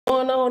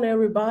going on,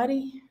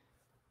 everybody?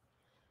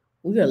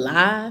 We are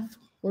live.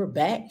 We're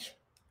back.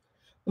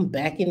 I'm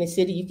back in the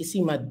city. You can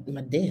see my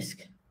desk.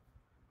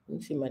 You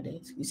can see my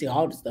desk. You see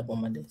all the stuff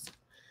on my desk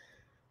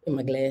and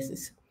my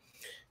glasses.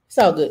 It's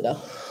all good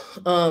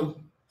though.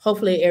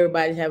 Hopefully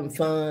everybody's having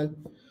fun.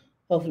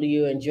 Hopefully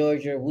you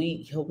enjoyed your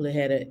week. Hopefully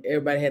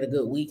everybody had a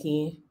good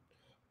weekend.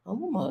 I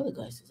want my other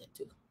glasses at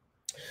too.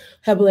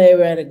 Hopefully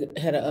everybody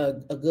had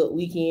a good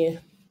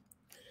weekend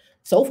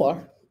so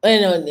far.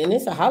 And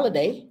it's a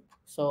holiday,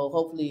 so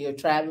hopefully you're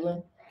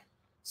traveling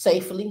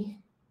safely.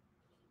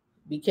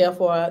 Be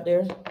careful out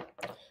there.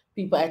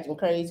 People acting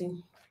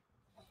crazy.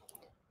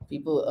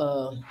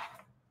 People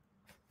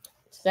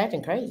just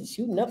acting crazy,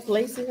 shooting up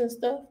places and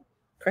stuff.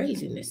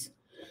 Craziness.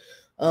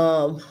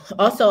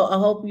 Also, I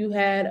hope you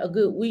had a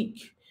good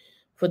week.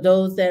 For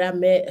those that I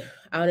met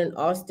out in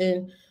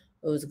Austin,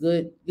 it was a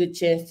good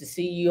chance to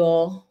see you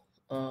all.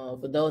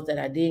 For those that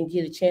I didn't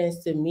get a chance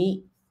to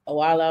meet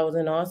while I was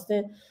in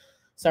Austin,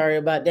 sorry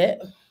about that.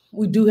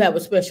 We do have a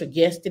special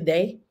guest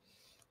today.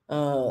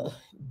 uh,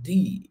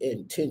 the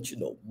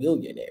Intentional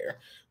Millionaire,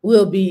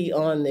 will be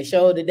on the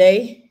show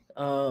today.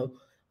 Of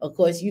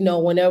course,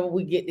 whenever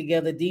we get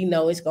together, D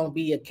know it's going to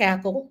be a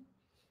cackle.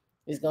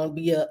 It's going to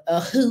be a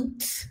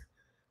hoot,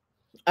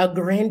 a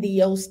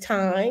grandiose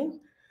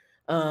time.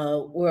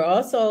 We're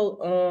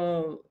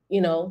also,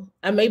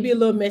 I may be a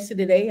little messy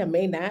today. I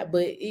may not,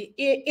 but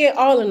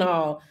all in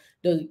all,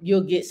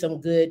 you'll get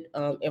some good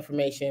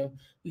information.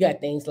 We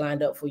got things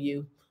lined up for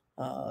you.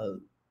 Uh,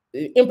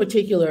 in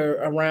particular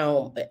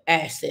around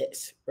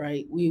assets,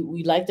 right?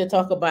 We like to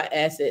talk about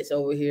assets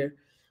over here.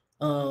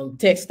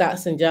 Tech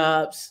stocks and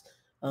jobs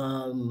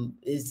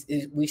is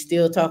we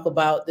still talk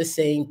about the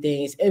same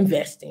things: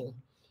 investing,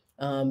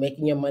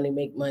 making your money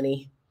make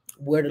money,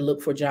 where to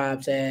look for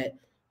jobs at.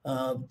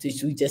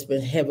 We just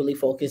been heavily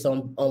focused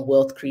on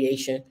wealth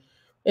creation,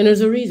 and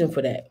there's a reason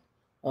for that.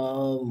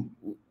 Um,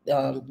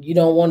 you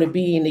don't want to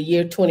be in the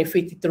year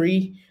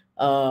 2053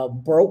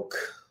 broke.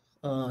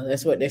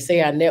 That's what they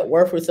say. Our net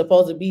worth was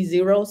supposed to be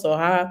zero. So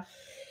how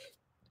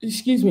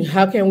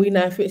can we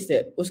not fix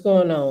that? What's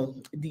going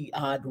on? The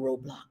odd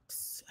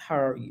Roblox. How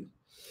are you?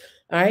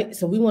 All right.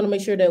 So we want to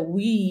make sure that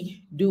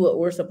we do what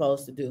we're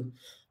supposed to do.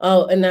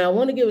 Oh, and now I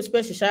want to give a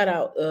special shout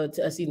out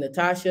to I see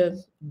Natasha.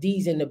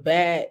 D's in the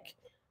back.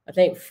 I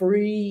think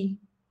Free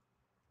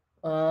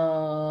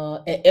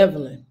and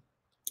Evelyn.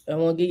 I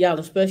want to give y'all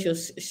a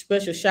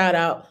special shout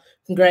out.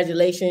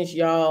 Congratulations,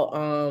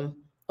 y'all,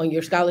 on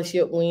your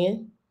scholarship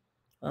win.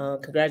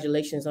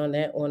 Congratulations on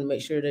that. I want to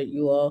make sure that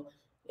you all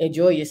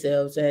enjoy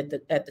yourselves at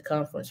the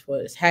conference for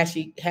this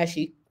Hashi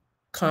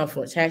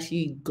conference,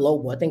 Hashi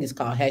Global. I think it's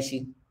called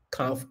Hashi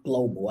Conf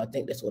Global. I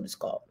think that's what it's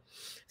called.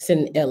 It's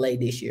in LA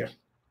this year.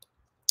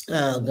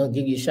 I'm gonna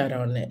give you a shout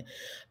out on that.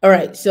 All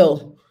right,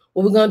 so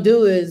what we're gonna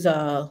do is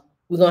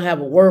we're gonna have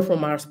a word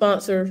from our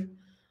sponsor.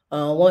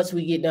 Once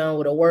we get done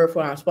with a word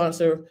from our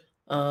sponsor,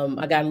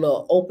 I got a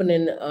little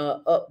opening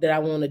up that I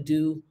want to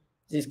do,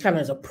 just kind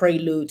of as a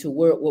prelude to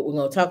what we're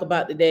going to talk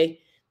about today.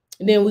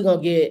 And then we're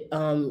going to get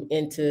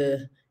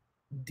into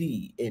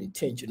the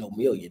Intentional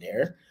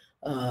Millionaire.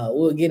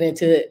 We'll get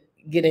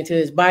into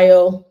his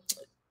bio,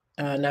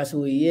 that's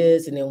who he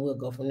is, and then we'll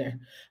go from there.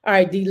 All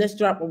right, D, let's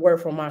drop a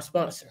word from our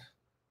sponsor.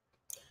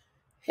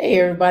 Hey,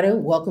 everybody.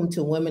 Welcome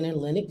to Women in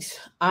Linux.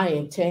 I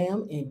am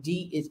Tam, and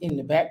D is in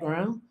the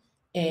background.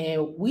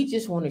 And we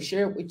just want to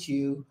share with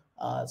you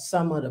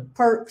some of the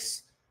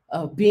perks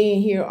of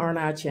being here on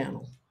our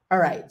channel. All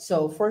right.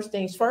 So first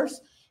things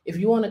first, if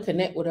you want to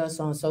connect with us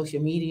on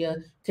social media,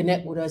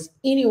 connect with us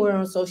anywhere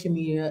on social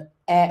media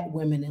at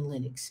Women in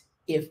Linux.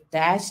 If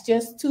that's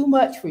just too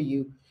much for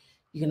you,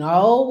 you can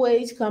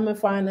always come and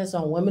find us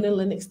on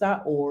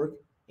womeninlinux.org.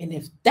 And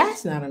if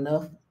that's not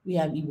enough, we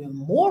have even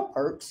more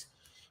perks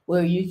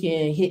where you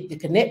can hit the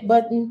connect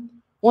button.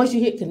 Once you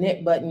hit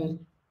connect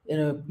button,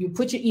 you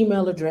put your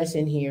email address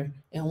in here.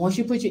 And once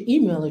you put your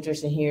email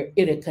address in here,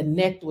 it'll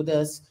connect with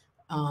us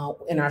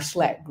in our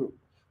Slack group.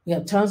 We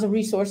have tons of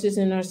resources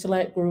in our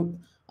Slack group.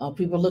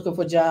 People looking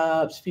for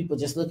jobs, people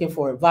just looking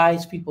for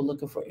advice, people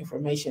looking for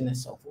information and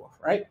so forth,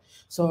 right?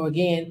 So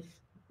again,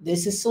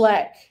 this is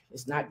Slack.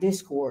 It's not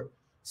Discord.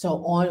 So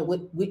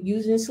with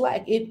using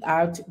Slack,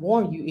 I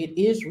warn you, it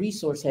is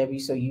resource heavy.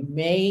 So you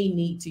may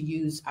need to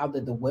use either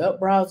the web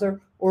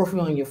browser, or if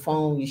you're on your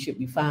phone, you should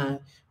be fine.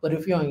 But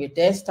if you're on your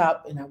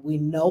desktop, and we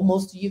know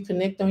most of you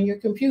connect on your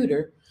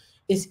computer,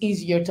 it's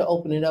easier to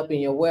open it up in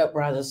your web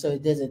browser so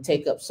it doesn't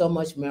take up so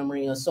much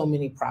memory or so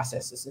many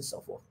processes and so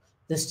forth.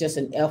 That's just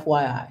an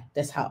FYI.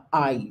 That's how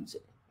I use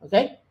it.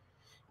 Okay.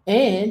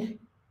 And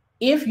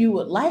if you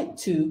would like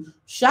to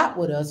shop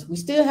with us, we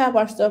still have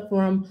our stuff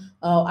from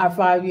our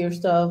 5-year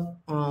stuff.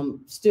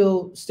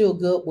 Still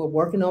good. We're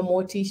working on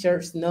more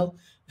t-shirts. No,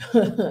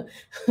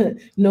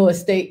 no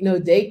estate, no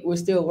date. We're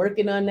still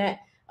working on that.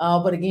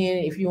 But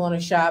again, if you want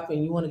to shop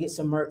and you want to get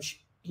some merch,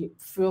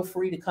 feel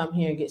free to come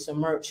here and get some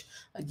merch.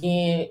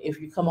 Again,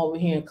 if you come over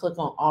here and click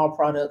on all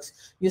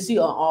products, you'll see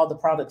on all the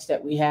products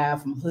that we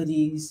have, from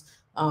hoodies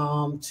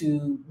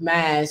to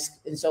masks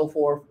and so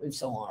forth and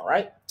so on,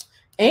 right?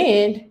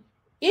 And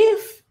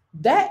If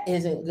that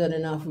isn't good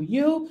enough for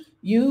you,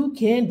 you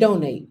can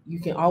donate. You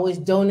can always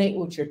donate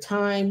with your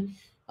time.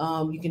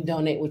 You can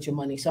donate with your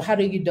money. So, how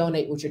do you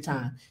donate with your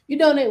time? You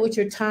donate with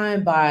your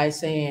time by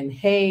saying,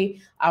 "Hey,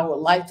 I would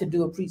like to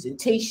do a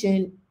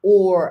presentation,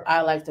 or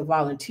I like to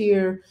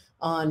volunteer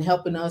on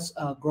helping us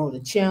grow the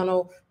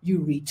channel." You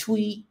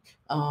retweet,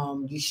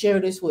 you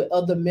share this with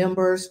other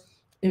members.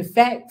 In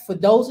fact, for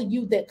those of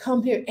you that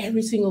come here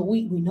every single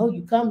week, we know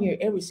you come here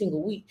every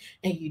single week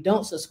and you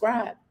don't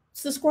subscribe.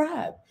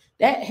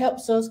 That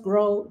helps us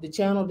grow the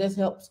channel. That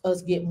helps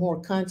us get more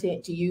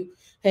content to you.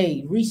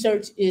 Hey,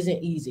 research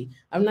isn't easy.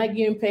 I'm not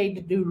getting paid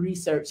to do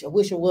research. I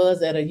wish it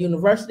was at a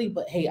university,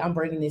 but hey, I'm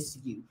bringing this to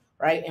you,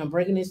 right? I'm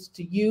bringing this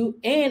to you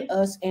and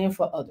us and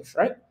for others,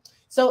 right?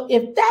 So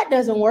if that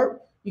doesn't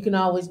work, you can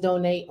always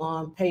donate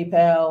on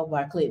PayPal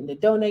by clicking the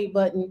donate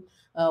button.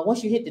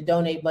 Once you hit the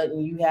donate button,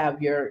 you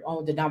have your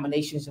own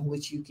denominations in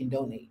which you can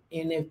donate.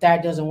 And if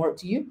that doesn't work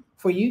to you,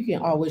 you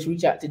can always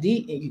reach out to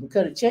D and you can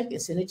cut a check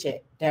and send a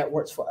check. That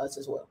works for us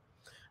as well.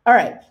 All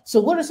right.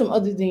 So what are some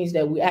other things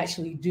that we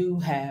actually do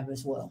have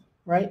as well,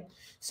 right?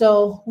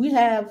 So we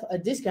have a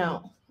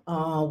discount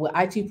with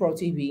IT Pro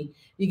TV.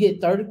 You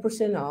get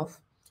 30% off.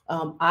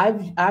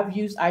 I've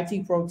used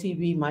IT Pro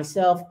TV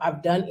myself.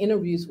 I've done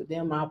interviews with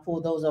them. I'll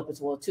pull those up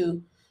as well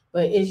too.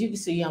 But as you can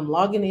see, I'm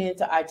logging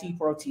into IT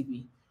Pro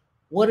TV.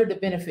 What are the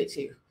benefits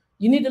here?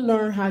 You need to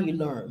learn how you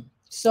learn.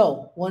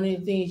 So one of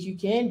the things you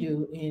can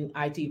do in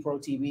IT Pro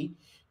TV,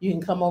 you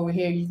can come over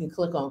here, you can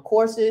click on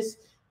courses,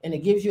 and it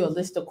gives you a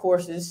list of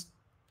courses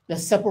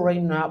that's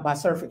separating them out by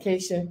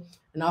certification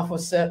and also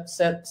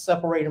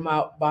separate them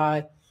out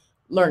by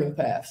learning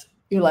paths.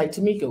 You're like,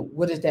 Tamika,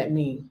 what does that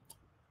mean?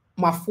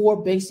 My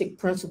four basic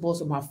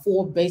principles or my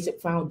four basic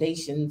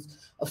foundations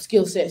of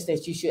skill sets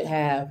that you should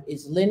have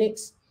is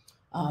Linux.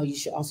 You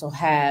should also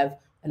have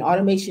an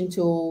automation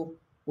tool,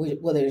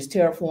 whether it's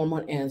Terraform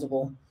or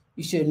Ansible.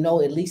 You should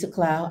know at least a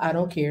cloud. I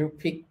don't care.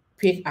 Pick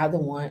either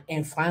one.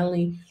 And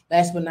finally,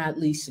 last but not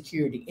least,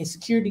 security. And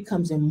security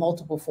comes in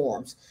multiple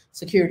forms: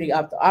 security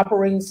of the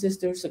operating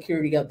system,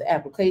 security of the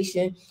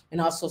application,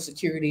 and also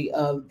security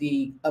of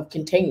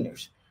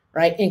containers,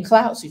 right? And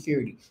cloud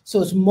security.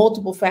 So it's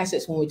multiple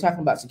facets when we're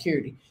talking about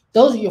security.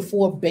 Those are your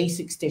four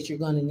basics that you're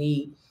going to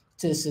need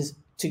to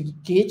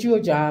get you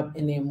a job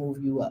and then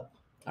move you up.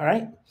 All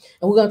right. And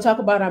we're going to talk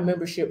about our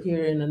membership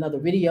here in another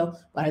video,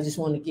 but I just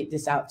want to get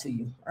this out to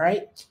you. All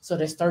right. So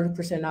that's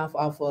 30% off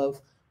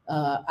of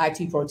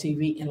IT Pro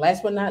TV. And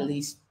last but not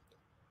least,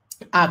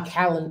 our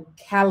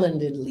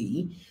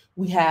Calendly.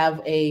 We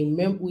have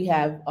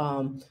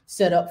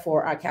set up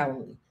for our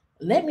Calendly.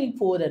 Let me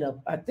pull that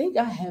up. I think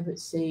I have it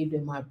saved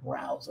in my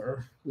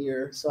browser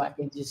here, so I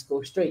can just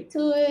go straight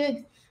to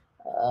it.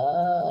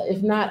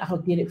 If not, I'll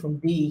get it from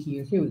D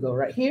here. Here we go,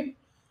 right here.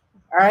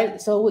 All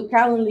right. So with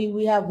Calendly,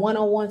 we have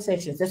one-on-one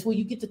sessions. That's where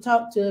you get to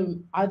talk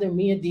to either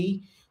me or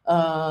D,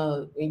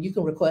 and you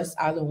can request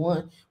either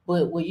one.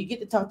 But where you get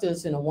to talk to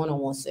us in a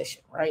one-on-one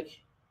session, right?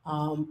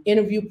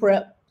 Interview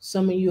prep.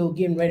 Some of you are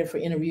getting ready for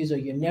interviews or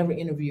you've never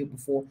interviewed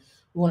before.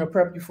 We want to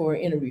prep you for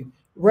an interview.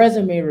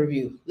 Resume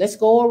review. Let's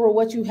go over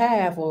what you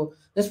have, or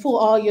let's pull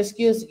all your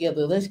skills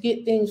together. Let's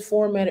get things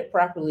formatted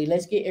properly.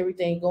 Let's get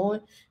everything going.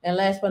 And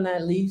last but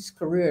not least,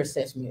 career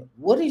assessment.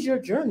 What is your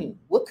journey?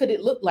 What could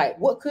it look like?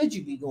 What could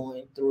you be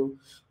going through?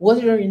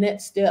 What are your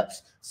next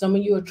steps? Some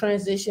of you are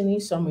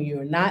transitioning, some of you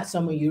are not,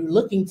 some of you are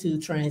looking to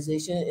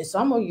transition, and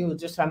some of you are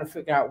just trying to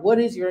figure out what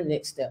is your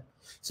next step.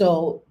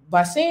 So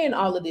by saying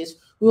all of this,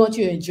 we want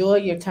you to enjoy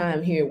your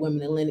time here at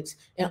Women in Linux.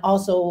 And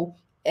also,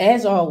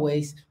 as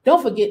always,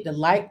 don't forget to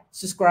like,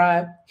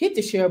 subscribe, hit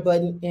the share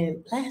button,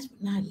 and last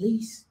but not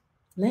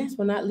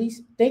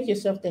least, thank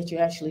yourself that you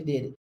actually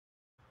did it.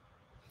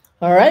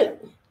 All right.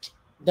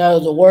 That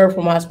was a word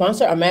from my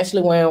sponsor. I'm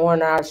actually wearing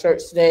one of our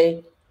shirts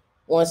today.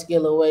 One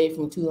skill away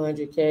from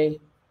 200K.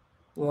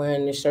 I'm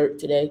wearing the shirt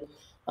today.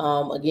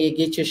 Again,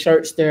 get your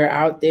shirts. They're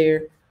out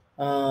there.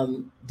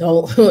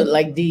 Don't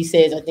like D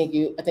says. I think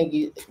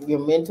your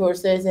mentor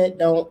says that.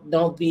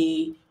 Don't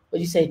be. What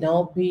do you say?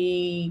 Don't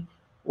be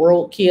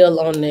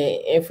roadkill on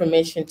the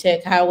information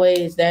tech highway.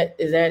 Is that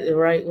the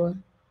right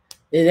one?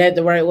 Is that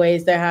the right way?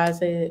 Is that how I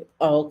say it?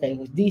 Oh, okay.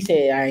 Well, D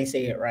said I ain't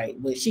say it right,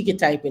 but she could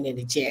type it in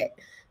the chat.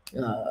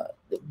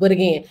 But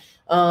again,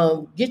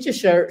 get your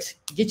shirts,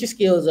 get your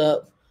skills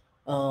up,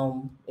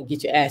 and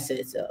get your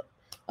assets up.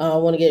 I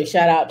want to give a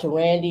shout out to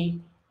Randy.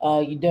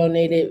 You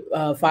donated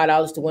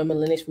 $5 to Women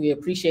Linux. We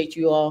appreciate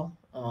you all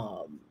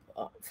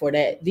for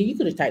that. You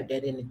could have typed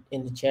that in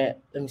the chat.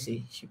 Let me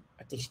see.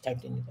 I think she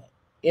typed it in the chat.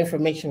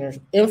 Informational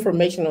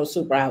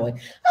superhighway.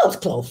 I was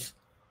close.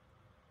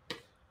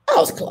 I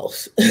was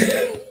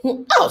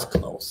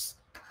close.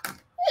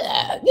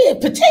 Yeah,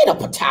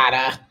 potato.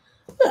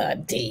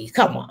 D,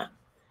 come on.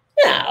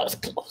 Yeah, I was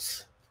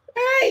close.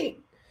 All right.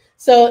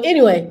 So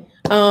anyway,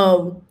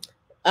 I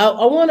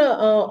want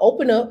to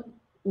open up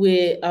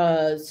with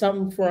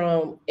something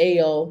from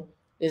AO.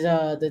 Is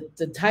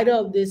the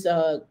title of this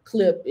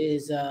clip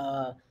is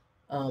how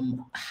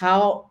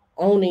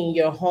owning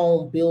your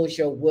home builds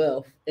your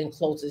wealth and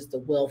closes the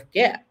wealth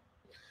gap.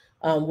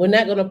 We're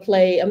not gonna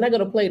play. I'm not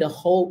gonna play the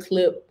whole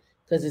clip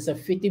because it's a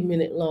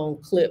 50-minute long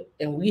clip,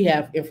 and we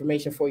have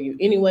information for you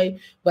anyway.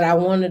 But I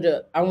want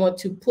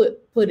to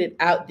put it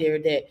out there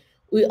that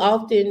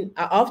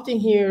I often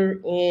hear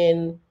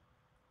in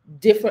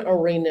different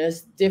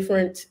arenas,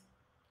 different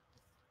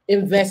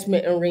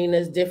investment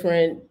arenas,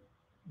 different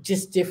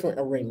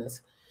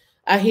arenas.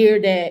 I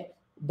hear that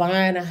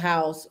buying a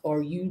house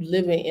or you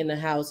living in a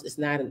house is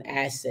not an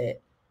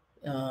asset.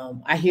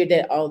 I hear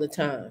that all the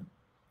time.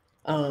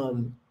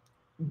 Um,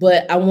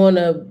 but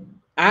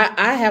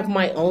I have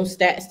my own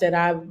stats that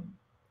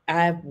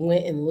I've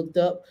went and looked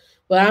up.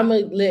 But I'm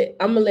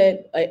gonna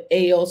let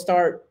AO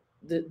start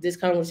this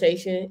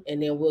conversation,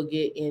 and then we'll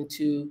get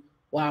into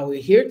why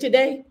we're here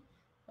today,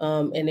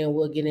 and then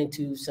we'll get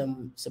into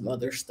some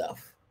other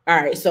stuff.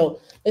 All right, so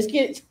let's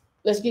get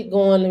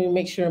going. Let me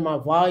make sure my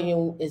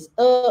volume is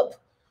up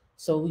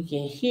so we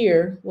can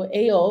hear what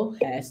AO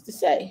has to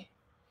say.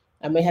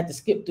 I may have to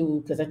skip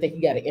through because I think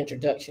you got an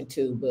introduction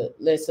too, but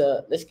let's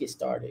get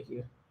started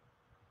here.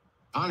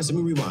 Honestly,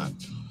 let me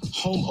rewind.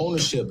 Home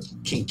ownership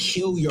can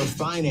kill your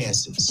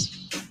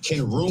finances,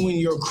 can ruin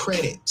your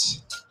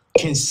credit,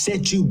 can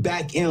set you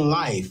back in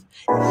life.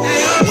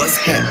 What's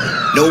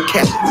happening? No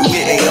cap. We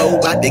ain't know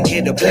about to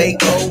get a play.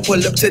 Oh,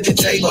 pull up to the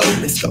table.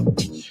 Let's go.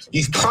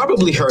 You've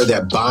probably heard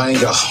that buying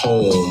a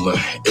home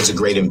is a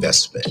great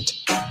investment.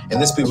 And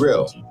let's be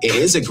real, it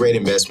is a great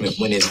investment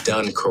when it's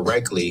done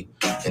correctly.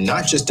 And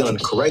not just done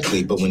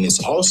correctly, but when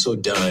it's also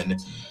done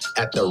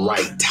at the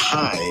right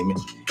time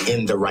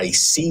in the right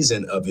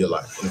season of your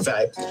life. In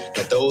fact,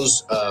 that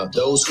those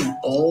who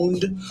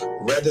owned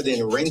rather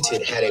than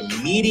rented had a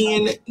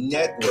median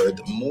net worth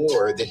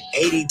more than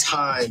 80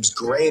 times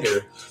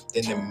greater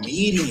than the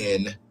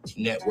median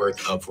net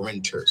worth of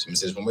renters. Let me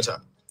say this one more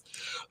time.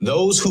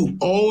 Those who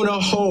own a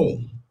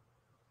home,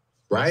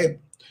 right?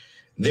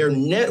 Their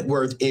net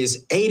worth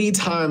is 80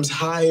 times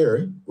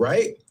higher,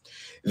 right,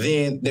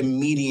 than the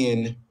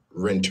median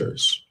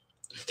renters.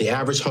 The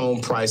average home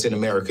price in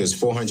America is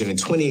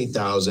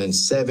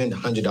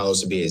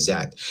 $428,700 to be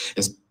exact.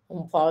 I'm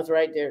gonna pause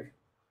right there.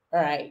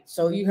 All right,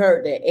 so you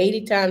heard that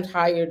 80 times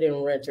higher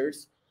than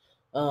renters,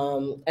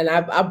 and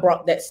I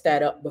brought that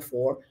stat up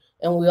before,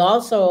 and we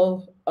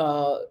also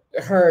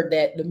heard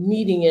that the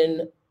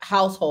median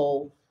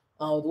household,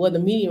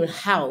 the median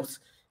house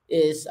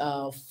is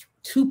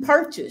to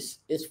purchase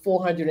is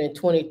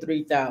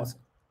 423,000.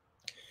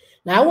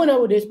 Now I went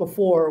over this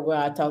before where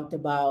I talked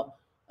about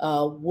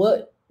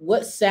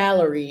what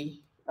salary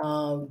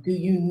do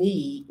you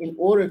need in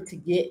order to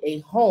get a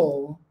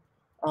home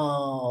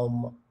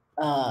um,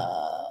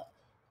 uh,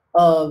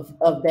 of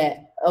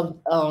that of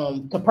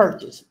to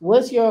purchase.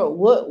 What's your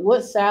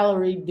what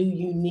salary do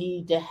you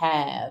need to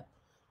have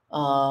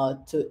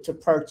to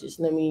purchase?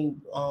 Let me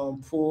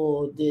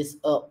pull this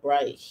up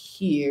right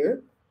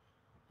here,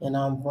 and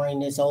I'm bring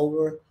this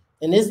over.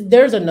 And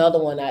there's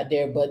another one out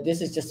there, but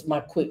this is just my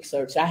quick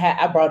search.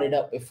 I brought it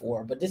up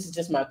before, but this is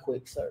just my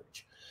quick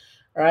search.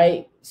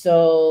 Right.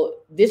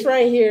 So this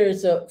right here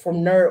is from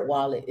Nerd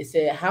Wallet. It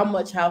said, "How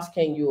much house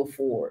can you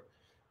afford?"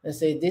 And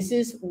say this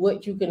is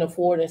what you can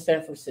afford in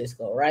San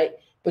Francisco, right?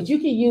 But you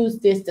can use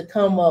this to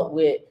come up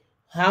with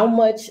how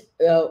much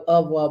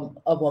of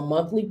a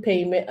monthly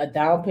payment, a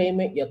down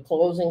payment, your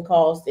closing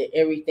costs, and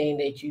everything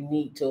that you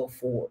need to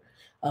afford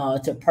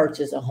to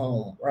purchase a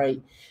home, right?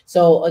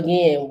 So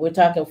again, we're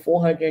talking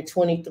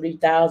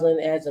 423,000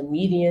 as a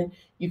median.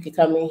 You could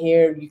come in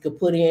here, you could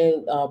put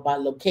in by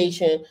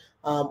location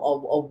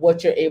of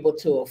what you're able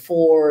to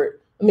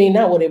afford. I mean,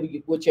 not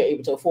what you're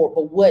able to afford,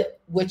 but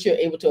what you're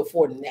able to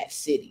afford in that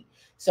city.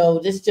 So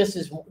this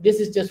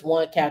is just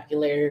one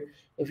calculator.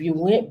 If you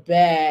went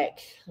back,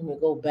 let me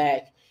go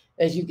back.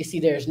 As you can see,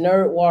 there's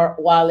Nerd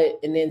Wallet,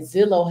 and then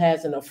Zillow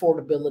has an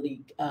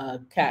affordability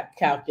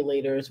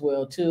calculator as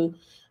well too.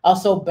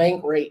 Also,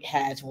 Bankrate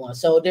has one.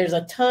 So there's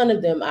a ton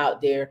of them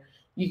out there.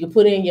 You can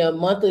put in your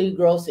monthly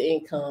gross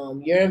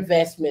income, your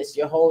investments,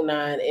 your whole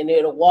nine, and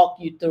it'll walk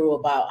you through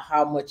about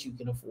how much you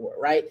can afford,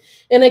 right?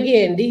 And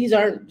again, these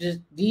aren't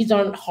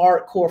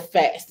hardcore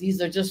facts.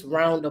 These are just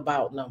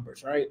roundabout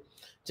numbers, right?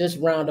 Just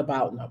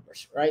roundabout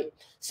numbers, right?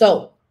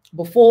 So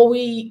before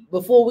we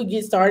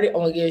get started, I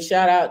want to give a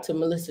shout out to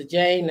Melissa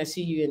Jane. I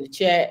see you in the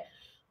chat.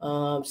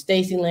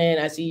 Stacy Land,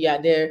 I see you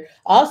out there.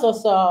 I also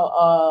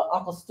saw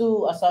Uncle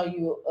Stu. I saw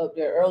you up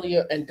there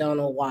earlier, and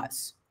Donald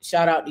Watts.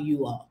 Shout out to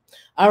you all.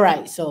 All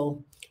right,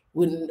 so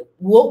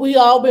what we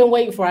all been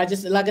waiting for. I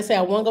just, like I said,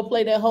 I want to go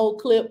play that whole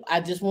clip. I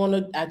just want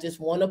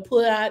to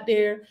put out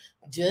there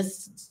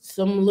just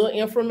some little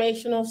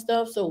informational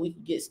stuff so we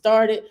can get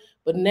started.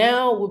 But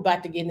now we're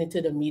about to get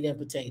into the meat and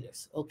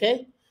potatoes.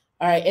 Okay.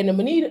 All right, and the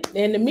meat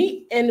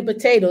and the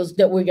potatoes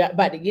that we're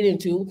about to get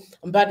into.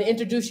 I'm about to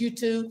introduce you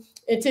to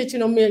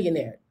Intentional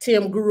Millionaire.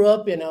 Tim grew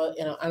up and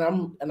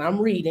I'm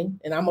reading,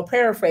 and I'm a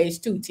paraphrase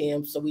too,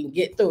 Tim, so we can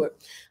get through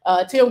it.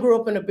 Tim grew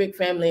up in a big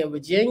family in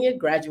Virginia,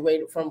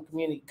 graduated from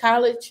community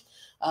college.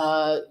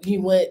 He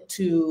went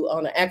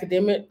on an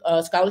academic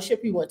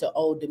scholarship. He went to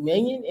Old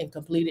Dominion and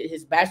completed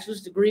his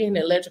bachelor's degree in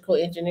electrical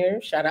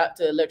engineering. Shout out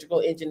to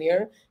electrical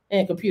engineering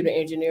and computer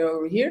engineer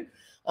over here.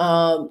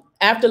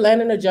 After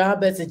landing a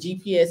job as a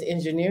GPS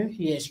engineer,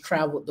 he has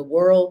traveled the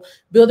world,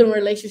 building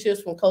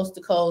relationships from coast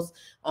to coast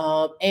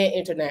and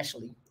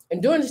internationally.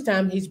 And during this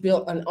time, he's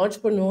built an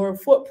entrepreneurial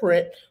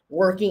footprint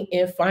working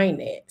in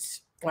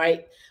finance,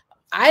 right?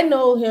 I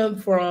know him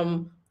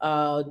from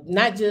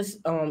not just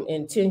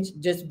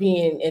just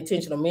being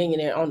intentional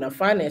millionaire on the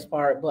finance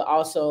part, but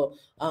also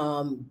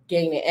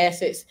gaining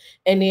assets,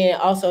 and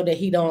then also that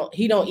he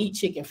don't eat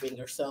chicken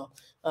fingers. So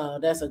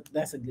that's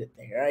a good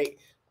thing, right?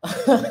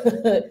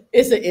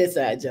 It's an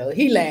inside joke.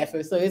 He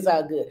laughing, so it's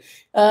all good.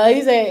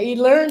 He said he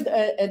learned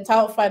and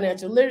taught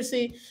financial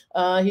literacy.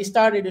 He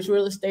started his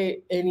real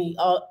estate, and he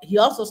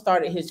also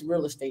started his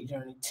real estate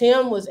journey.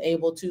 Tim was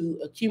able to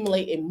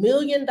accumulate $1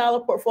 million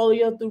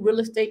portfolio through real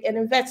estate and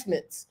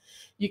investments.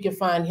 You can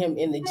find him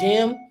in the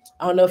gym.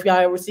 I don't know if y'all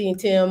ever seen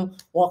Tim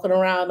walking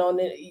around on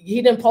it.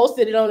 He done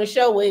posted it on the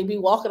show where he be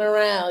walking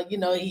around.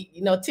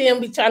 Tim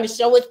be trying to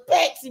show his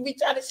pecs. He be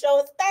trying to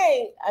show his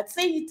thing. I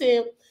see you,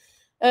 Tim.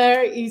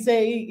 He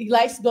said he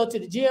likes to go to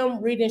the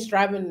gym, reading,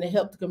 striving to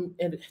help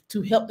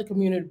the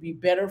community be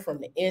better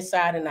from the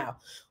inside and out.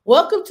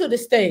 Welcome to the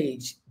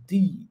stage,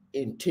 the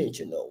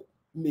Intentional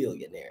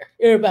Millionaire.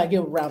 Everybody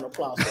give a round of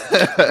applause.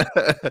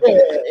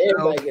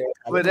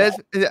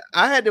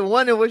 I had to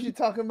wonder what you're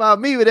talking about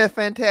me with that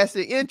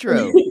fantastic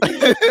intro.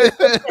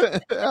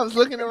 I was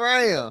looking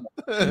around.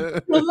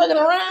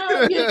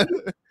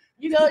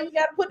 You got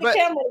to put the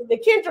camera, the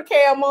Kendra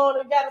cam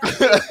on. You got to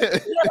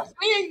spin.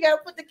 You got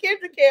to put the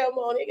Kendra cam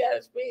on. You got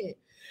to spin.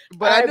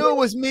 But I knew it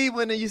was me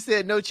when you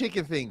said no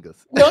chicken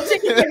fingers. No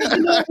chicken fingers. You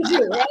know it was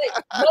you, right?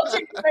 No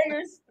chicken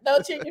fingers. No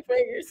chicken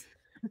fingers.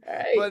 All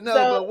right.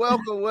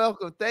 But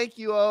welcome. Thank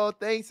you all.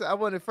 Thanks. I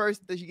want to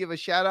first give a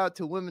shout out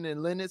to Women in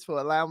Linux for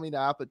allowing me the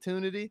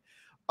opportunity.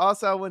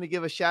 Also, I want to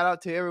give a shout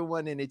out to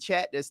everyone in the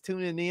chat that's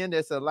tuning in,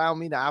 that's allowing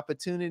me the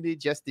opportunity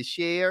just to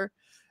share.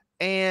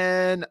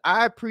 And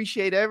I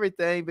appreciate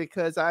everything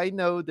because I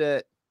know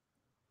that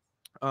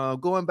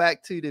going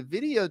back to the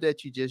video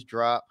that you just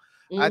dropped,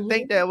 I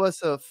think that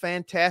was a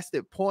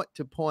fantastic point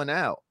to point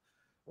out.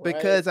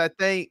 Because I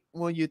think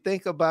when you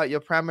think about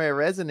your primary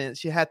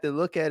residence, you have to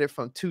look at it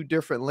from two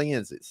different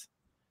lenses.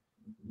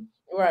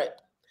 Right.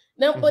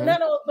 Now, but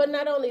not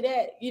only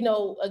that,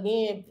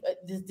 again,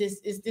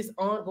 this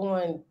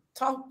ongoing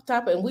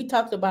topic, and we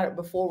talked about it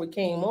before we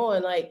came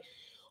on. Like,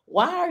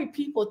 why are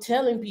people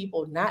telling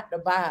people not to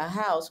buy a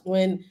house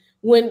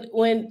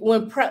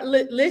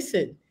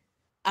listen?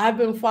 I've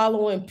been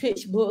following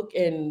PitchBook,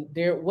 and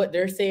what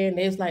they're saying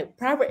is like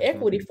private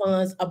equity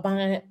funds are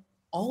buying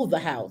all the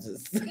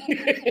houses.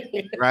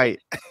 Right.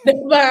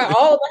 They're buying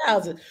all the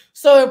houses.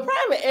 So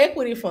private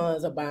equity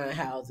funds are buying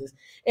houses.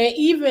 And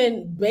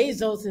even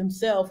Bezos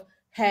himself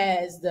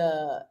has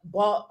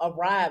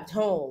arrived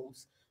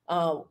homes.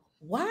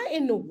 Why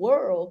in the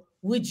world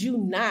would you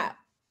not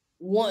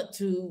want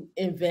to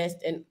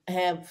invest and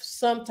have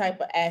some type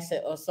of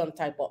asset or some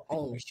type of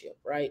ownership,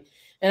 right?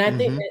 And I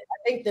think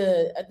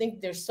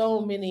there's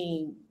so much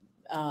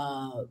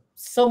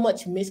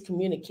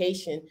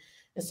miscommunication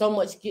and so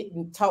much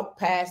getting talked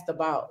past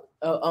about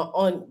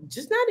on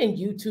just not in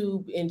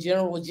YouTube in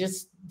general,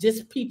 just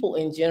people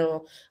in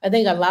general. I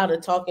think a lot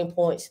of talking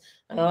points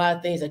and a lot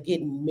of things are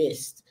getting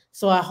missed.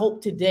 So I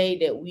hope today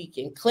that we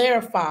can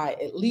clarify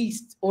at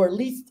least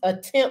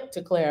attempt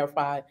to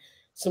clarify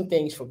some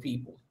things for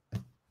people.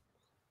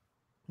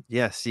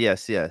 Yes.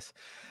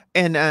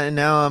 And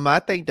now I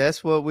think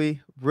that's what we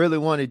really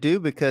want to do,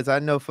 because I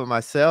know for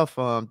myself,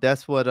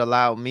 that's what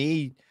allowed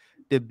me.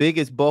 The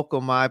biggest bulk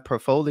of my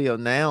portfolio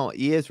now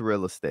is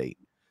real estate.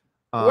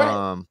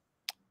 Right.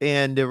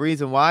 And the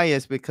reason why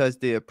is because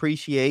the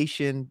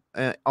appreciation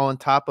on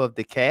top of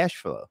the cash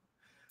flow.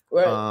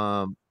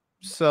 Right.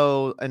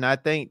 So, and I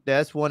think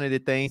that's one of the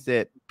things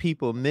that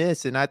people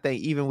miss. And I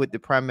think even with the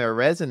primary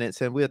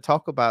residence, and we'll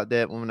talk about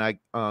that when I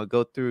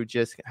go through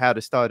just how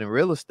to start in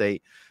real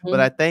estate. But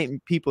I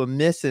think people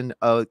missing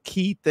a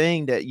key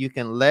thing that you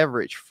can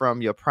leverage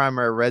from your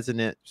primary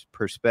residence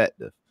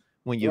perspective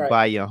when you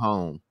buy your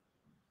home.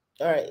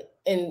 All right.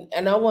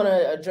 And I want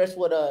to address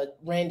what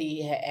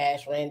Randy had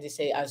asked. Randy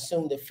said, I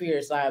assume the fear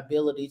is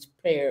liabilities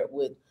paired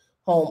with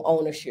home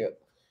ownership.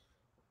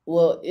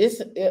 Well,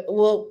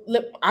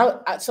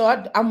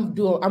 I'm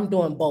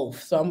doing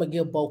both. So I'm gonna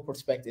give both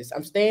perspectives.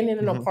 I'm staying in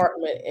an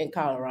apartment in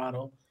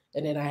Colorado,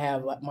 and then I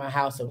have my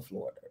house in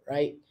Florida,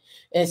 right?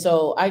 And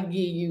so I give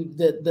you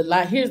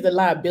here's the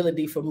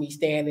liability for me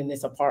staying in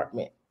this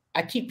apartment.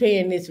 I keep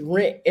paying this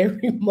rent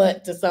every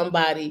month to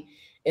somebody,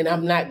 and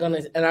I'm not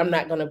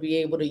gonna be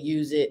able to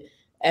use it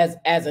as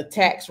a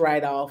tax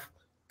write-off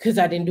because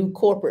I didn't do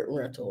corporate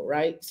rental,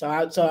 right?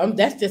 So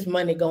that's just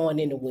money going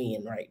in the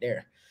wind right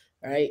there,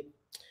 right?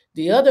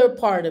 The other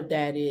part of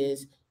that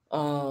is,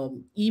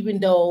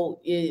 even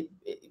though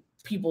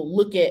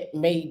people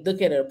may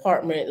look at an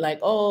apartment like,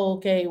 oh,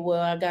 okay,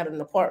 well, I got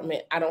an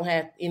apartment, I don't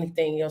have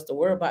anything else to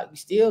worry about. You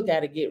still got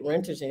to get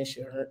renter's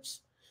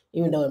insurance,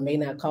 even though it may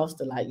not cost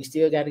a lot. You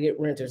still got to get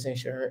renter's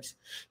insurance.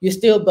 You're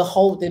still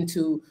beholden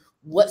to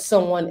what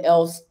someone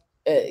else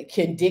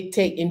can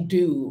dictate and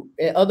do.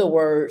 In other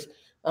words,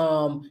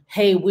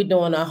 hey, we're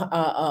doing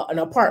an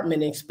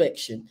apartment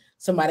inspection.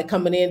 Somebody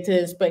coming in to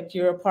inspect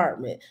your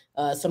apartment.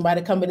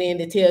 Somebody coming in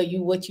to tell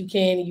you what you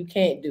can and you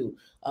can't do.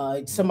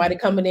 Somebody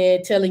coming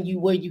in telling you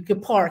where you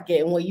can park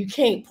at and where you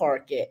can't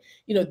park at.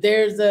 You know,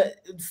 there's a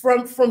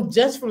from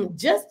just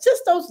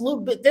those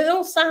little bit. They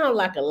don't sound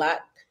like a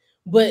lot,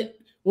 but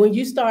when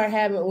you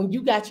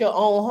got your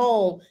own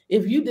home,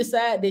 if you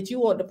decide that you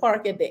want to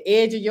park at the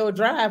edge of your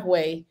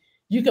driveway,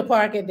 you can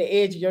park at the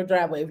edge of your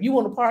driveway. If you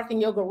want to park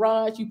in your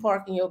garage, you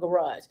park in your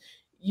garage.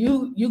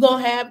 You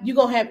gonna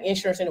have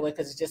insurance anyway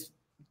because it's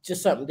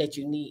just something that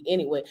you need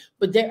anyway.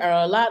 But there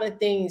are a lot of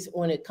things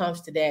when it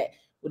comes to that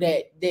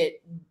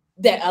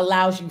that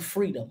allows you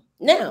freedom.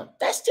 Now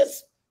that's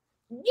just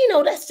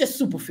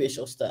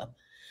superficial stuff.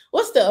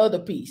 What's the other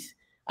piece?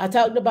 I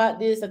talked about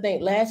this, I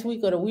think last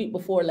week or the week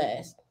before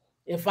last.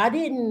 If I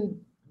didn't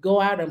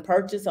go out and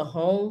purchase a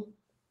home,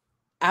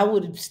 I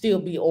would still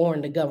be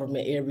owing the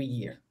government every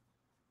year,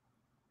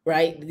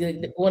 right?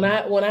 When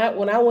I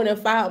went and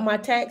filed my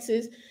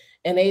taxes,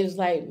 and they was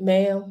like,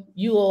 "Ma'am,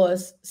 you owe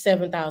us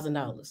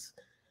 $7,000.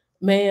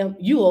 Ma'am,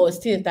 you owe us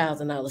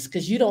 $10,000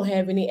 because you don't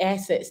have any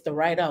assets to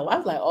write off." I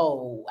was like,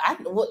 "Oh,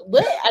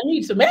 what? I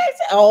need some assets.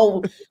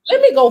 Oh,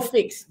 let me go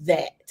fix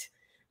that.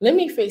 Let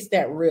me fix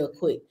that real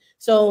quick."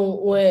 So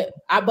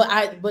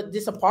but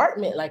this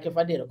apartment, like if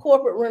I did a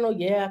corporate rental,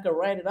 yeah, I could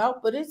write it off.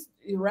 But it's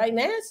right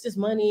now, it's just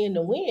money in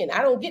the wind.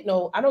 I don't get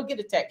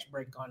a tax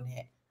break on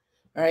that,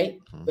 right?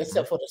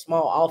 Except for the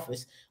small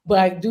office. But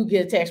I do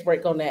get a tax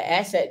break on that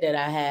asset that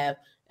I have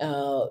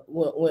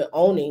when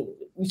owning.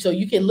 So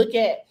you can look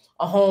at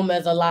a home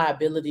as a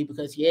liability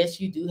because yes,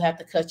 you do have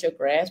to cut your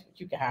grass, but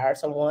you can hire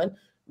someone.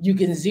 You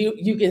can zero,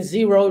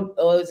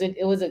 or is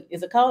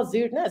it called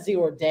zero? Not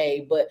zero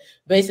day, but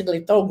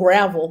basically throw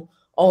gravel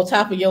on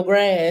top of your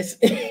grass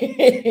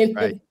Right.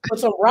 and put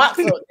some rocks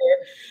up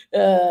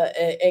there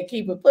and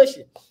keep it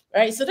pushing.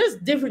 Right. So there's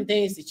different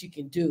things that you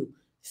can do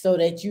so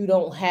that you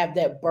don't have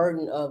that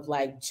burden of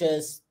like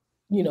just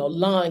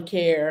lawn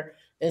care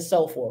and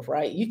so forth.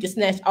 Right. You can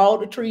snatch all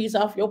the trees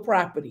off your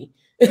property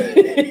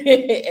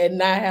and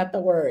not have to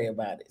worry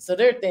about it. So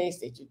there are things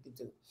that you can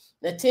do.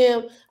 Now,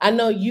 Tim, I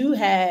know you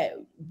had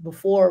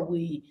before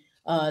we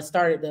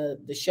started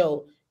the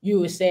show. You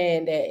were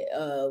saying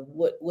that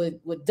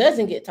what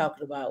doesn't get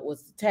talked about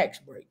was the tax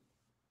break.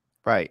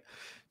 Right.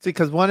 See,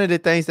 because one of the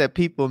things that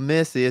people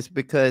miss is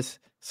because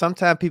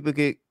sometimes people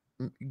get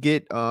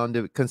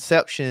the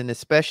conception,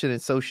 especially in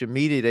social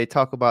media, they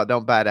talk about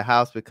don't buy the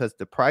house because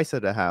the price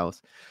of the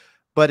house.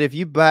 But if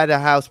you buy the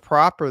house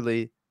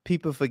properly,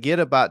 people forget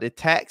about the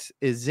tax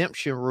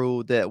exemption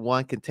rule that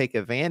one can take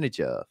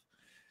advantage of.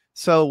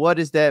 So what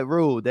is that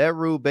rule? That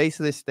rule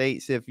basically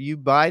states if you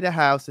buy the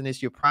house and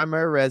it's your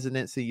primary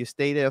residence, and you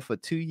stay there for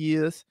 2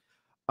 years,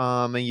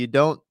 and you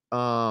don't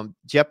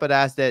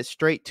jeopardize that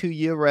straight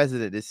 2-year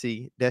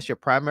residency, that's your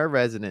primary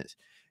residence,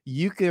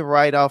 you can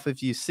write off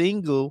if you're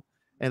single,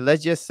 and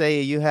let's just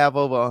say you have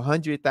over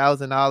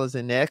 $100,000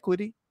 in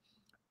equity,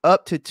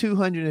 up to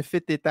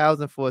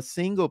 $250,000 for a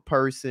single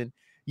person.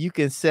 You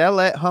can sell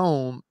at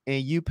home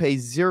and you pay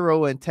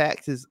zero in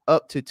taxes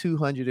up to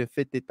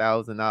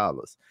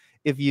 $250,000.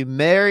 If you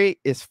marry,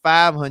 it's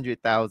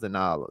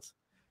 $500,000.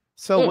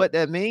 So Mm, what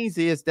that means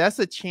is that's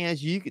a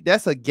chance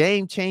that's a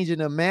game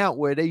changing amount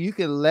where you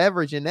can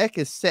leverage, and that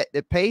can set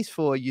the pace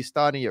for you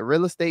starting your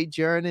real estate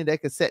journey.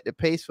 That can set the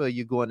pace for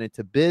you going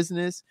into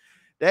business.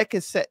 That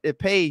can set the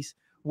pace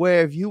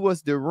where if you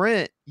was to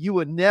rent, you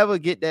would never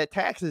get that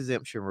tax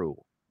exemption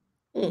rule.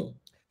 mm.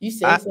 You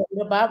I, said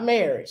something about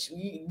marriage.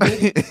 You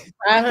need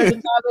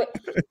 500,000.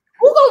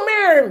 Who gonna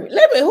marry me?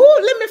 Let me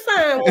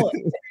find one.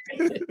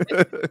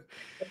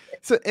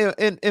 So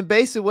and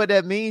basically what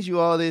that means, you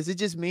all, is it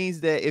just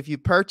means that if you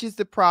purchase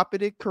the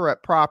property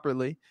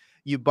properly,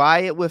 you buy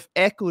it with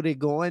equity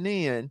going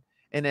in,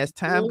 and as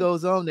time Mhm,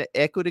 goes on, the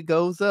equity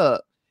goes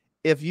up.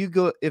 If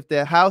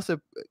the house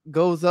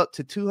goes up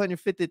to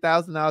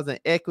 $250,000 in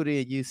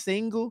equity and you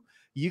single,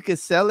 you can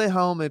sell it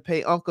home and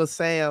pay Uncle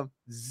Sam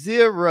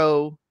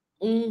zero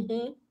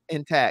mhm.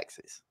 in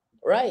taxes.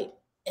 Right.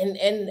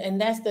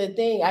 And that's the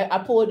thing. I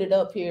pulled it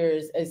up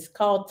here. It's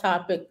called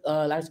topic.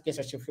 I guess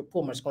I should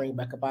pull my screen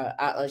back up. I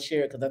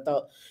unshare it because I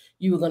thought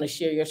you were gonna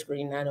share your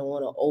screen. I don't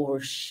want to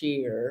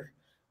overshare.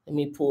 Let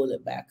me pull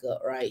it back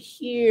up right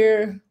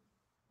here.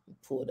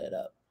 Pull that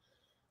up.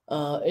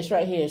 It's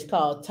right here. It's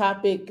called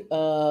topic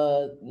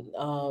number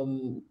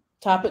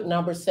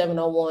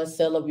 701,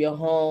 sale of your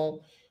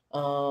home.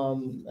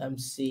 Let me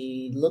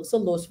see. Looks a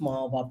little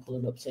small, but I'll pull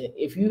it up. So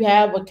if you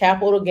have a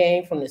capital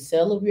gain from the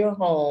sale of your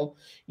home,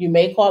 you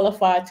may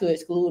qualify to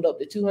exclude up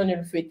to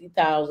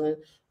 250,000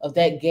 of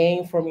that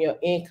gain from your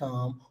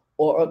income,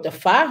 or up to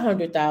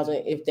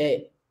 500,000 if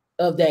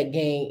that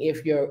gain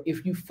if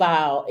you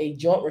file a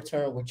joint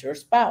return with your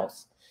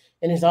spouse.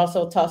 And it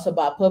also talks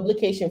about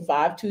publication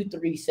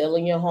 523,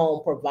 selling your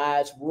home,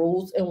 provides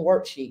rules and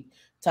worksheet.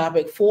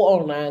 Topic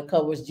 409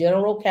 covers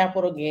general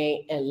capital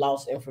gain and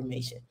loss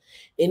information.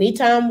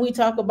 Anytime we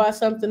talk about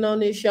something on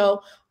this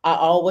show, I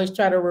always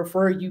try to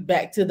refer you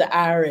back to the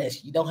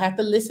IRS. You don't have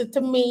to listen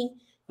to me.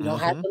 You don't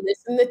have Mm-hmm. to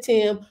listen to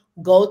Tim.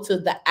 Go to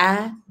the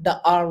I,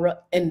 the R,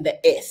 and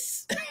the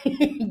S.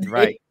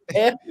 Right.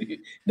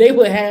 They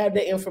will have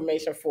the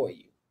information for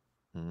you.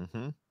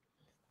 Mm-hmm.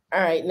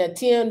 All right, now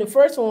Tim, the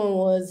first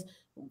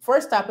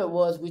topic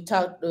was we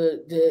talked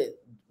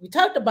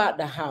about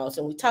the house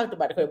and we talked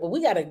about the credit, but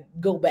we got to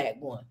go back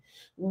one.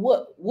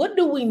 What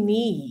do we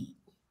need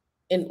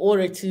in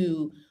order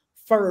to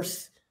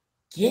first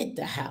get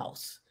the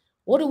house?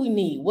 What do we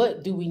need?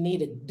 What do we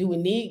need? Do we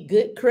need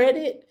good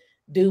credit?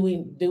 Do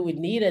we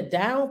need a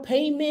down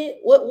payment?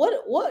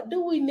 What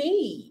do we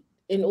need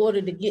in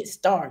order to get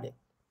started?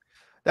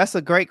 That's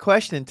a great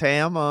question,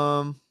 Tam.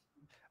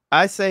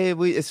 I say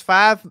it's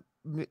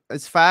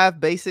five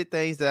basic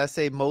things that I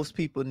say most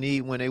people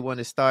need when they want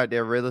to start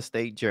their real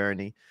estate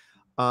journey.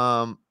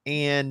 And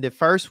the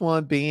first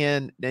one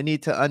being you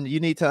need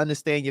to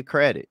understand your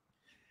credit.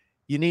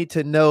 You need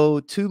to know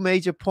two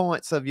major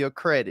points of your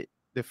credit.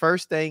 The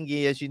first thing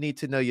is you need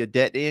to know your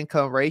debt to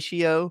income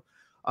ratio.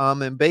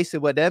 And basically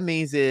what that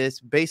means is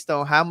based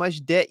on how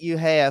much debt you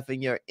have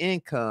in your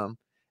income,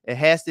 it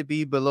has to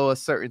be below a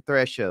certain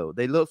threshold.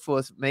 They look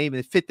for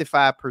maybe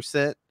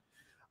 55%.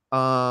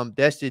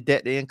 That's your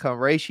debt to income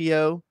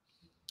ratio.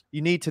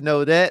 You need to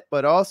know that,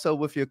 but also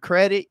with your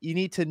credit, you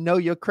need to know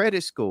your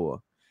credit score.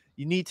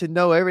 You need to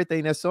know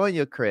everything that's on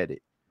your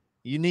credit.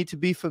 You need to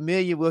be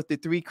familiar with the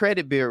three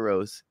credit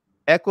bureaus: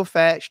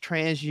 Equifax,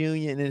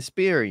 TransUnion, and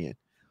Experian.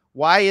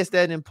 Why is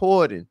that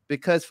important?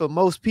 Because for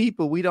most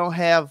people, we don't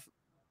have,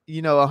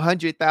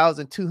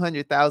 100,000,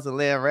 200,000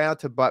 laying around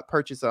to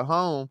purchase a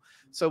home.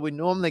 So we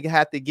normally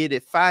have to get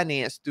it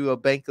financed through a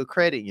bank or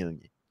credit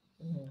union,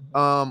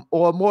 Mhm.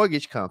 or a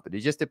mortgage company.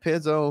 It just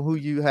depends on who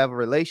you have a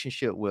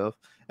relationship with,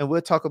 and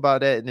we'll talk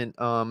about that in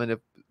a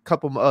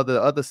couple of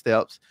other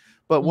steps.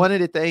 But Mhm. one of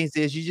the things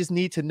is you just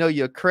need to know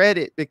your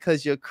credit,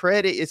 because your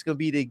credit is going to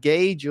be the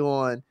gauge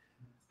on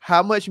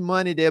how much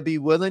money they'll be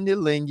willing to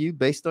lend you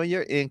based on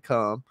your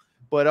income,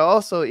 but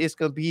also it's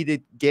going to be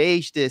the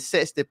gauge that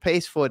sets the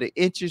pace for the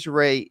interest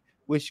rate,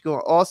 which is going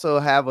to also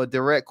have a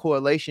direct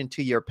correlation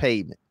to your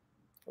payment.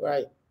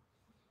 Right.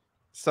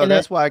 So And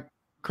that's why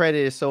credit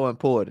is so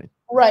important.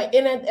 Right,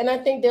 and I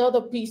think the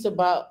other piece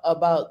about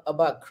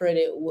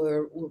credit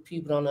where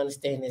people don't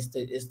understand is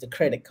the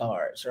credit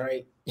cards,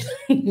 right?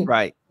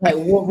 Right. Like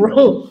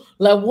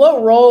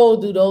what role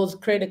do those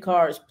credit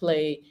cards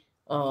play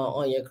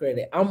on your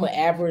credit? I'm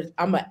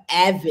an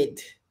avid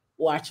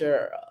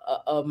watcher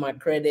of my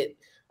credit.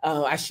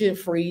 I should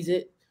freeze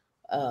it,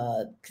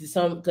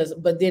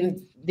 but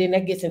then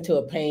that gets into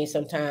a pain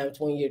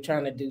sometimes when you're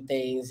trying to do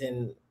things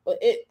and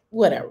it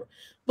whatever.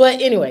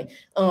 But anyway,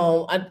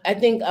 I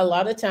think a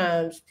lot of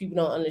times people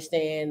don't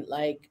understand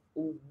like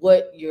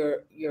what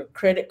your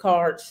credit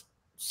cards.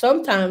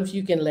 Sometimes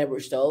you can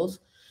leverage those,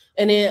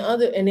 and then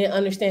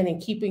understanding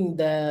keeping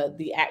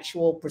the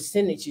actual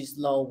percentages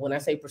low. When I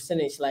say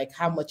percentage, like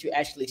how much you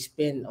actually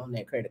spend on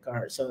that credit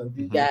card. So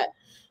Mm-hmm.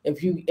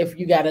 if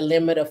you got a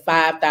limit of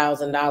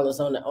 $5,000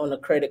 on a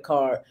credit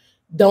card,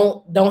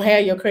 don't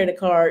have your credit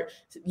card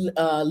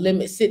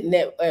limit sitting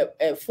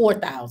at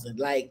 4,000.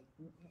 Like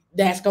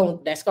that's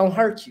gonna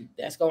hurt you.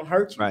 That's gonna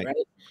hurt you, Right. right?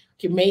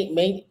 Can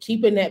make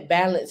keeping that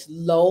balance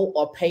low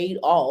or paid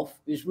off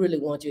is really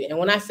what you. And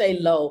when I say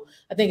low,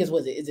 I think it's,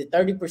 was it is it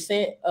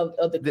 30%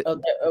 The,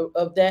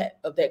 of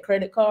that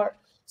credit card.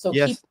 So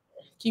yes.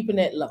 keeping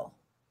that low,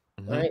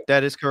 Mhm. right?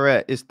 That is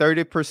correct. It's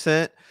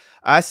 30%.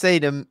 I say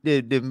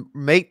to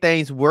make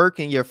things work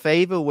in your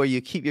favor, where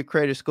you keep your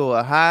credit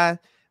score high,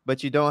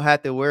 but you don't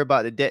have to worry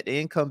about the debt to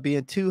income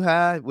being too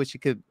high, which it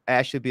could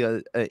actually be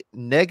a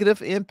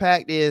negative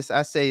impact. Is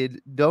I say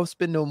don't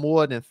spend no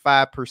more than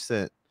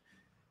 5%.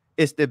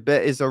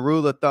 It's a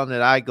rule of thumb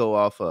that I go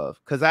off of,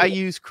 because I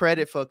use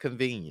credit for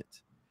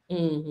convenience.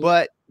 Mm-hmm.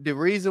 But the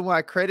reason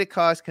why credit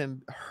cards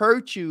can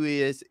hurt you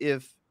is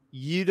if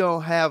you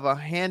don't have a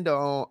handle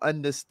on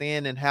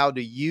understanding how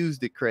to use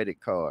the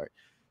credit card.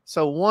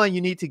 So one,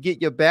 you need to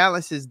get your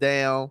balances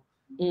down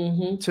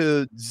Mm-hmm.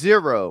 to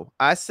zero.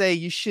 I say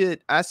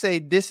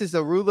this is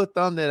a rule of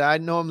thumb that I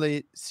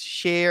normally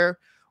share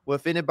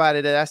with anybody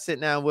that I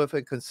sit down with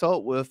and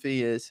consult with,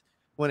 is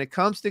when it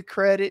comes to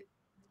credit,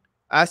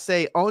 I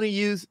say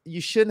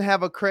you shouldn't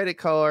have a credit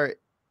card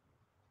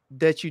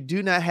that you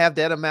do not have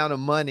that amount of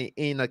money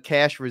in a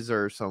cash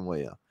reserve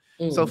somewhere.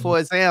 So, Mm-hmm. for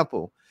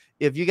example,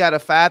 if you got a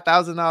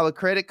 $5,000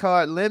 credit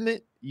card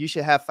limit, you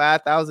should have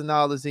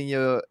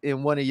 $5,000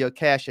 in one of your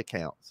cash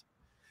accounts.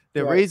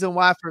 The Right. reason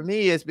why for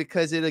me is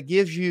because it'll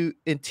give you,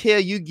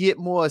 until you get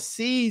more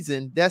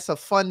seasoned. That's a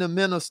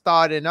fundamental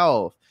starting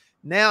off.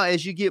 Now,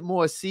 as you get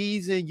more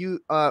seasoned,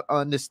 you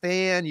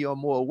understand, you're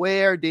more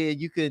aware. Then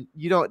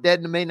you don't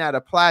that may not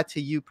apply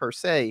to you per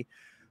se,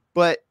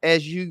 but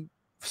as you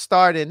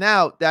starting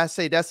out, I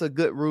say that's a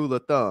good rule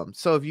of thumb.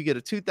 So if you get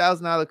a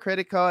 $2,000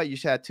 credit card, you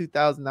should have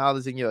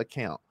 $2,000 in your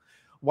account.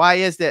 Why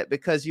is that?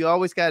 Because you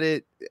always got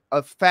to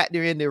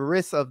factor in the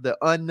risk of the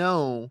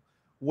unknown,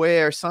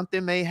 where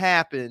something may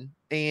happen.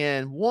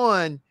 And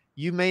one,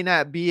 you may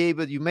not be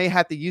able, you may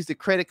have to use the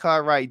credit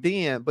card right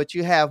then, but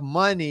you have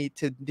money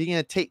to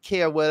then take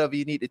care of whatever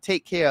you need to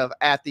take care of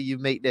after you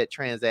make that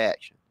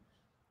transaction.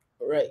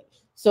 Right.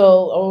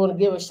 So I want to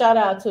give a shout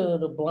out to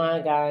the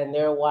blind guy and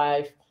their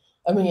wife.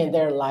 I mean, in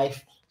their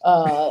life.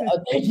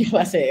 Thank you.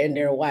 I said and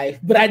their wife,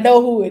 but I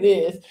know who it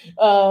is.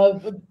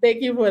 But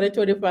thank you for the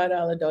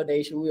 $25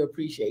 donation. We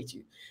appreciate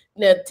you.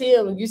 Now,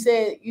 Tim, you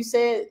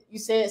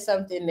said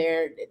something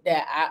there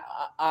that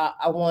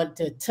I want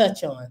to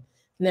touch on.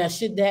 Now,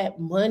 should that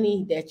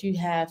money that you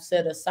have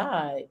set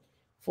aside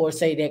for,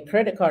 say, that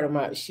credit card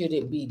amount, should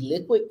it be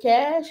liquid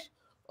cash,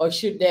 or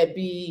should that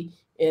be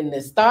in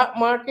the stock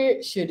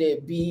market? Should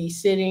it be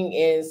sitting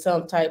in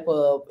some type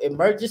of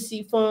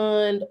emergency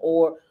fund,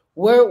 or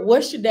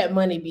where should that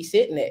money be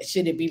sitting at?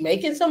 Should it be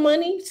making some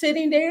money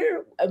sitting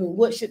there? I mean,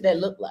 what should that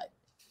look like?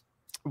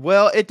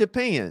 Well, it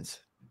depends.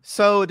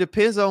 So it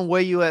depends on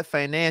where you at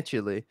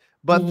financially.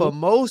 But Hmm. for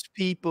most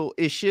people,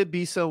 it should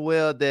be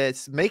somewhere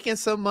that's making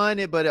some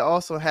money, but it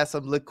also has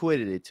some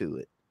liquidity to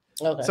it.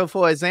 Okay. So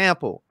for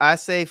example, I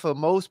say for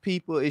most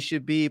people, it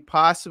should be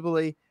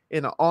possibly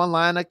in an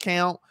online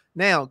account.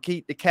 Now,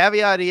 keep the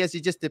caveat is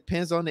it just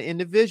depends on the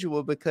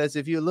individual, because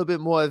if you're a little bit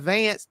more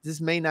advanced,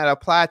 this may not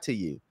apply to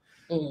you.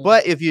 Mm.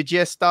 But if you're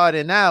just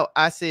starting out,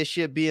 I say it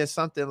should be in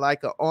something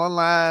like an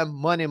online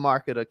money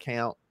market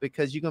account,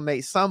 because you can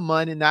make some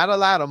money, not a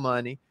lot of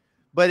money,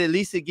 but at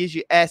least it gives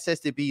you access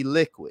to be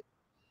liquid.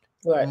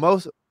 Right.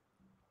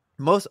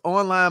 Most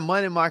online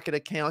money market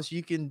accounts,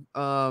 you can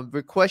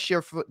request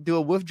do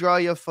a withdraw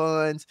your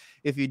funds.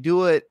 If you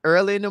do it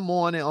early in the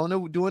morning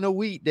during a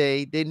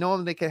weekday, they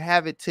normally can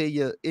have it to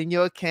you in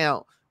your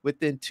account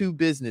within 2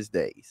 business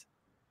days,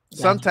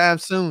 Gotcha.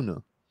 sometimes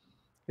sooner.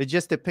 It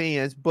just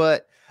depends.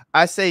 But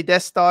I say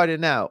that's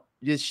starting out.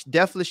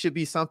 Definitely should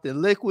be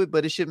something liquid,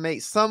 but it should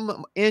make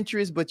some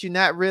interest, but you're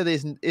not really,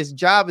 its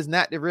job is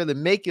not to really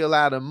make you a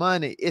lot of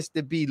money. It's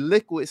to be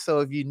liquid. So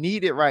if you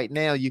need it right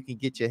now, you can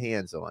get your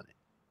hands on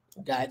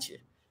it. Gotcha.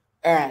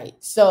 All right.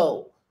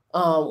 So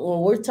when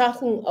we're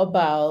talking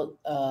about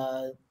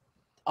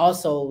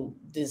also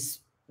this,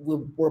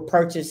 we're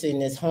purchasing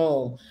this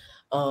home.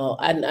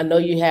 I know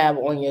you have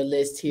on your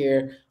list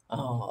here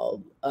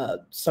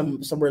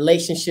some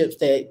relationships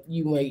that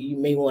you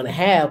may want to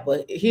have,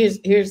 but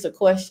here's the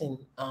question: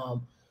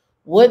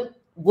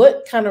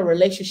 what kind of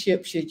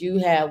relationship should you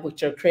have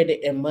with your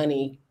credit and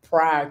money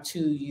prior to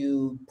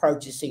you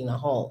purchasing a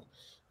home?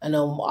 I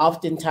know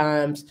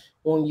oftentimes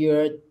when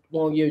you're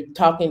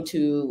talking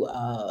to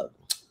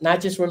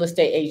not just real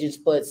estate agents,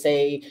 but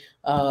say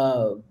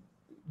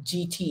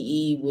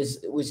GTE,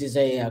 which is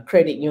a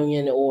credit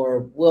union,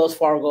 or Wells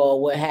Fargo,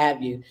 or what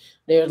have you.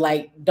 They're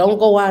like, don't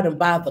go out and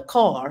buy the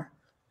car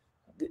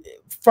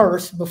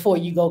first before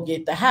you go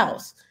get the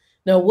house.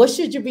 Now, what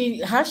should you be?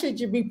 How should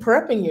you be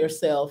prepping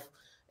yourself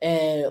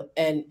and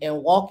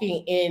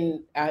walking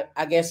in?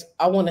 I guess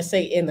I want to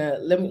say in a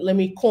let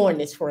me coin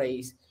this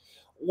phrase: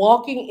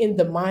 walking in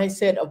the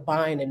mindset of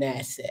buying an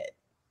asset.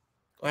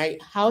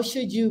 Right? How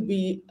should you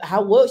be?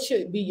 What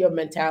should be your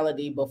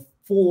mentality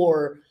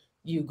before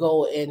you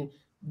go and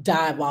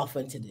dive off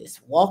into this?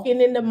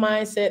 Walking in the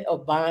mindset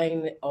of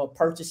buying or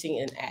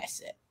purchasing an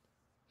asset.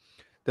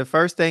 The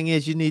first thing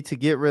is you need to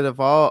get rid of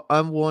all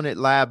unwanted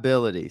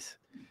liabilities.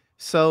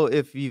 So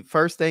if you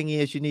first thing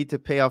is you need to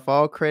pay off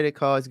all credit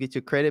cards, get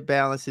your credit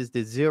balances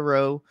to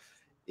zero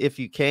if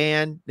you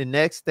can. The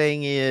next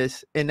thing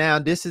is, and now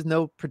this is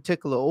no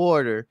particular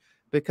order,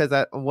 because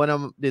the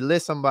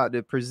list I'm about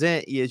to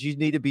present is you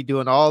need to be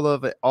doing all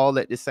of it all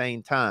at the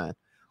same time.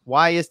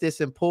 Why is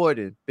this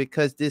important?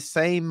 Because this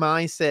same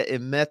mindset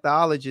and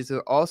methodologies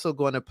are also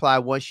going to apply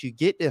once you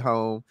get the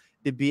home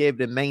to be able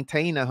to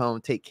maintain the home,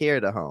 take care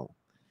of the home.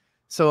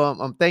 So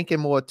I'm thinking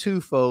more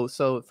twofold.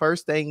 So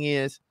first thing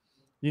is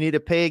you need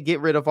to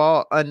get rid of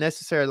all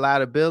unnecessary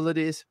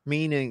liabilities,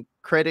 meaning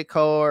credit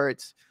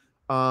cards,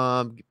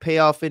 pay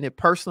off any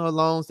personal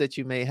loans that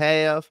you may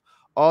have.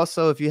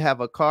 Also, if you have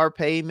a car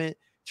payment,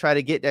 try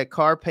to get that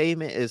car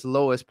payment as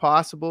low as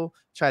possible.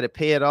 Try to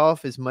pay it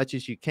off as much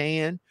as you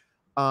can.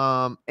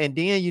 And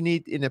then you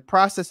need, in the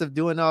process of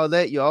doing all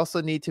that, you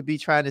also need to be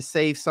trying to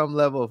save some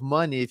level of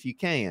money if you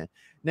can.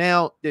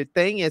 Now, the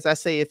thing is, I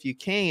say if you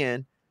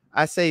can,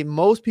 I say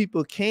most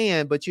people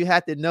can, but you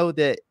have to know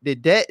that the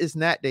debt is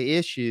not the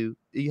issue.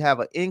 You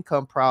have an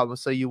income problem.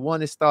 So you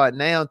want to start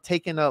now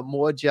taking up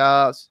more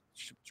jobs,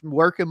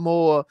 working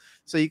more,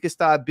 so you can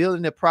start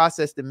building the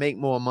process to make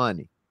more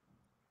money.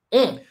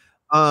 Mm.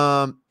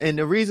 And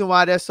the reason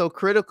why that's so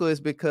critical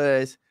is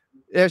because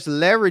there's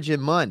leverage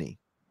in money.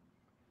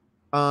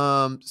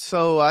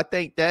 So I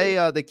think they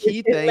are the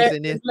key things.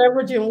 And then It's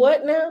leveraging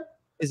what now?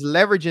 it's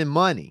leveraging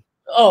money.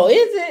 Oh, is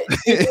it?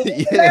 Is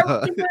it Yeah.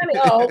 leveraging money?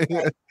 Oh,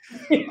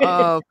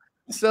 okay.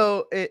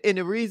 So, and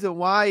the reason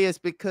why is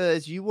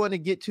because you want to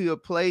get to a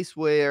place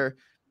where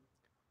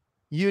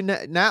you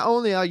not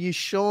only are you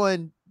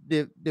showing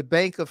the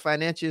bank or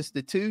financial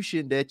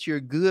institution that you're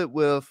good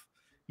with,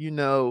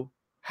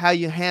 how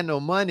you handle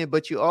money,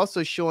 but you're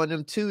also showing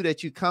them too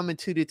that you come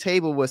into the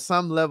table with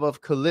some level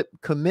of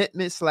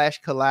commitment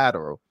 /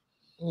 collateral.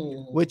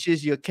 Mm-hmm. which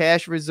is your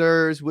cash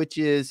reserves, which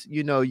is,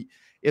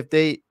 if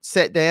you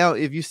sat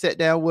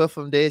down with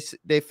them,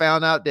 they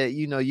found out that,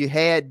 you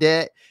had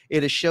debt.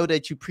 It'll show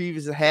that you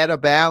previously had a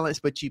balance,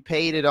 but you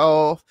paid it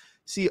off.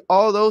 See,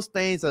 all those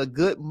things are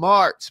good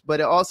marks, but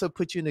it also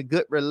puts you in a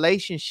good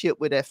relationship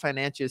with that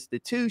financial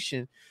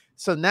institution.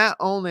 So not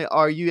only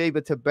are you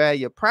able to buy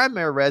your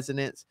primary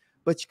residence,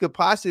 but you could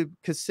possibly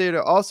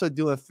consider also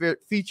doing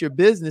future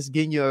business,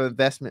 getting your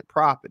investment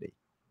property.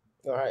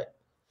 All right.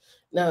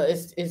 No,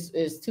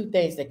 it's two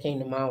things that came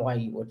to mind while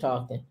you were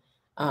talking.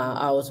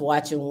 I was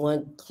watching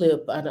one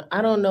clip.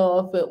 I don't know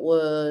if it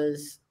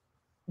was,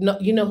 no,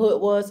 you know who it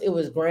was? It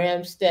was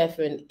Graham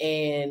Stephan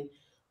and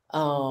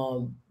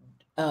um,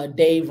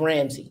 Dave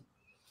Ramsey.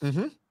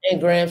 Mm-hmm. And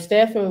Graham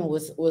Stephan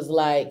was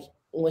like,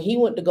 when he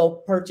went to go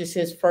purchase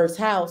his first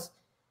house,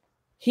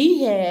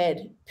 he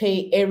had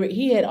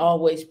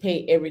always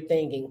paid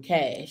everything in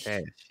cash.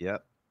 Cash.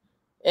 Yep.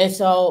 And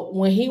so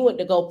when he went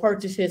to go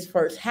purchase his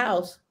first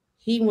house,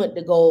 he went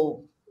to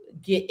go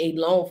get a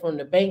loan from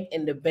the bank,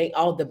 and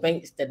all the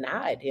banks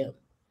denied him.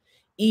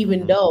 Even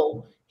Mm-hmm.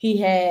 though he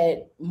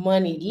had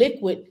money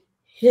liquid,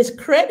 his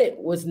credit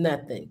was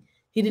nothing.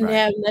 He didn't Right.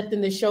 have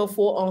nothing to show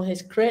for on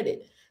his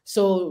credit.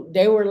 So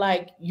they were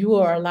like, "You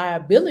are a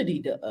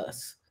liability to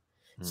us."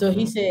 So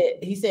he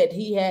Mm-hmm. said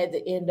he had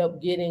to end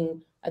up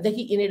getting. I think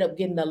he ended up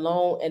getting the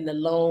loan, and the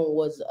loan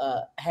was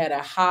had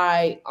a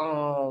high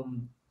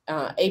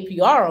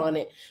APR on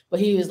it. But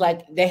he was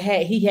like,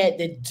 he had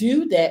to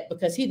do that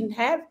because he didn't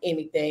have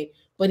anything.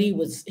 But he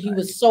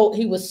was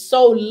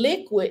so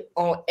liquid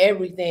on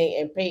everything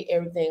and paid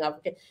everything off.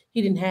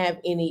 He didn't have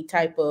any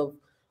type of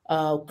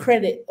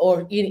credit,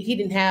 or he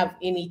didn't have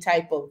any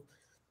type of,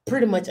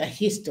 pretty much, a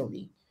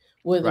history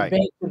where the Right.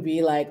 bank would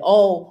be like,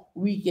 "Oh,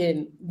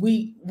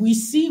 we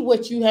see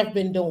what you have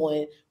been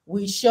doing.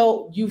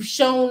 You've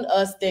shown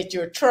us that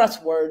you're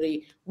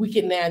trustworthy. We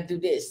can now do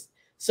this."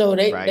 So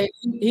Right.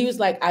 he was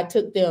like, I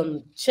took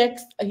them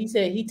checks. He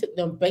said he took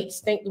them bank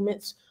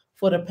statements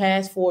for the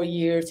past 4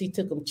 years. He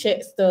took them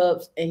check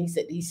stubs, and he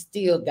said he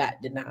still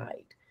got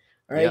denied.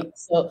 Right.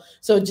 Yep.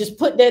 So just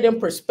put that in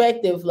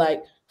perspective,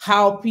 like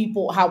how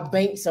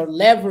banks are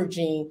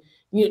leveraging.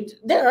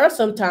 There are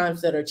some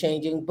times that are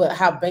changing, but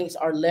how banks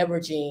are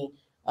leveraging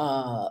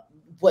uh,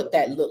 what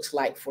that looks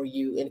like for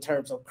you in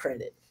terms of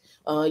credit.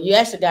 You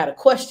actually got a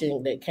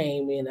question that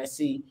came in. I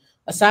see.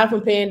 Aside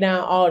from paying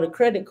down all the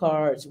credit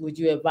cards, would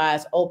you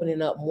advise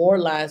opening up more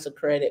lines of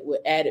credit with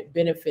added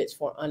benefits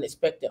for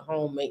unexpected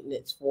home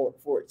maintenance for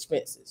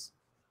expenses?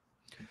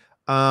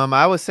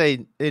 I would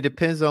say it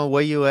depends on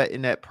where you at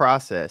in that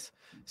process.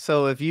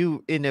 So if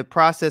you in the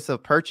process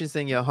of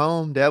purchasing your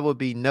home, that would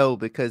be no,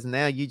 because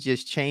now you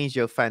just changed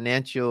your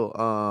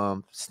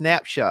financial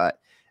snapshot,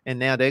 and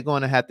now they're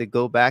going to have to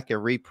go back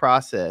and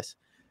reprocess,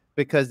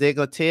 because they're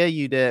going to tell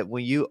you that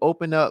when you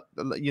open up,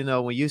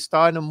 when you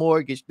start the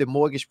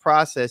mortgage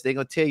process, they're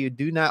going to tell you,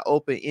 do not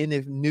open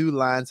any new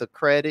lines of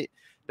credit,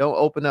 don't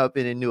open up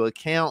any new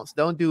accounts,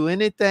 don't do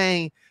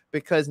anything,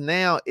 because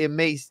now it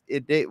makes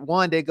it, they're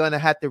going to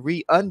have to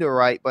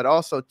re-underwrite, but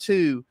also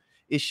two,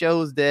 it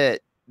shows that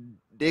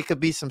there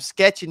could be some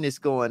sketchiness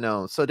going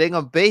on. So they're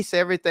going to base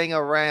everything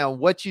around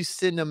what you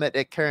send them at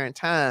that current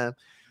time.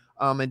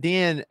 And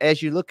then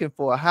as you're looking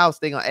for a house,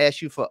 they're going to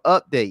ask you for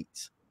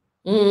updates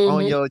on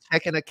Mm-hmm. your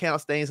checking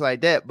accounts, things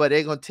like that. But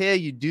they're going to tell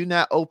you, do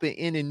not open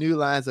any new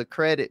lines of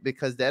credit,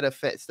 because that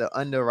affects the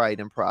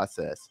underwriting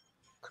process.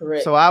 So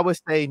Correct. I would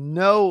say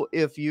no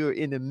if you're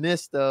in the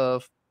midst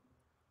of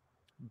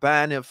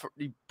buying and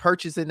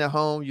purchasing the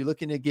home, you're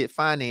looking to get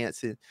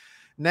financing.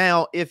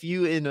 Now, if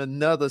you in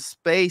another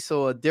space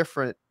or a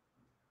different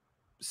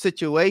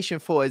situation,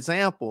 for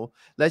example,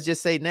 let's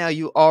just say now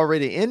you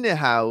already in the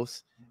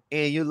house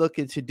and you're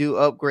looking to do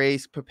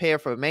upgrades, prepare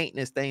for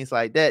maintenance, things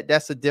like that.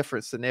 That's a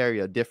different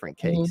scenario, different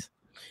Mhm. case.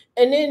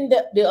 And then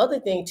the other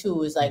thing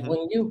too is like, Hmm.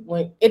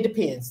 when it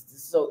depends.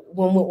 So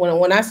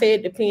when I say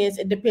it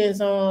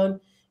depends on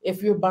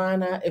if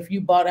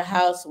you bought a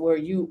house where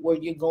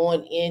you're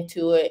going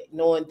into it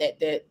knowing that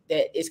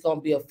it's going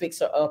to be a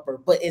fixer upper,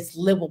 but it's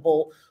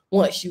livable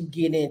once you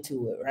get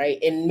into it, right?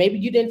 And maybe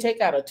you didn't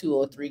take out a 2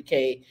 or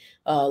 3K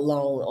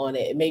loan on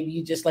it. Maybe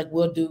you just like,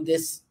 we'll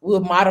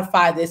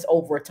modify this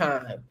over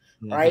time,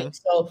 right? Hmm.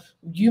 So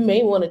you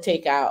may want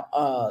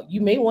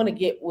to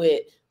get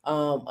with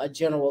a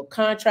general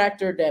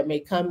contractor that may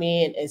come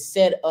in and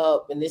set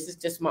up, and this is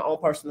just my own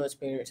personal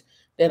experience,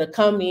 that'll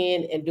come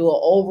in and do an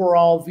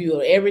overall view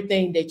of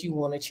everything that you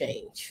want to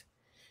change.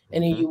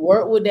 And then Hmm. you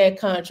work with that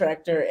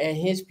contractor and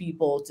his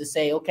people to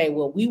say, okay,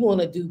 well, we want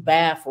to do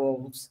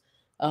bathrooms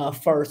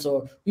first,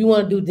 or we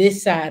want to do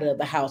this side of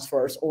the house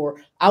first,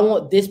 or I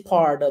want this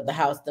part of the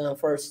house done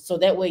first. So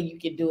that way you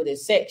can do it in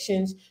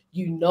sections.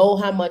 You know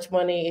how much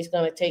money it's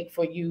going to take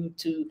for you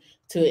to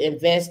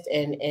invest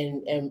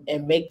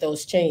and make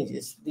those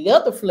changes. The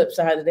other flip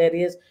side of that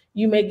is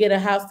You may get a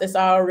house that's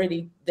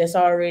already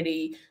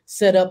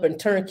set up and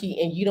turnkey,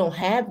 and you don't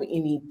have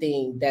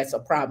anything that's a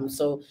problem.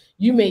 So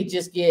you may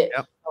just get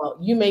Yep.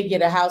 you may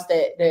get a house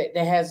that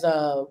has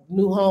a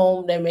new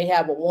home that may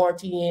have a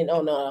warranty in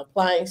on the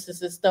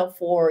appliances and stuff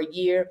for a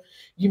year.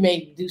 You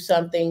may do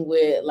something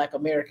with like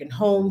American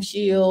Home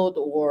Shield,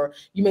 or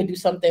you may do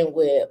something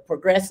with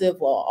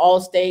Progressive or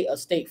Allstate or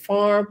State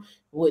Farm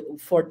with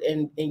for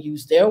and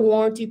use their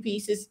warranty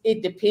pieces.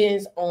 It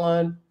depends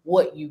on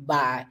what you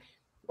buy,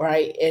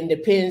 right? And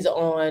depends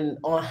on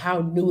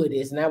how new it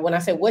is. Now, when I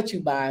say what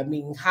you buy, I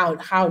mean how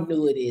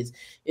new it is.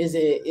 Is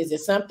it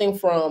something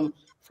from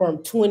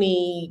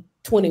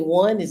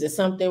 2021? Is it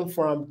something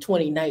from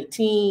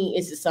 2019?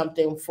 Is it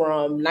something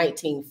from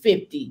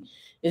 1950?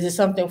 Is it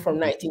something from Mhm.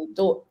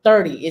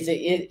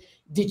 1930?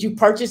 Did you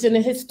purchase in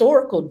a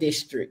historical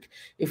district?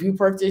 If you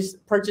purchase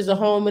a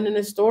home in an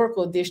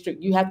historical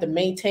district, you have to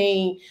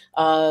maintain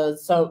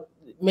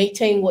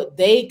what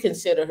they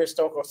consider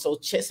historical. So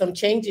some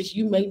changes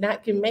you may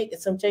not can make,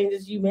 and some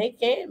changes you may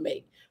can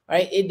make.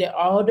 Right? It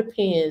all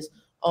depends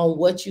on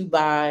what you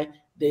buy,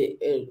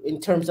 in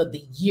terms of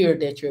the year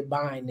that you're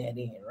buying that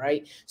in,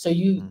 right? So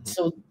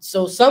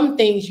Mhm. some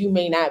things you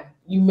may not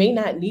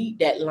need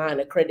that line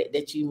of credit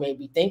that you may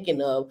be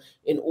thinking of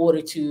in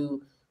order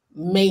to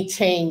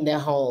maintain the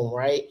home,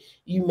 right?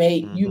 You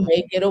Mhm.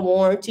 may get a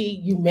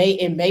warranty,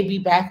 it may be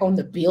back on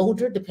the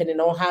builder depending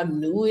on how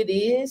new it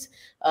is.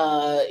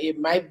 It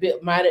might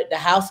the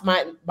house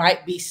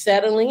might be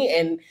settling,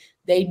 and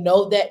they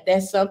know that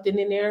that's something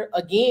in there.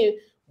 Again,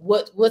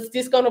 what's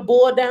this gonna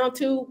boil down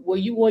to? Where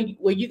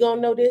you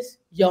gonna know this?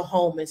 Your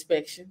home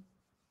inspection.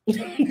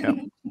 Yep.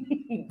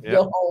 Yep.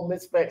 Your home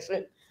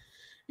inspection.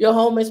 Your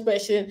home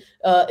inspection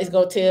is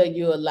gonna tell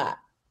you a lot.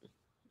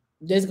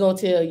 That's gonna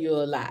tell you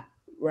a lot,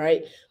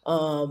 right?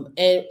 And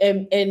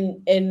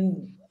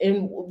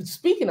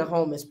speaking of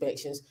home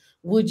inspections,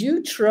 would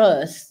you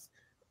trust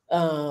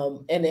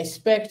an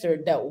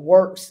inspector that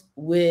works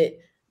with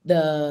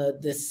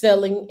the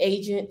selling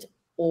agent,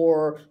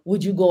 or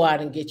would you go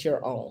out and get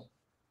your own?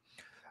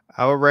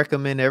 I would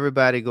recommend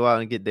everybody go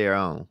out and get their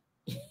own.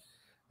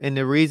 And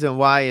the reason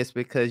why is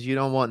because you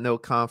don't want no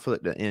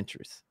conflict of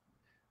interest.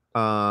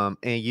 And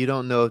you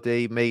don't know if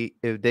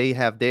they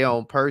have their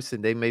own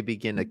person, they may be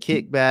getting a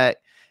kickback,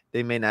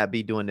 they may not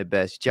be doing the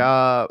best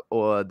job,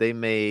 or they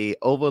may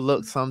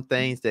overlook some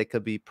things that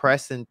could be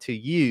pressing to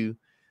you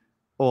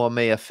or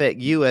may affect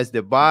you as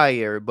the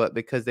buyer, but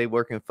because they're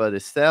working for the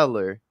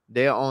seller,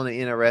 they're only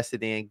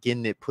interested in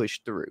getting it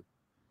pushed through.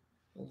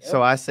 So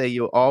Yep. I say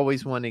you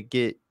always want to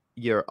get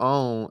your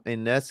own,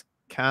 and that's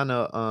kind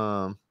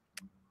of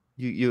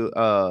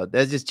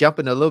that's just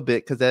jumping a little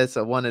bit because that's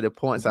one of the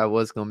points I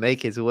was gonna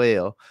make as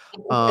well.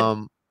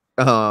 Um,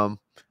 um,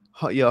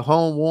 your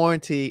home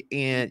warranty,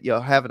 and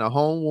you're having a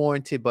home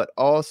warranty, but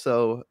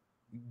also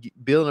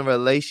building a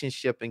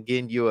relationship and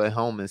getting you a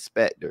home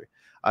inspector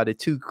are the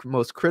two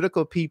most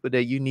critical people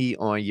that you need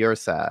on your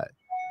side.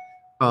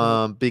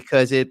 Mm,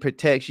 Because it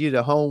protects you.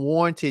 The home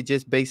warranty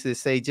just basically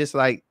say, just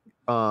like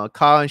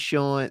car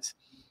insurance,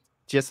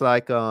 just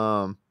like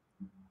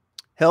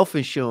health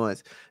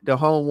insurance, the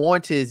home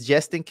warranty is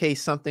just in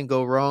case something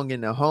go wrong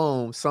in the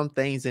home. Some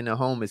things in the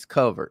home is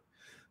covered.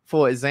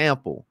 For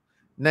example,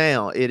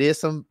 now it is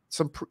some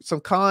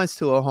cons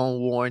to a home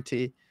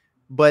warranty,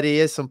 but it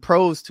is some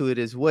pros to it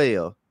as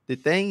well. The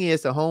thing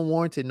is, the home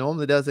warranty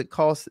normally doesn't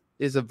cost,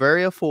 is a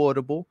very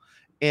affordable,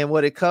 and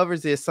what it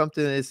covers is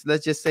something is,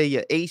 let's just say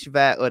your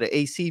HVAC or the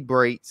AC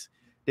breaks.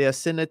 They'll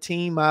send a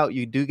team out.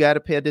 You do got to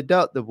pay a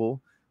deductible,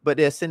 but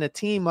they'll send a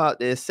team out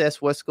to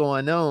assess what's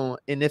going on.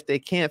 And if they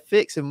can't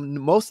fix it,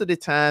 most of the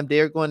time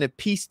they're going to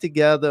piece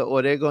together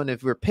or they're going to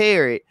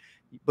repair it.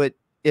 But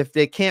if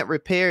they can't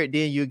repair it,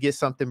 then you get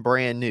something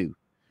brand new.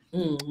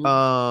 mhm,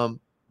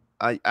 Um,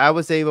 I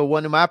was able,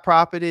 one of my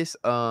properties,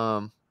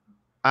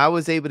 I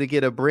was able to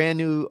get a brand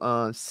new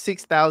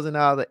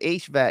 $6,000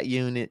 HVAC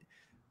unit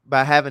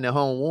by having a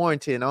home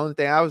warranty. And the only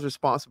thing I was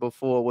responsible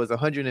for was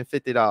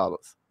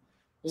 $150.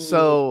 mhm,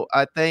 So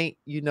I think,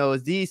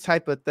 it's these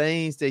type of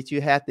things that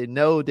you have to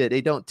know that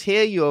they don't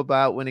tell you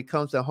about when it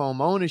comes to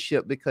home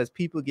ownership, because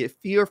people get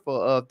fearful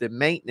of the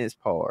maintenance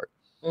part.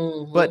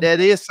 But mhm.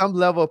 that is some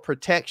level of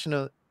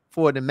protection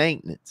for the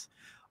maintenance.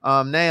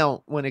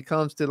 Now, when it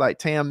comes to, like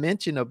Tam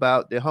mentioned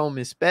about the home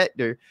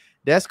inspector,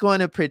 that's going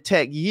to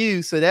protect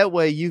you. So that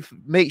way you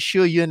make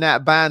sure you're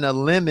not buying a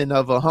lemon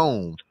of a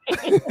home.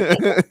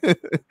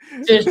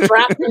 Just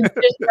drop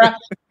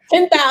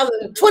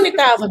 10,000,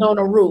 20,000 on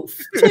a roof,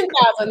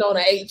 10,000 on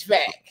a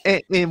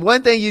HVAC. And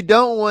one thing you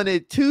don't want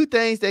is two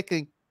things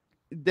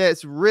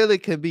that's really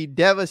can be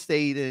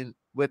devastating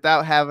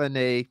without having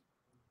a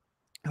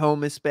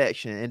home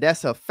inspection. And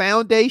that's a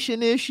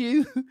foundation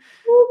issue Woo,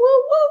 woo,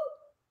 woo.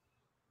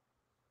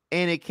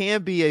 and it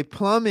can be a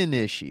plumbing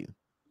issue.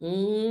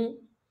 Mhm.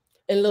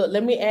 And look,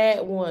 let me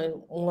add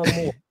one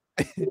more.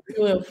 If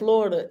you're in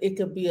Florida, it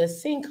could be a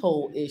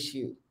sinkhole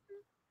issue.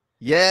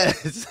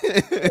 Yes.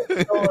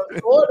 So in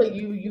Florida,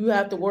 you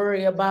have to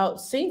worry about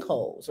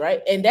sinkholes,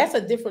 right? And that's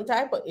a different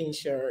type of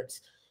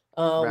insurance.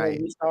 When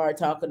Right. we start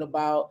talking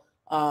about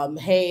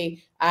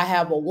hey, I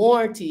have a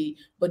warranty,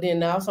 but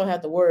then I also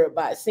have to worry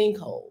about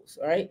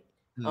sinkholes, right?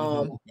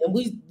 And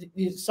we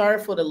sorry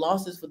for the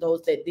losses for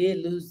those that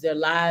did lose their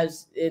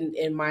lives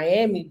in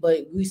Miami,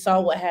 but we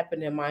saw what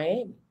happened in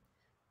Miami,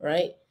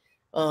 right?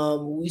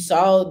 We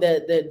saw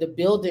that the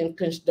building,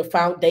 the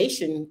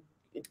foundation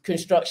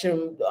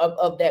construction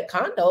of that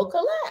condo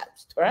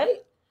collapsed, right?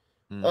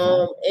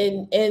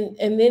 And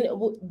then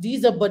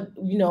these are, but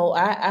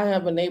I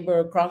have a neighbor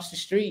across the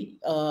street.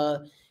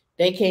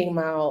 They came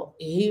out.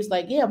 He was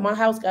like, "Yeah, my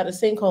house got a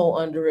sinkhole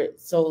under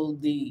it, so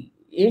the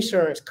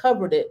insurance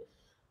covered it."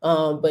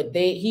 But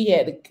he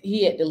had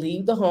to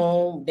leave the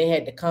home. They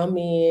had to come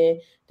in.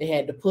 They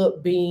had to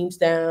put beams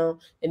down,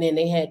 and then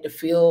they had to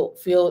fill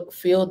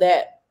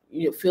that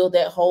fill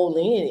that hole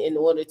in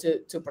order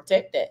to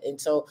protect that. And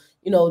so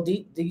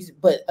these,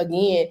 but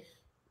again,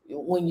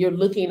 when you're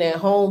looking at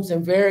homes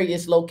in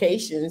various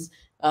locations,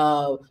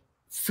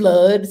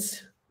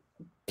 floods,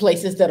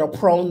 places that are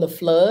prone to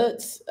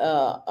floods,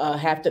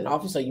 have to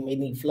offer. So you may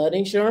need flood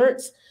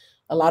insurance.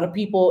 A lot of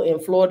people in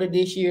Florida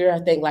this year, I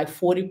think like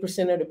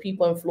 40% of the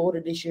people in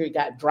Florida this year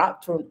got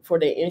dropped for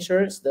their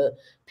insurance. The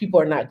people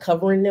are not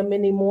covering them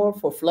anymore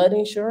for flood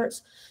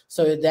insurance.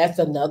 So that's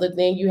another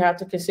thing you have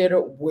to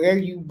consider where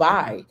you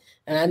buy.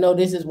 And I know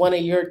this is one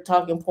of your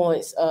talking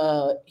points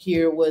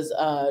here was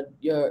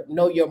your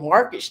know your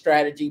market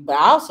strategy, but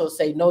I also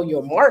say know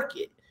your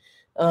market,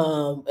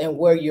 and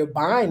where you're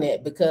buying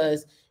it,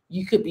 because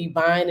you could be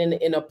buying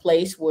in a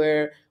place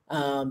where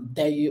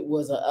there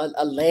was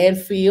a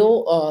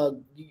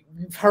landfill.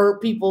 You've heard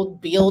people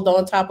build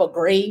on top of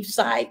grave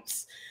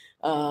sites.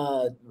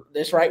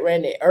 That's right,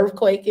 Randy.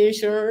 Earthquake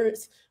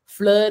insurance,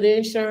 flood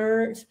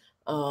insurance.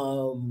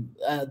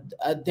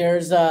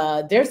 There's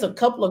a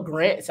couple of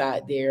grants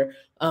out there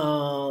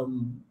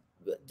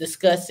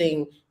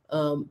discussing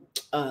uh,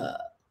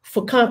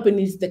 for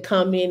companies to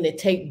come in and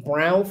take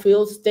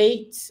brownfield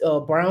states,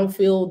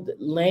 brownfield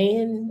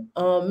land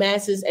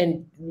masses,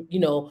 and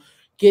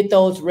get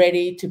those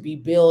ready to be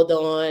built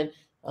on.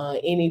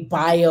 Any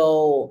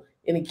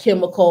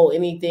chemical,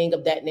 anything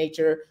of that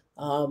nature.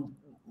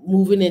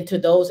 Moving into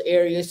those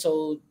areas,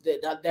 so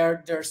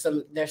there's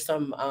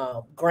some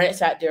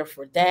grants out there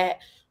for that.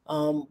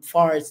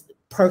 Far as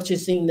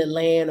purchasing the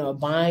land or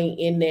buying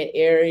in that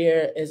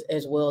area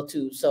as well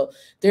too. So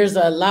there's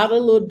a lot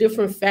of little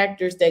different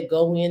factors that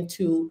go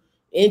into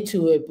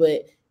it,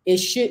 but it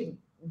should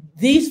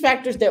these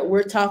factors that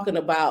we're talking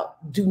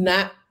about do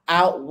not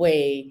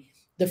outweigh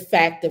the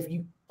fact of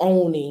you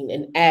owning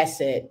an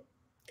asset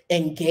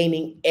and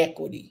gaining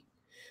equity.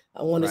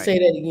 I want to Right. say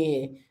that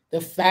again.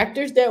 The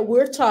factors that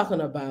we're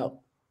talking about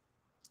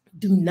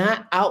do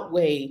not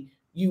outweigh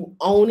you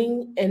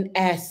owning an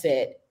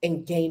asset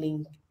and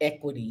gaining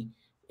equity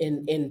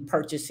in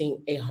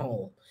purchasing a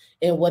home.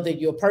 And whether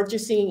you're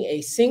purchasing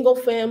a single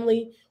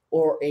family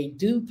or a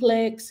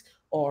duplex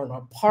or an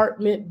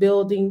apartment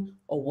building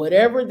or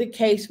whatever the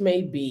case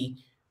may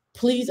be,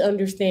 please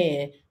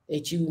understand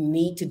that you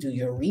need to do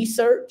your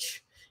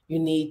research. You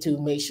need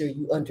to make sure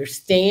you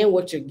understand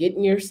what you're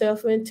getting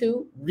yourself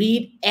into.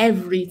 Read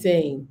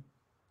everything.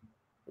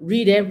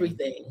 Read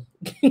everything.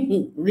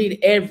 Read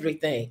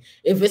everything.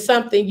 If it's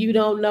something you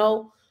don't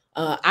know,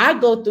 I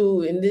go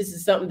through, and this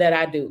is something that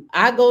I do.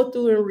 I go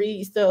through and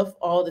read stuff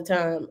all the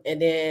time,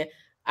 and then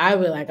I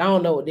be like, I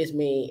don't know what this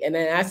means, and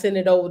then I send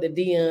it over to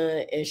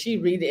Dion, and she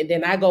read it, and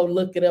then I go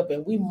look it up,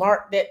 and we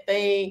mark that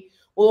thing.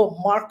 We'll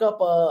mark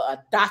up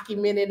a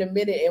document in a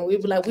minute, and we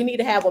be like, we need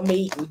to have a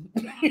meeting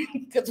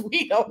because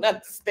we don't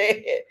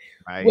understand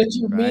Right. what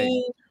you Right.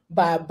 mean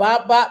by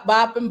bop, bop,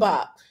 bop, and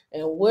bop.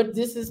 And what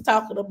this is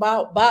talking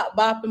about, bop,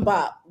 bop, and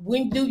bop.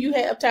 When do you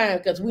have time?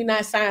 Because we're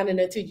not signing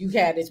until you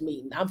had this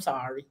meeting. I'm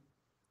sorry.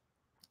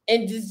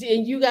 And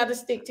you got to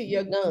stick to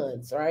your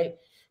guns, right?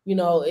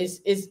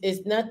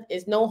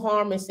 It's no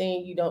harm in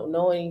saying you don't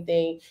know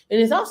anything, and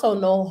there's also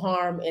no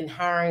harm in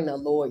hiring a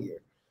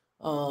lawyer,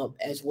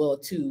 as well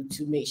too,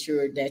 to make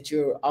sure that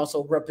you're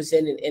also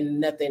represented and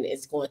nothing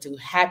is going to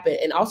happen,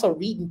 and also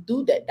reading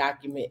through that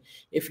document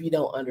if you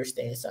don't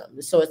understand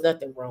something. So it's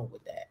nothing wrong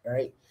with that,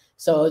 right?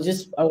 So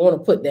just I want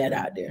to put that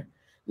out there.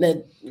 Now,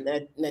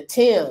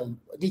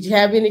 Tim, did you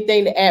have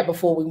anything to add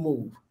before we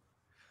move?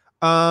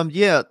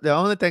 Yeah, the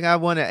only thing I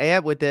want to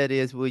add with that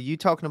is, were you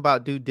talking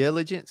about due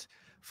diligence?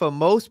 For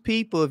most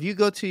people, if you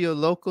go to your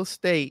local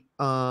state,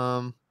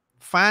 find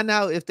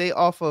out if they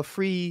offer a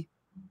free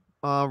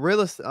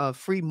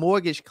free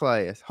mortgage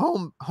class,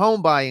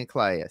 home buying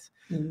class.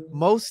 Mhm.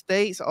 Most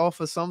states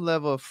offer some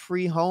level of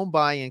free home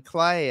buying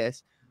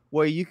class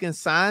where you can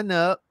sign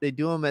up. They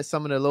do them at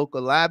some of the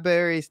local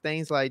libraries,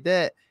 things like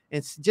that,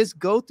 and just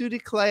go through the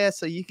class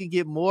so you can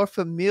get more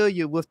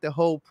familiar with the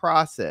whole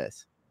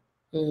process.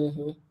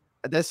 Mhm.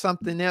 That's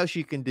something else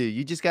you can do.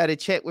 You just got to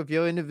check with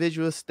your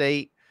individual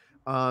state,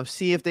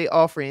 see if they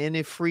offer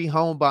any free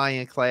home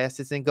buying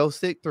classes, and go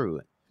sit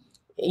through it.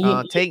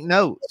 Take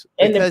notes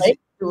And the because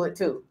banks do it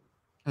too.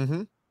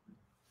 mhm.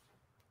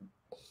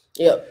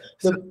 Yep.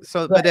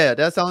 But yeah,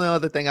 that's the only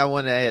other thing I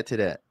want to add to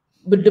that.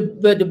 But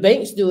the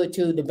banks do it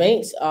too. The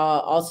banks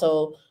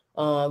also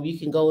You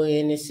can go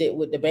in and sit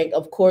with the bank.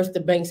 Of course, the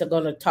banks are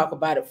going to talk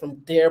about it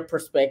from their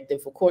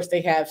perspective. Of course,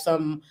 they have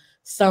some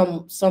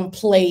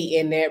play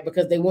in there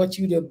because they want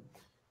you to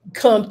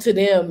come to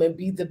them and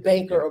be the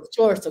banker Yeah. of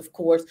choice, of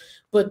course,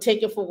 but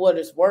take it for what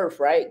it's worth,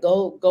 right?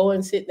 Go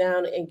and sit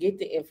down and get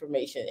the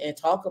information and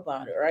talk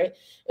about it, right?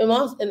 And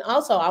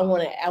also I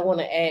want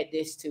to add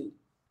this too.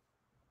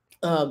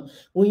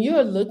 When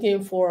you're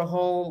looking for a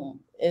home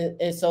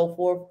and so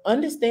forth,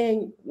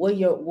 understand where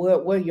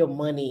your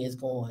money is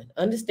going.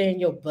 Understand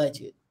your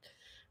budget,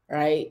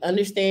 right?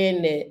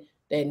 Understand that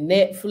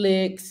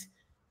Netflix,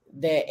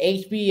 that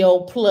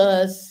HBO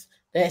Plus,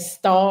 that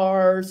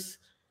Stars,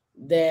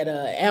 that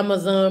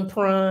Amazon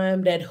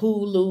Prime, that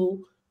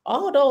Hulu,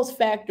 all those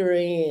factor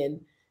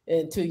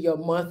into your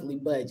monthly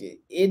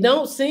budget. It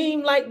don't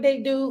seem like they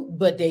do,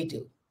 but they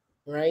do,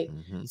 right?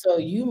 Mm-hmm. So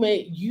you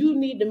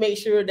need to make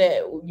sure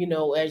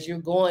that as you're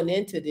going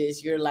into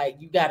this, you're like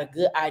you got a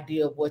good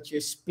idea of what you're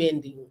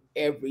spending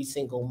every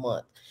single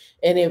month.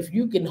 And if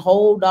you can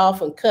hold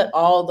off and cut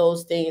all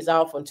those things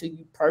off until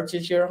you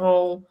purchase your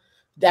home,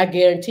 I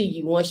guarantee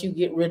you, once you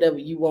get rid of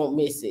it, you won't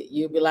miss it.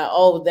 You'll be like,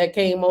 oh, that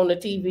came on the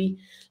TV.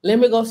 Let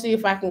me go see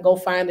if I can go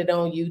find it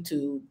on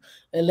YouTube.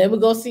 And let me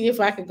go see if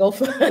I can go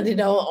find it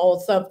on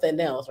something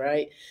else,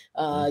 right?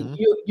 Mm-hmm.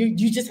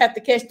 You just have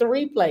to catch the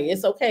replay.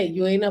 It's okay.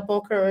 You ain't up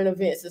on current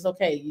events. It's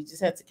okay. You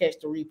just have to catch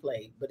the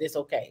replay, but it's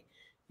okay.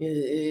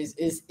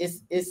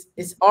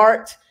 It's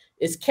art.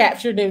 It's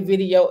captured in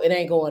video. It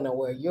ain't going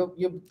nowhere. You'll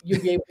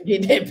be able to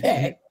get that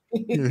back.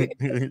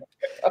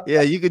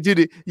 Yeah, you could do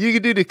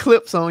the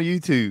clips on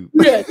YouTube.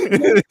 Yeah,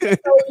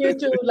 on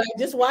YouTube, like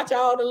just watch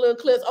all the little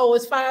clips. Oh,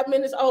 it's 5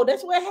 minutes. Oh,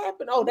 that's what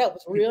happened. Oh, that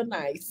was real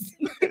nice.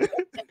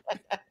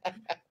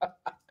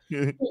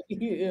 Yeah.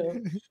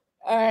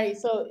 All right.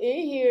 So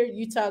in here,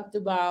 you talked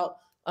about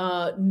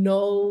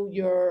know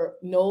your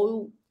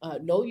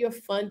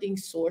funding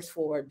source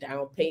for a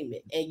down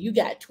payment, and you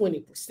got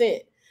 20%.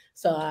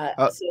 So I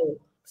Uh, so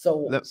so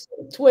let, so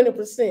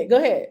 20%. Go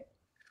ahead.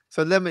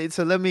 so let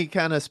me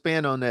kind of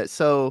expand on that.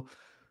 So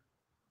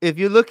if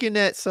you're looking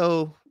at,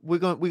 so we're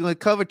gonna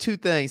cover two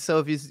things. So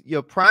if it's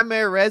your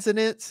primary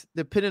residence,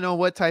 depending on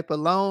what type of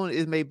loan,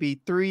 it may be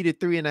 3 to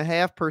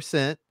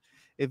 3.5%.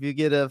 If you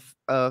get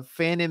a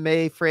Fannie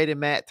Mae, Freddie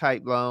Mac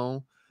type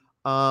loan,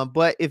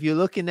 but if you're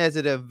looking as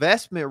an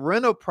investment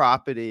rental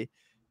property,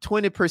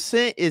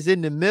 20% is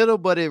in the middle,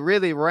 but it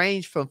really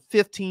range from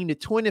 15 to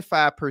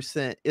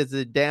 25% is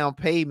a down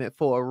payment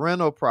for a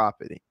rental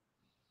property.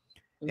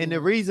 And the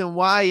Mhm. reason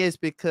why is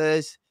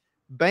because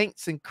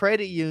banks and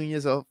credit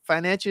unions or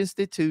financial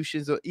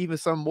institutions or even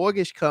some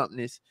mortgage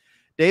companies,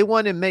 they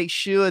want to make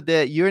sure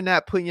that you're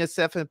not putting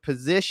yourself in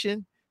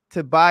position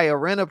to buy a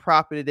rental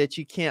property that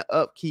you can't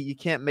upkeep, you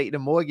can't make the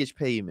mortgage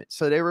payment.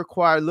 So they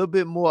require a little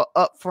bit more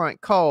upfront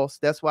costs.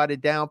 That's why the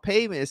down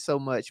payment is so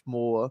much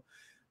more,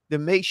 to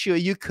make sure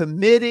you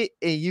committed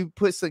and you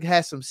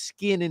have some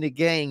skin in the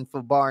game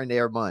for borrowing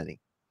their money.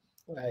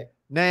 Right.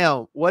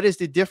 Now, what is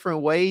the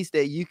different ways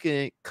that you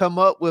can come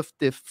up with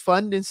the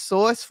funding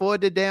source for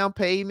the down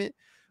payment?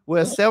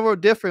 Well, several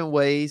different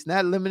ways,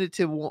 not limited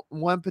to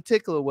one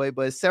particular way,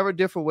 but several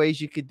different ways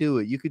you could do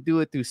it. You could do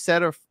it through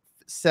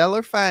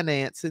seller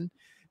financing,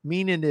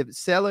 meaning the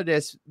seller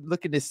that's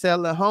looking to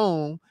sell a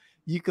home,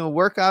 you can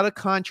work out a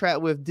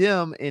contract with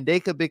them and they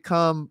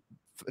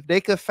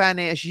could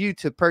finance you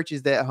to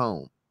purchase that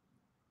home.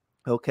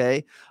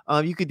 Okay.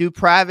 You could do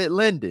private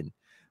lending.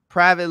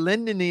 Private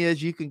lending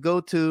is you can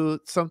go to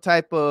some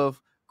type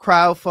of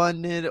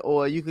crowdfunding,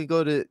 or you can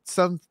go to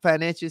some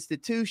financial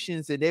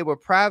institutions and they will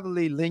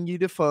privately lend you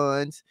the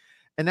funds.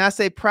 And I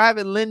say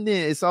private lending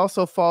is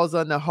also falls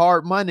under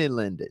hard money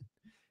lending.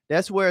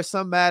 That's where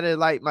somebody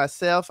like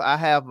myself, I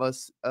have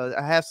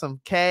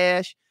some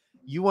cash.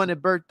 You want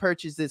to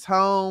purchase this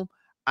home.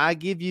 I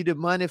give you the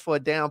money for a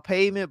down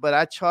payment, but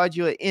I charge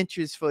you an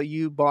interest for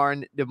you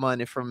borrowing the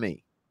money from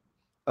me.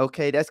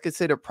 Okay, that's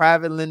considered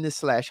private lending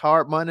 /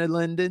 hard money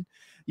lending.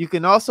 You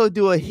can also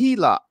do a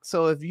HELOC.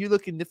 So if you're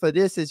looking for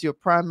this as your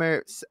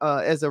primary,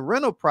 as a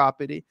rental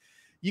property,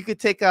 you could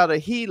take out a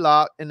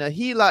HELOC, and a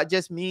HELOC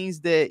just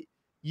means that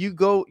you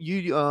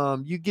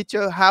get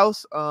your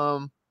house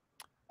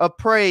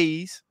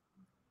appraised,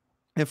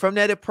 and from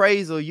that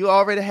appraisal, you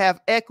already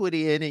have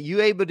equity in it.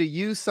 You're able to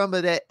use some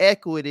of that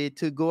equity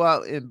to go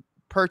out and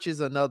purchase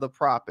another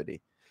property.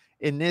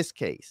 In this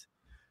case,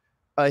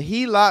 a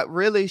HELOC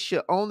really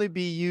should only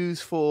be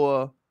used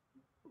for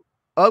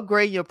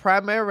upgrade your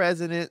primary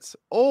residence,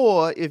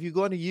 or if you're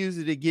going to use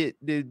it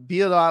to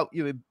build out,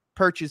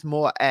 purchase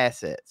more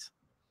assets.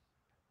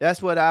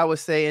 That's what I would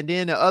say. And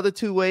then the other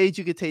two ways,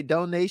 you could take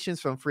donations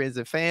from friends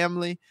and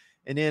family.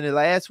 And then the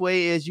last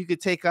way is you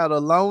could take out a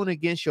loan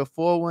against your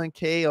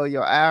 401k or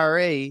your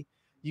IRA.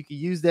 You can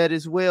use that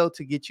as well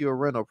to get you a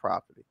rental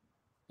property.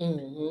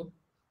 Mm-hmm.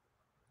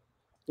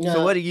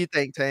 So what Now, do you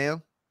think,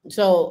 Tam?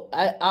 so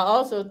I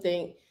also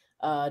think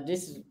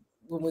this is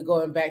when we're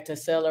going back to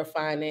seller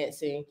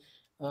financing,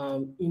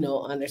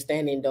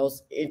 understanding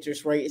those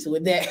interest rates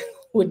with that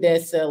with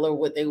that seller,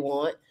 what they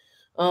want.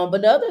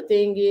 But the other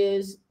thing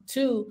is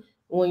too,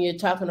 when you're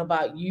talking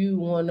about you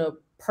want to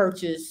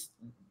purchase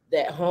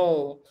that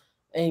home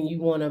and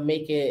you want to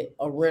make it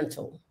a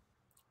rental.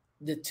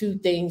 The two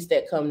things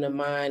that come to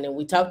mind, and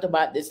we talked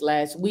about this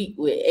last week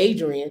with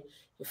Adrian,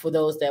 for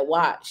those that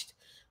watched,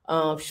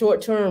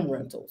 short-term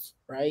rentals,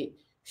 right?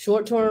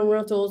 Short-term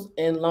rentals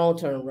and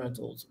long-term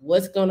rentals.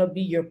 What's going to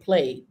be your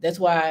play? That's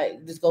why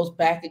this goes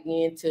back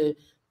again to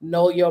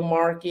know your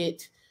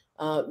market,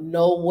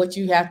 know what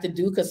you have to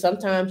do, because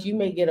sometimes you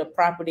may get a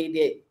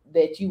property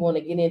that you want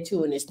to get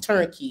into and it's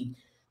turnkey.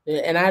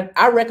 And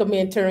I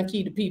recommend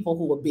turnkey to people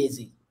who are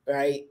busy,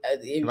 right?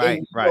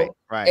 Right, right,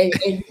 right.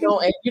 And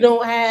you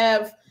don't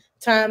have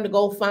time to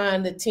go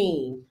find the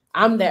team.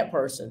 I'm that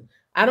person.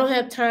 I don't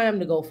have time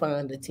to go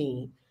find the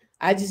team.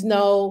 I just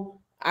know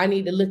I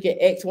need to look at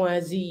X, Y,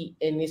 and Z,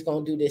 and it's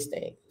gonna do this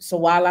thing. So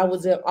while I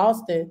was in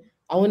Austin,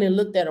 I went and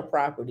looked at a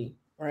property.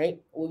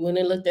 Right, we went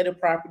and looked at a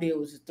property. It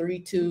was a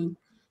 3-2.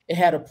 It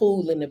had a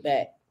pool in the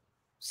back.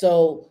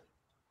 So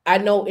I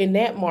know in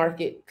that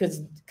market,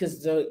 because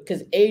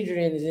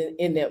Adrian is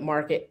in that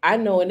market. I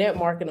know in that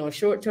market on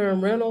short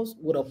term rentals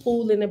with a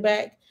pool in the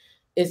back,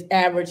 is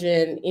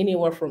averaging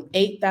anywhere from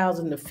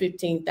 8,000 to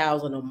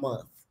 15,000 a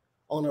month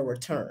on a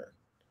return.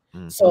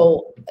 Mm-hmm.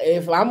 So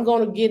if I'm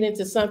going to get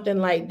into something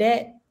like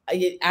that,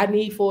 I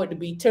need for it to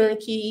be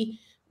turnkey.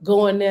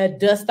 Go in there,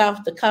 dust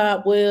off the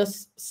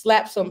cobwebs,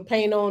 slap some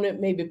paint on it,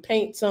 maybe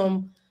paint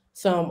some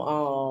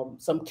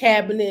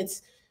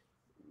cabinets,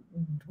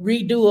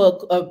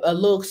 redo a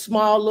little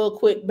small little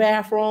quick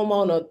bathroom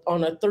on a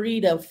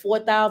 $3,000 to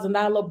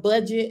 $4,000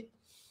 budget,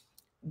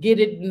 get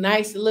it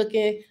nice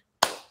looking.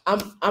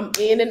 I'm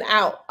in and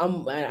out.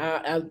 I'm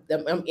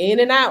in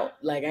and out.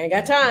 Like, I ain't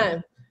got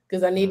time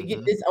because I need to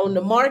get this on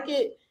the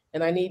market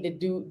and I need to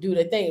do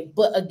the thing.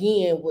 But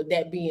again, with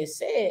that being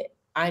said,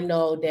 I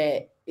know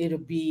that it'll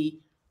be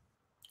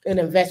an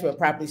investment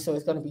property, so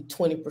it's going to be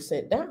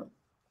 20% down.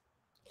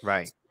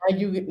 Right.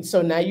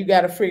 So now you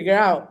got to figure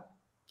out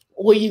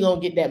where you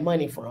gonna get that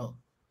money from.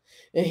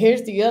 And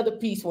here's the other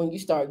piece when you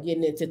start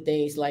getting into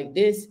things like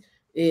this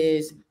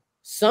is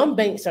some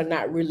banks are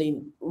not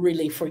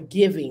really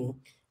forgiving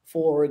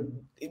for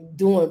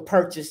doing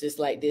purchases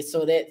like this.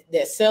 So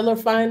that seller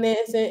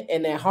financing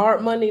and that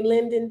hard money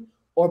lending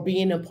or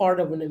being a part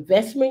of an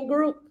investment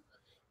group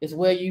is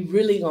where you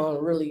really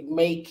gonna really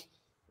make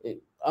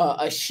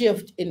a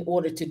shift in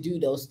order to do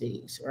those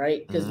things,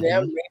 right? Because now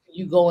maybe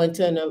you go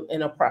into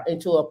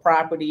into a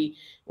property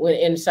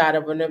inside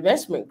of an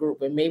investment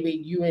group, and maybe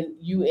you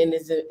in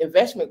this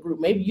investment group,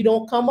 maybe you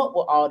don't come up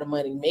with all the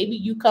money. Maybe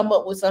you come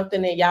up with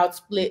something and y'all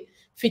split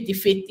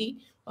 50-50,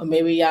 or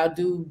maybe y'all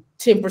do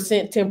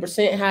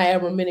 10%,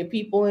 however many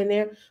people in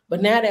there.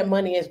 But now that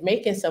money is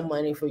making some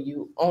money for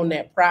you on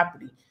that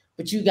property.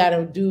 But you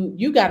gotta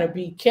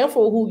be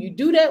careful who you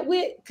do that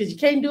with, because you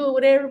can't do it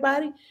with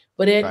everybody.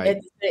 But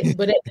at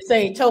the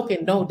same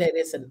token, know that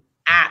it's an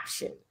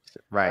option,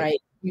 right?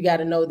 You got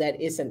to know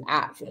that it's an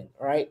option,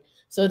 right?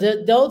 So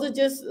those are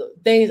just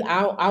things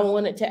I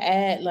wanted to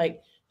add.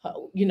 Like,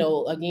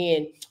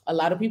 again, a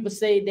lot of people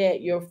say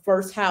that your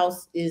first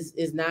house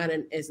is not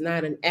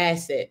an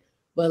asset,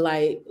 but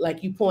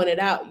like you pointed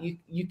out,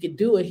 you could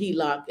do a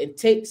HELOC and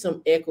take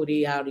some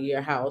equity out of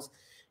your house.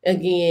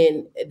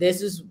 Again,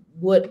 this is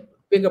what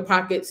Bigger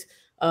Pockets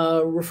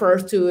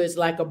refers to as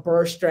like a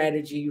burst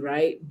strategy,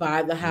 right?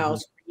 Buy the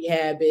house,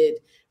 rehab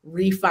it,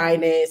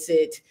 refinance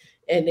it,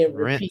 and then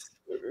repeat.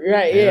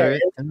 Right? Yeah.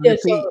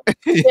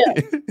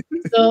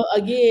 So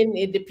again,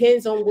 it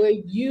depends on where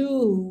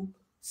you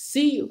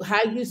see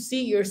how you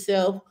see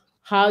yourself.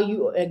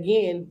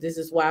 This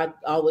is why I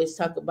always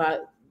talk about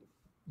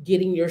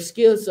getting your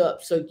skills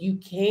up so you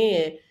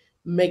can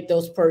make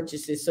those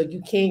purchases, so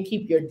you can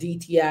keep your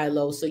DTI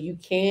low, so you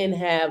can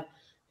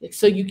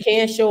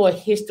show a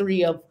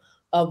history of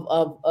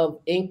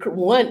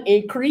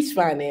increased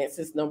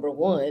finances, number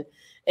one,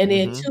 and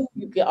then two,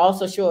 you can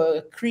also show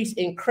an increase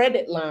in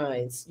credit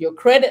lines. Your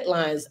credit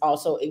lines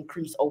also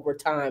increase over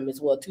time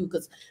as well too,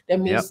 because that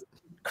means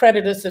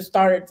creditors have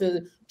started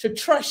to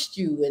trust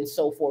you and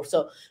so forth.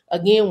 So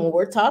again, when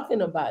we're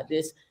talking about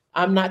this,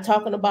 I'm not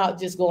talking about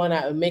just going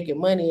out and making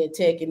money in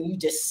tech and you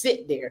just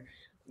sit there.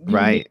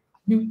 I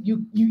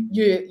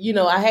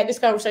had this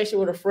conversation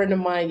with a friend of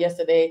mine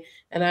yesterday,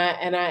 and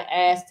I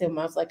asked him,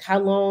 I was like, how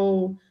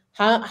long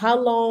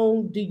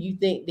do you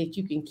think that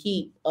you can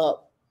keep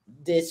up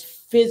this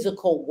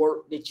physical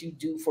work that you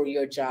do for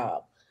your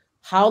job?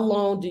 How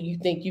long do you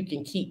think you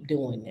can keep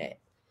doing that?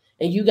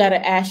 And you got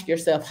to ask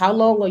yourself, how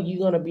long are you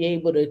going to be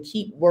able to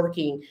keep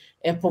working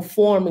and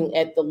performing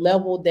at the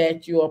level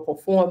that you are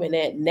performing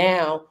at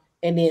now,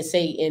 and then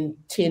say in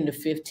 10 to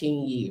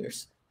 15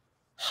 years?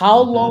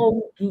 How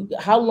long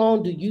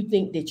do you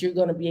think that you're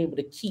going to be able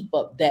to keep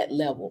up that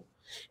level?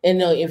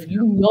 And if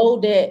you know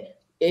that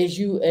as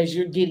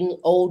you're getting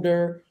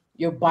older,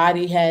 your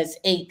body has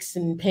aches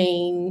and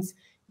pains,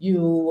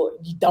 you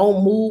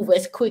don't move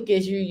as quick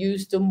as you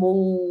used to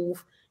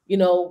move,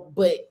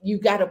 but you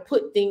got to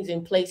put things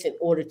in place in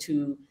order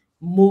to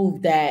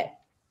move that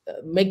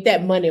make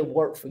that money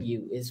work for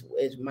you is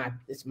my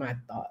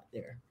thought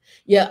there.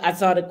 Yeah, I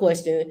saw the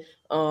question.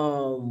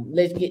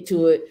 Let's get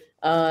to it.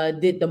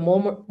 Did the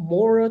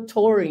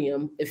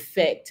moratorium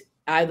affect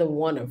either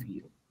one of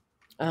you?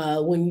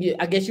 When you,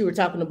 I guess you were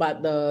talking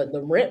about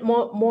the rent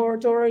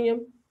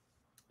moratorium.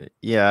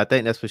 Yeah, I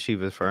think that's what she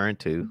was referring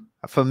to.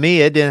 For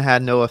me, it didn't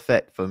have no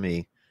effect for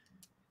me.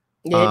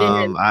 Yeah, it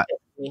didn't have I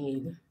me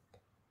either.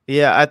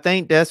 Yeah, I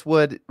think that's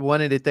what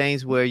one of the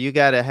things where you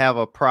got to have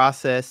a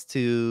process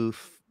to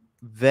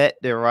vet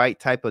the right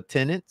type of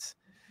tenants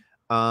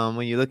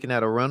when you're looking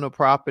at a rental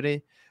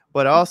property.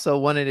 But also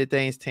one of the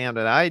things, Tam,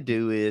 that I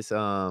do is,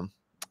 and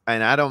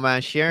I don't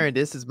mind sharing,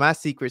 this is my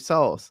secret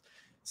sauce.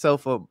 So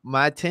for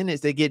my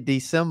tenants, they get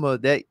December,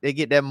 they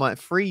get that month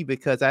free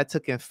because I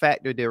took and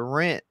factored their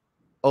rent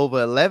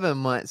over 11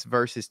 months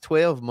versus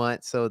 12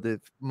 months. So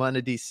the month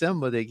of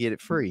December, they get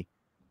it free.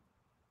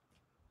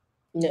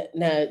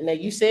 Now,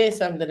 you said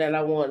something that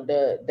I want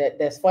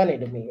that's funny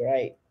to me,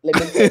 right? Let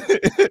me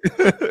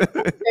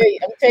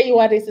tell I'm tell you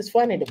why this is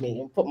funny to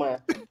me, and get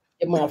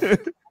my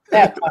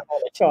laptop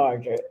on the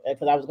charger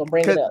because I was gonna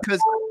bring it up.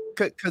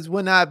 Because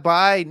when I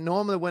buy,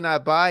 normally when I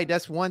buy,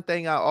 that's one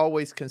thing I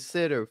always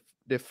consider.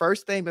 The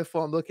first thing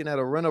before I'm looking at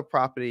a rental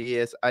property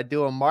is I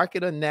do a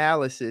market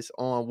analysis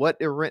on what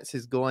the rents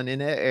is going in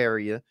that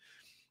area.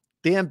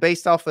 Then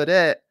based off of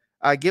that,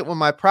 I get with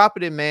my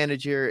property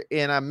manager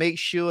and I make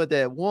sure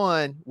that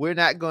one, we're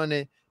not going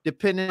to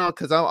depending on,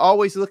 because I'm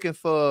always looking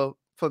for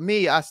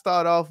me, I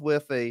start off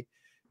with a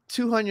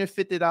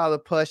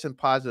 $250 plus and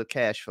positive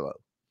cash flow.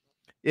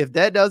 If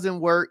that doesn't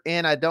work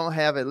and I don't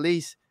have at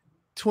least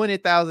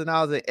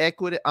 $20,000 in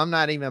equity, I'm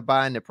not even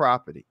buying the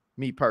property,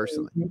 me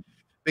personally,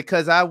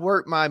 because I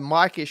work my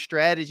market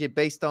strategy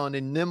based on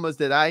the numbers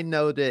that I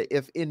know that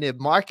if in the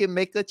market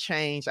make a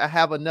change, I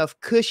have enough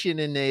cushion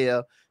in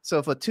there.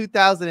 So for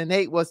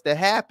 2008 was to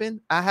happen,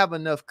 I have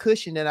enough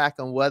cushion that I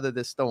can weather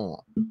the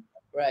storm.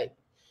 Right.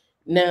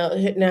 Now,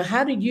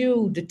 how do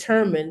you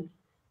determine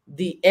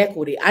the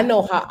equity? I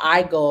know how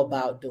I go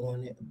about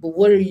doing it, but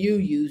what are you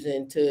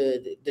using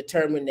to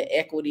determine the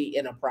equity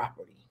in a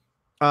property?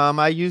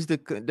 I use the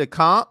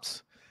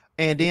comps,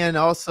 and then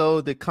also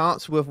the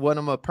comps with what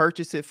I'm gonna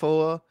purchase it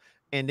for,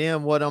 and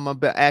then what I'm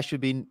gonna actually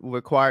be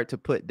required to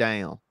put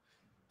down.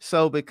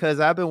 So because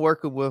I've been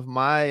working with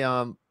my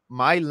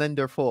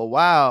lender for a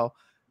while,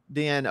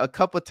 then a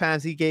couple of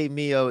times he gave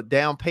me a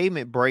down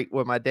payment break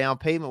where my down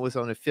payment was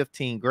only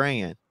 15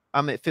 grand.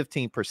 I'm at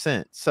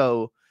 15%.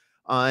 So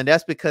and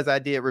that's because I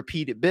did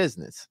repeated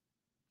business.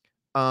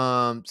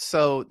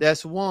 So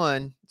that's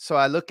one. So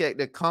I look at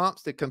the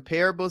comps, the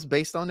comparables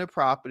based on the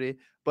property,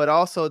 but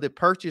also the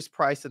purchase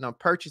price that I'm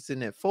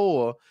purchasing it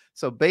for.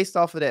 So based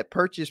off of that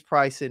purchase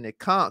price and the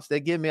comps, they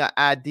give me an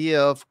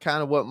idea of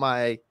kind of what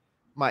my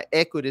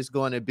equity is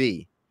going to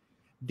be.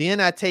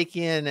 Then I take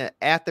in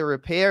after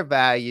repair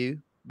value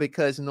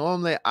because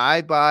normally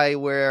I buy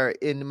where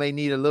it may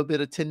need a little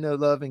bit of tender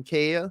love and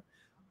care,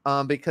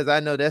 because I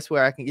know that's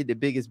where I can get the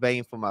biggest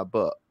bang for my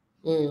buck.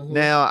 Mm-hmm.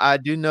 Now, I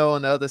do know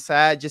on the other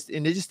side,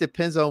 and it just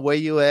depends on where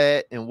you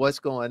at and what's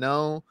going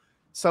on.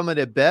 Some of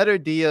the better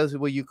deals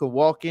where you can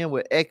walk in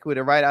with equity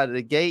right out of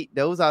the gate,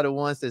 those are the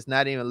ones that's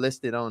not even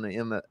listed on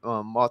the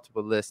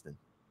multiple listing.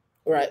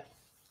 Right.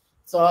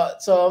 So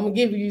I'm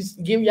gonna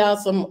give y'all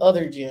some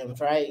other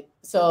gems, right?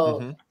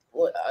 So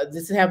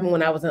this happened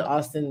when I was in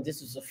Austin.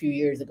 This was a few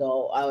years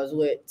ago. I was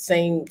with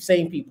same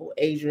people,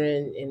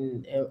 Adrian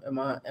and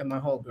my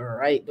homegirl,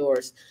 right,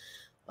 Doris,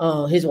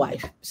 his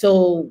wife.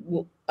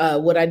 So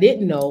what I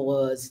didn't know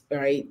was,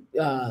 right,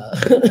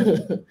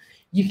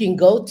 you can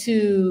go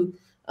to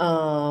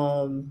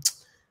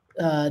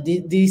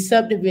these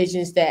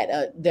subdivisions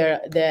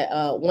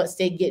that once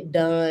they get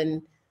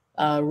done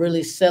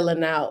really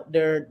selling out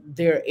their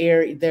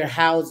area, their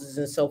houses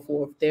and so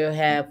forth, they'll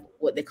have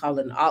what they call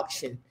an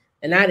auction.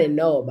 And I didn't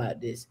know about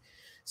this.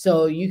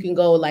 So you can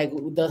go like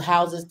the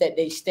houses that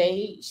they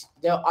stage,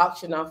 they'll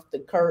auction off the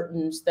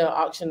curtains, they'll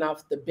auction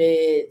off the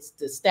beds,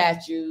 the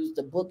statues,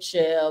 the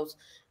bookshelves,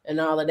 and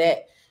all of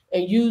that.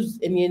 And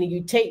then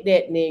you take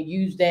that and then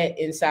use that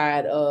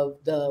inside of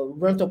the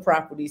rental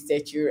properties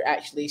that you're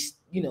actually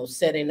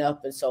setting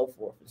up and so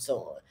forth and so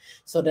on.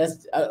 So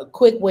that's a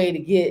quick way to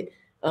get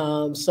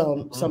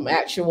some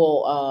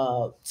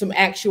actual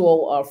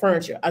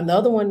furniture.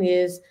 Another one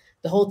is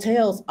the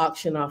hotels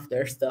auction off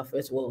their stuff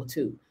as well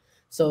too.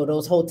 So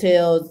those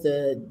hotels,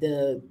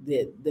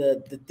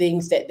 the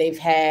things that they've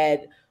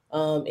had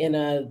in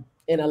a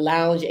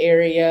lounge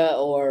area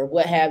or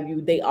what have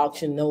you, they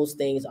auction those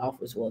things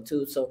off as well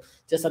too. So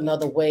just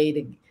another way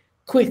to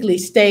quickly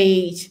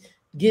stage,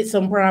 get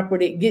some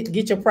property,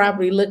 get your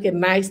property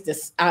looking nice to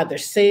either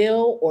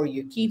sell or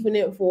you're keeping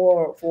it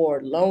for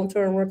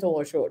long-term rental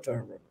or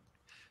short-term rental.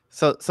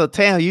 So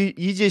Tam, you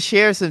just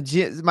share some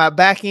my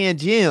back end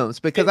gems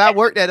because I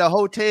worked at a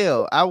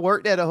hotel. I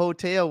worked at a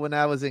hotel when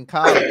I was in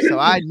college, so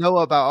I know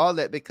about all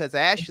that because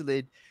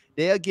actually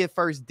they'll give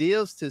first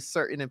deals to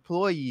certain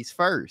employees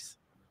first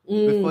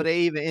before they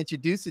even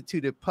introduce it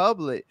to the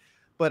public.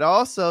 But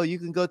also you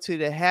can go to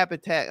the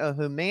Habitat of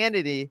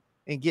Humanity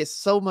and get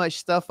so much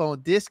stuff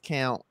on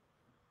discount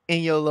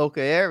in your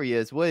local area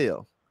as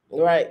well.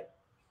 Right.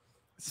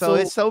 So So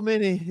it's so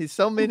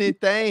many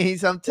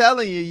things. I'm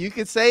telling you, you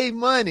can save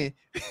money.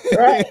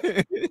 right,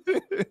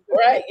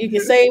 right. You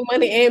can save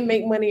money and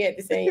make money at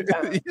the same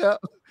time. Yep.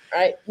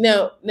 Right.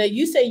 Now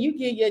you say you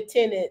give your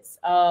tenants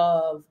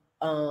of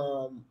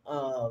um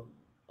um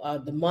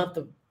the month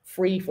of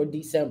free for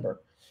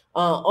December.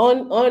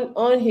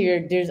 On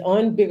here, there's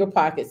on Bigger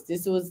Pockets.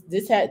 This was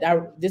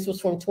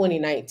from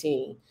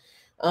 2019.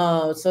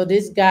 So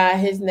this guy,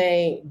 his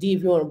name, D,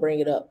 if you want to bring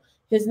it up,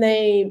 his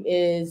name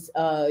is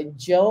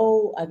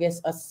Joe, I guess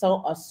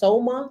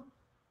Asoma.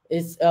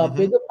 It's Hmm.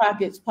 Bigger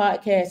Pockets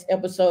podcast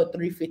episode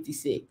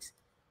 356.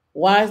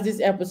 Why is this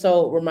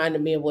episode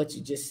reminding me of what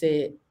you just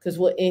said? Because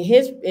what in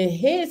his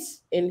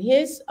when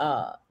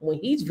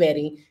he's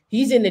vetting,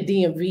 he's in the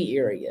DMV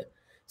area.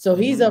 So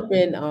he's Hmm. up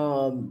in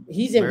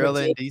he's in Virginia.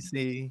 Maryland,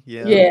 DC.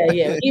 Yeah. Yeah,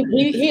 yeah.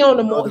 He on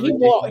the more Northern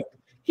Virginia.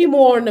 he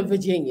more on the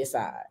Virginia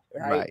side,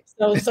 right? Right.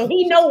 So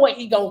he know what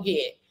he gonna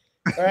get,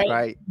 right?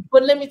 Right.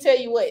 But let me tell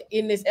you what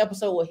in this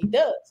episode what he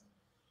does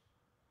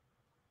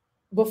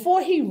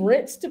before he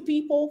rents to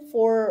people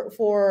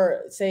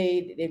for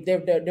say if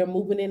they're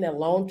moving in a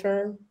long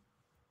term.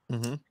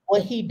 Hmm.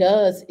 What he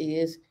does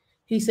is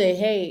he say,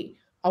 "Hey,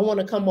 I want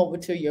to come over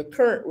to your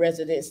current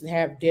residence and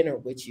have dinner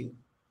with you."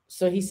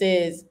 So he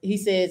says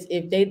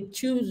if they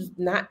choose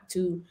not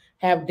to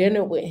have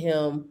dinner with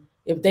him,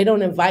 if they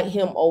don't invite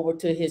him over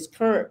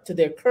to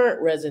their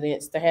current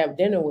residence to have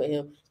dinner with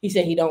him, he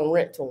said he don't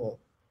rent to them.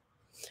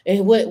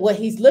 And what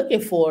he's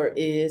looking for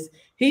is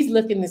he's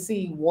looking to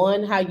see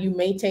one how you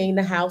maintain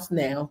the house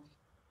now.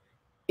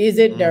 Is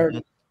it Hmm.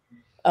 dirty?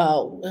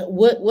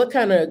 What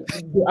kind of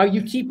are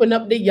you keeping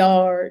up the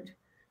yard?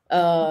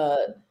 Uh,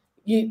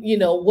 you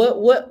know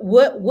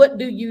what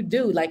do you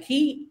do? Like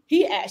he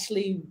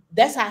actually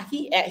that's how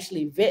he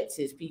actually vets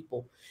his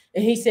people.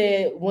 And he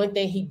said one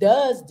thing he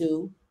does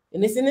do,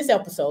 and it's in this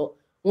episode.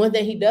 One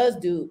thing he does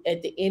do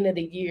at the end of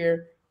the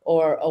year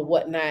or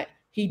whatnot,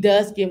 he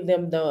does give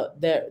them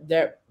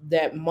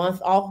that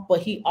month off.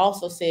 But he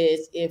also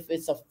says if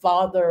it's a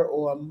father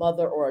or a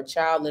mother or a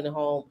child in the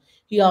home,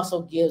 he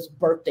also gives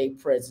birthday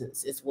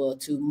presents as well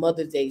too,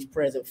 Mother's Day's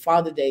present,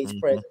 Father Day's Hmm.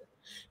 present.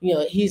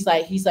 He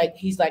said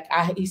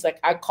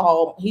I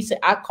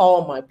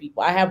call my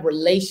people. I have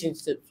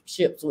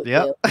relationships with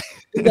Yep. them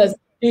because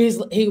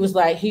he was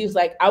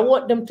like I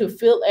want them to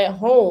feel at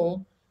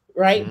home,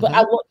 right? But I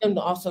Hmm. want them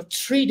to also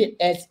treat it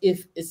as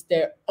if it's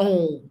their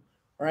own,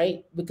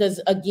 right?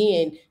 Because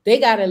again, they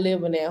got to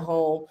live in that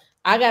home.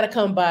 I got to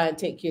come by and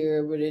take care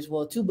of it as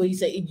well too. But he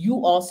said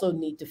you also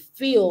need to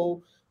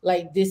feel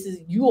like this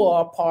is you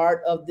are a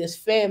part of this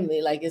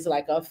family, like it's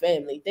like a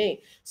family thing.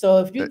 So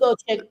if you That go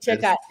check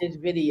is. out this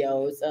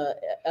video, it's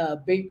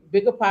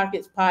Bigger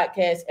Pockets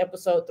podcast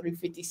episode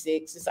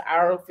 356. It's an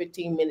hour and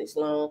 15 minutes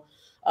long.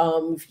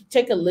 If you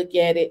take a look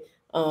at it,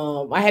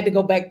 I had to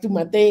go back through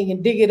my thing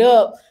and dig it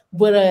up,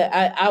 but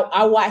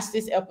I watched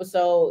this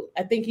episode.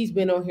 I think he's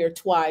been on here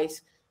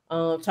twice,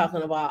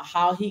 talking about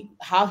how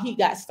he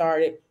got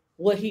started,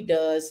 what he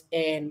does,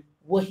 and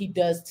what he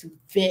does to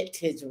vet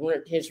his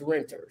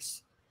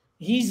renters.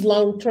 He's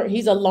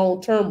a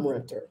long-term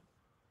renter.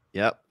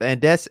 Yep.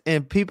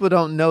 And people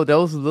don't know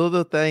those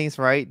little things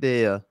right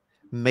there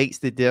makes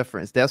the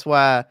difference. That's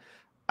why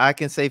I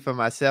can say for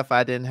myself,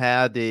 I didn't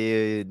have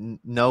the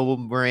no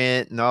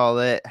rent and all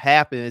that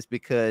happen is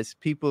because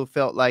people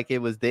felt like it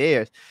was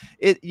theirs.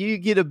 You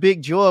get a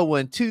big joy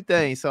when two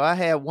things. So I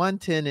had one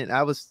tenant,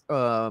 I was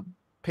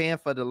paying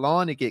for the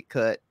lawn to get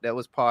cut. That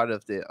was part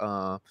of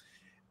the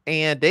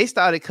and they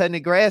started cutting the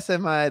grass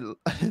and my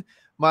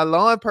my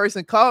lawn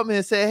person called me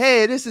and said,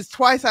 "Hey, this is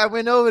twice I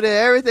went over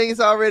there. Everything is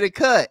already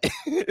cut."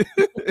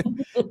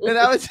 And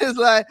I was just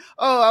like,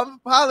 "Oh, I'm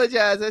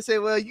apologize." I said,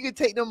 "Well, you can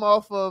take them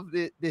off of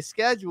the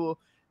schedule."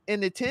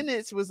 And the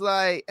tenants was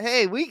like,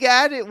 "Hey, we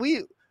got it.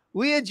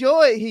 We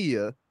enjoy it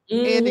here."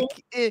 And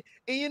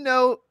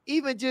Hmm.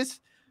 even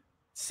just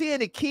seeing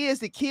the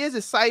kids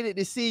excited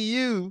to see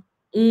you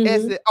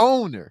as Hmm. the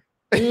owner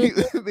Hmm.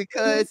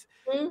 because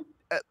Hmm.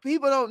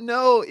 people don't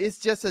know it's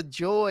just a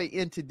joy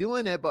into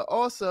doing it, but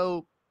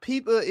also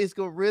people is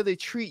gonna really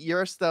treat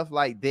your stuff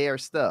like their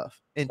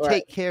stuff and Right.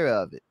 take care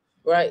of it.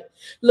 Right.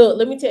 Look,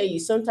 let me tell you.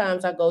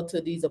 Sometimes I go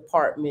to these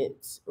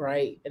apartments,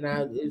 right, and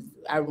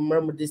I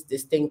remember this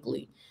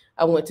distinctly.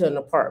 I went to an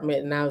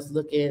apartment and I was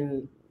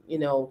looking,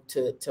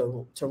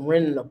 to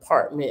rent an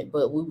apartment,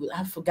 but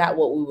I forgot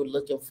what we were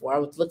looking for. I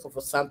was looking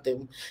for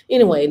something.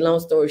 Anyway, long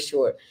story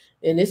short,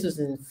 and this was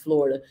in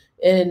Florida,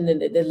 and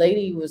the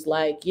lady was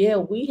like, "Yeah,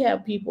 we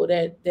have people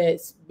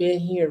that's been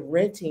here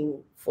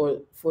renting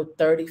for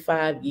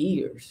 35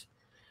 years."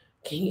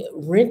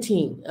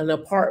 Renting an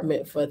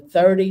apartment for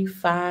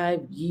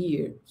 35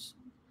 years.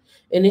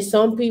 And it's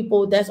some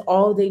people that's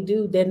all they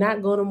do. They're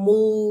not gonna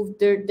move.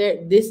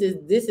 This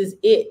is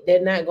it.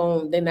 They're not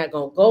gonna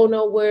go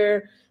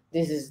nowhere.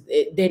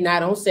 They're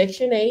not on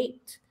Section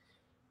 8.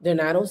 They're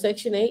not on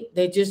Section 8.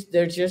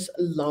 They're just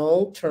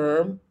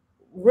long-term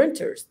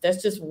renters.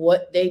 That's just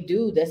what they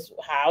do. That's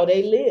how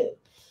they live.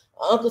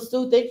 Uncle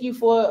Stu, thank you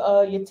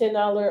for your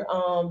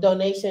 $10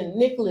 donation.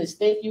 Nicholas,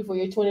 thank you for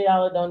your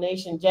 $20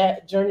 donation.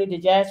 Journey to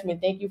Jasmine,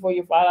 thank you for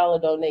your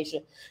 $5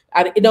 donation.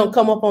 It don't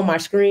come up on my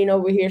screen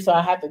over here, so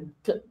I have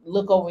to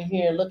look over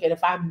here and look at.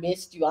 If I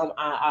missed you,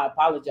 I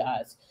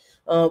apologize.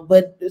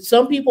 But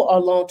some people are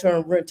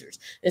long-term renters,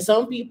 and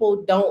some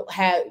people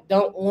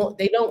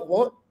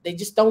they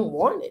just don't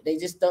want it. They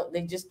just don't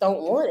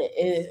want it.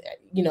 And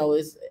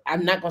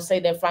I'm not gonna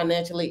say they're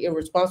financially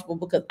irresponsible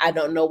because I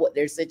don't know what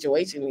their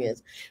situation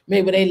is.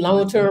 Maybe they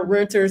long-term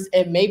renters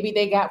and maybe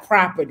they got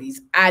properties.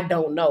 I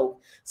don't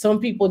know. Some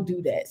people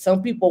do that.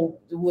 Some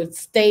people would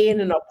stay in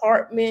an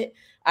apartment.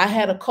 I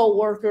had a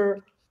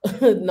coworker,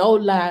 no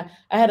lie.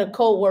 I had a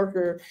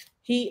coworker.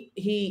 He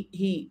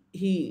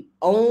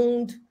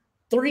owned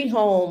 3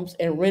 homes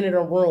and rented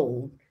a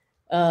room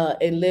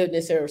and lived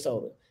in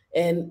Sarasota.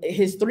 And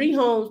his 3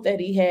 homes that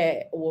he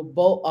had were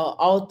both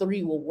all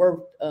three were worth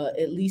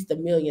at least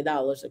 $1 million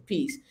a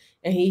piece.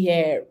 And he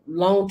had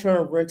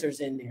long-term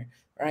renters in there,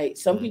 right?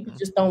 Some people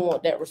just don't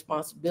want that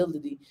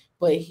responsibility.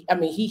 But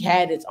he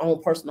had his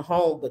own personal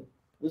home, but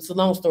it's a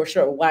long story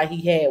short why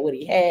he had what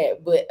he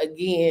had. But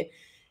again,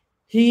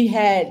 his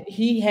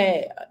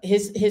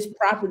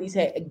properties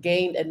had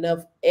gained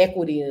enough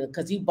equity in it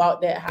because he bought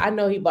that. I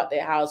know he bought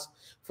that house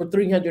for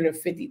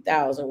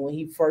 $350,000 when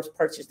he first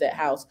purchased that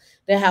house.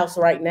 That house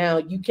right now,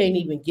 you can't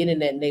even get in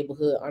that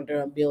neighborhood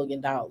under $1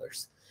 million,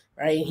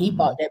 right? And he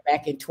bought that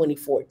back in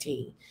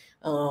 2014.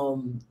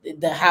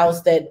 The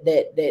house that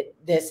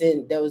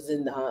was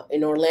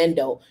in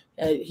Orlando,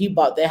 he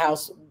bought that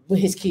house when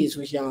his kids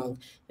was young.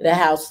 That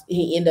house,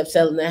 he ended up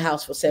selling that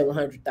house for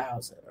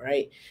 $700,000,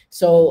 right?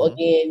 So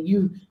again,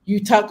 you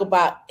talk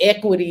about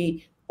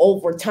equity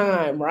over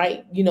time,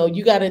 right?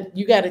 You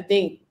gotta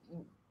think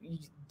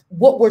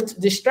what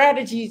the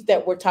strategies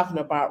that we're talking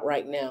about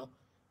right now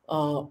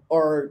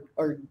are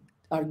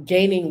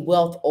gaining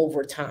wealth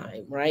over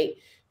time, right?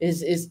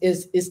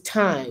 Is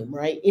time,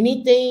 right?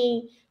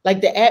 Anything like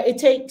it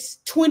takes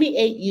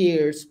 28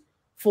 years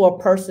for a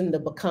person to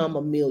become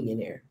a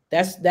millionaire.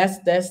 That's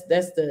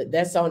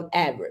on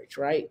average,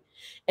 right?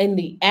 And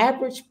the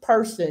average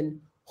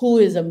person who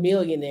is a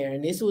millionaire,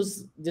 and this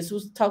was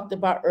talked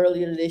about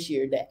earlier this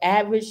year, the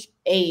average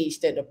age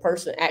that a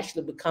person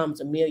actually becomes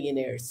a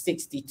millionaire is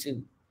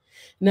 62.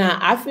 Now,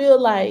 I feel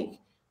like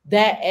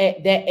that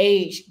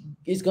age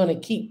is going to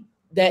keep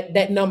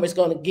that number is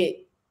going to get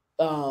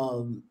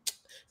um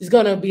it's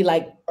going to be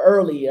like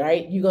early,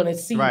 right? You're going to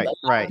see a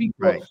lot of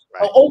people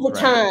over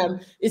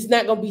time. It's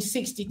not going to be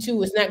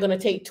 62. It's not going to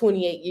take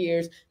 28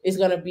 years. It's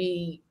going to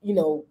be,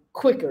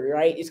 quicker,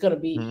 right? It's going to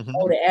be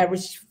the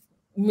average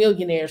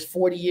millionaire is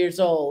 40 years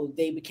old.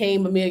 They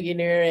became a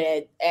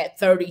millionaire at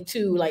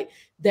 32. Like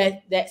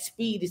that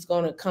speed is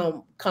going to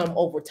come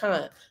over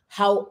time.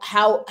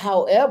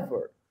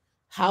 However,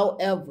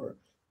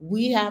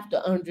 we have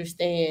to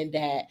understand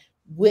that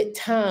with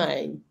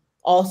time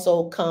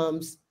also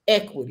comes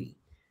equity,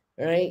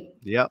 right?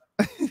 Yep.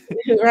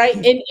 Right.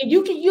 And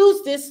you can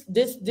use this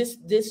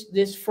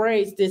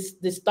phrase,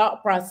 this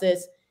thought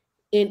process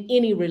in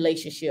any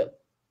relationship,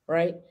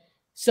 right?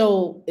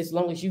 So as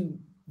long as you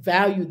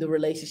value the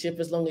relationship,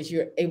 as long as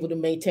you're able to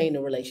maintain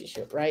the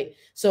relationship, right?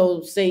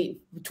 So say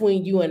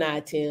between you and I,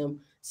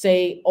 Tim,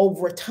 say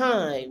over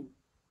time,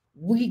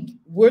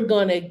 we're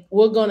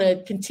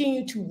gonna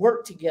continue to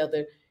work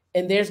together,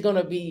 and there's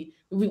gonna be,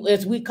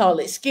 as we call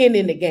it, skin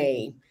in the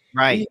game.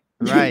 Right. You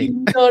know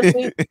what I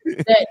mean?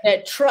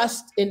 That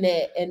trust and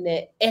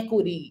that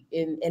equity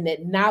and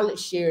that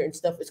knowledge share and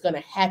stuff is gonna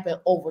happen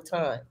over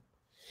time.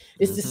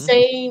 It's the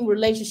same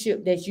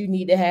relationship that you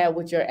need to have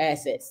with your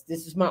assets.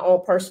 This is my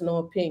own personal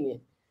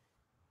opinion.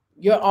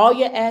 All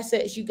your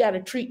assets, you got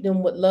to treat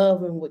them with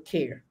love and with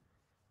care.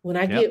 When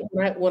I get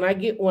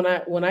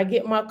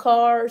my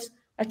cars,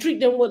 I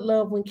treat them with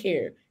love and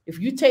care. If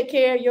you take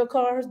care of your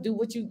cars, do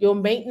your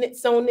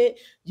maintenance on it,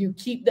 you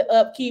keep the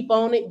upkeep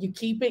on it, you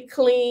keep it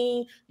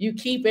clean, you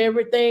keep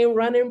everything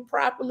running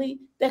properly,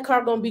 that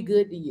car gonna be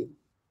good to you.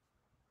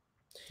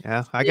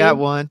 Yeah, I got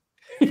one.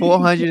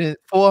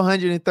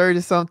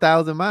 430 some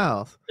thousand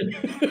miles.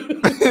 It's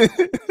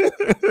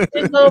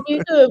gonna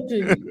be good to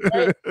you,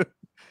 right?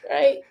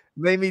 Right?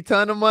 Made me a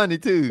ton of money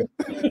too.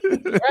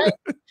 Right?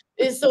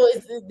 And so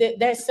it's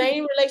that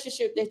same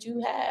relationship that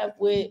you have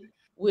with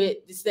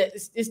it's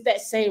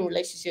that same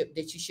relationship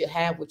that you should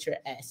have with your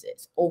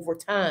assets over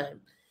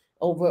time.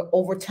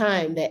 Over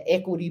time, that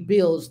equity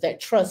builds, that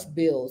trust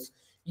builds.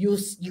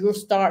 You'll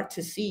start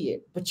to see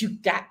it, but you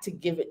got to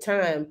give it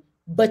time.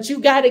 But you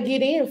got to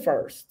get in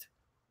first.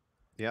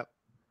 Yep.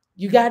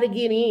 You got to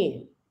get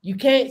in. You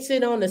can't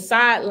sit on the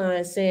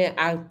sideline saying,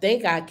 I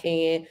think I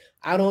can.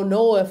 I don't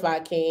know if I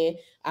can.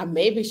 I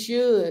maybe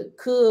should,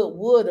 could,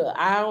 woulda.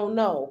 I don't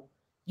know.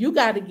 You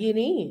got to get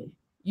in.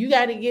 You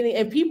got to get in.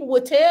 And people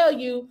will tell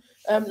you,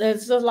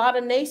 there's a lot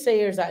of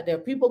naysayers out there.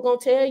 People going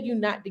to tell you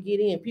not to get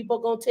in. People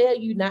going to tell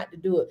you not to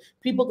do it.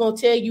 People going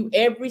to tell you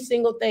every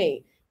single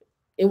thing.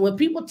 And when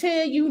people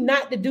tell you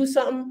not to do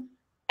something,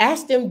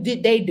 ask them,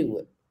 did they do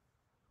it?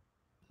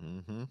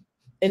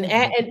 And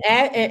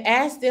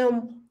ask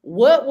them,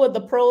 what were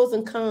the pros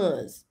and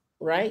cons,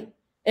 right?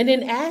 And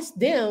then ask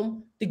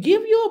them to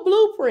give you a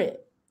blueprint.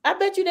 I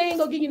bet you they ain't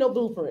gonna give you no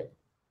blueprint.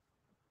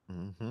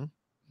 Mm-hmm.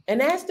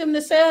 And ask them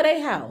to sell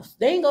their house.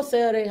 They ain't gonna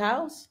sell their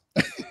house.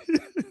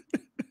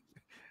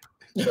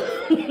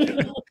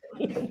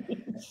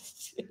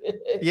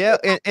 Yeah,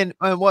 and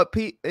what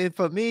and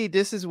for me,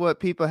 this is what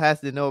people has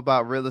to know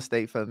about real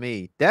estate. For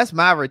me, that's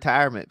my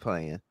retirement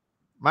plan.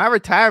 My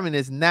retirement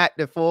is not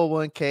the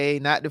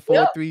 401k, not the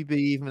Yep,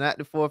 403b, not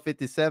the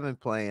 457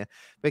 plan,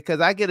 because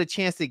I get a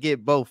chance to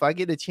get both. I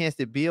get a chance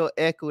to build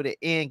equity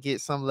and get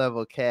some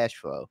level of cash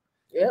flow.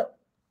 yep,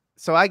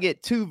 So I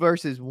get two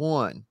versus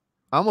one.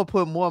 I'm gonna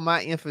put more of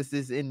my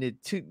emphasis in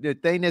the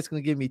thing that's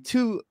gonna give me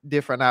two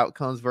different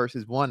outcomes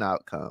versus one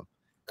outcome.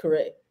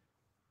 correct.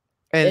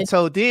 And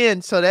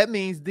And, so that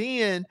means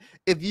then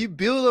if you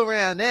build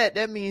around that,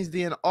 that means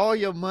then all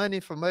your money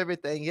from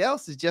everything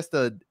else is just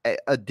a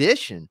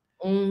addition,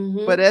 but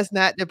mm-hmm, that's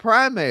not the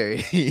primary.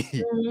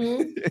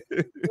 mm-hmm,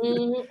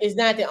 mm-hmm. It's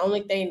not the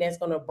only thing that's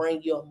gonna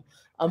bring you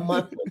a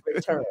monthly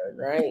return,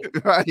 right?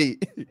 Right.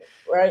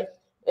 Right.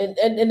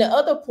 And the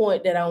other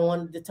point that I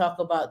wanted to talk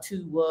about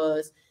too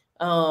was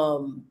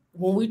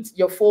when we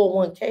your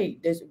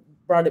 401k this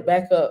brought it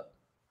back up.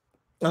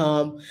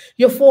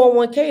 Your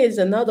 401k is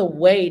another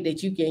way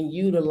that you can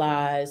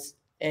utilize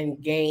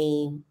and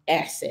gain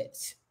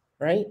assets,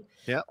 right?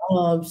 Yep.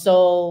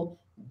 So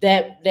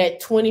that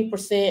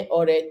 20%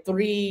 or that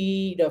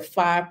 3 to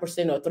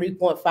 5% or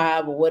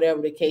 3.5 or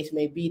whatever the case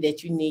may be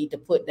that you need to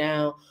put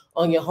down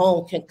on your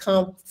home can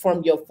come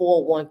from your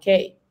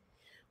 401k.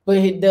 But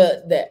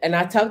the and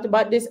I talked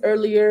about this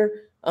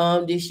earlier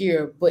this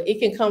year, but it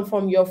can come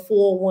from your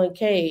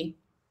 401k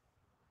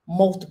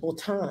multiple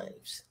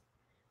times.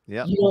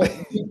 Yep.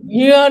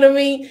 You know what I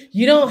mean?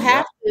 You don't Yep.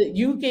 have to,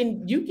 you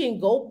can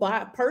go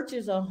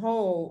purchase a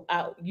home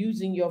out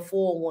using your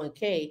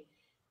 401k,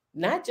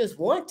 not just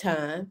one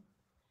time,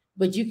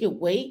 but you can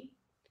wait,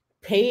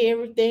 pay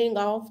everything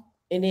off,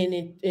 and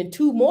then in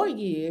 2 more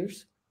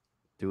years,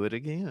 Do it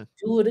again.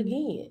 do it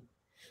again.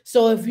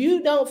 So if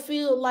you don't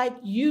feel like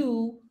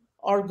you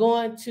are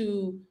going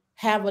to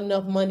have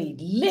enough money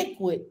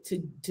liquid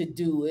to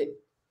do it,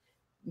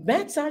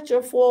 max out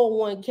your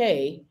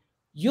 401k.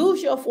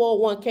 Use your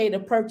 401k to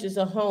purchase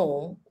a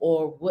home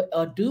or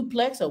a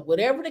duplex or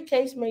whatever the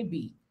case may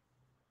be.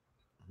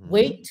 Mm-hmm.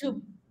 Wait to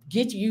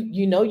get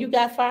you know you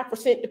got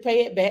 5% to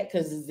pay it back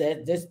because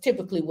that's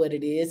typically what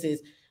it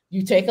is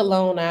you take a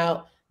loan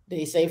out,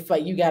 they say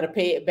you got to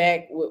pay it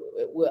back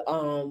with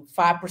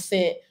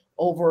 5%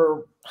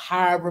 over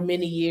however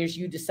many years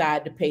you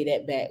decide to pay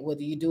that back,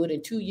 whether you do it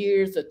in 2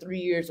 years or 3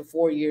 years or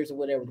 4 years or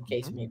whatever the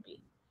case Mm-hmm. may be.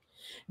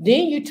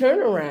 Then you turn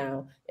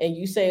around and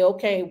you say,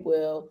 okay,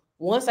 well,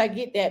 once I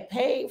get that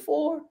paid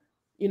for,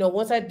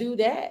 once I do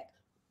that,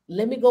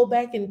 let me go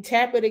back and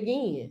tap it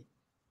again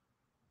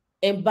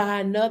and buy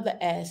another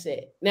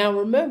asset. Now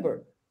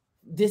remember,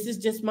 this is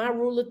just my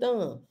rule of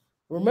thumb.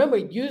 Remember,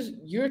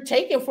 you're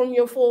taking from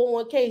your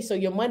 401k, so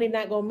your money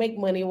not gonna make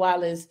money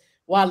while it's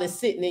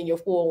sitting in your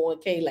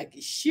 401k like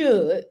it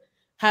should.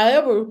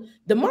 However,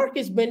 the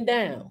market's been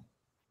down,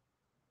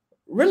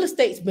 real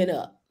estate's been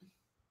up,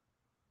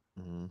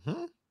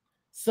 Mm-hmm.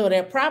 so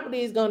that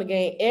property is gonna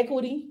gain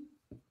equity.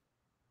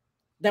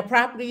 The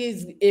property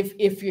is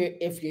if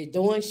you're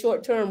doing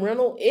short term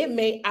rental, it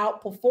may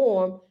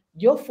outperform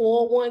your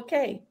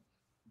 401k.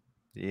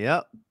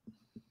 Yep.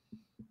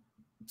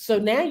 So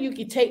now you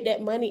can take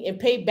that money and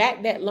pay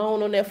back that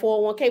loan on that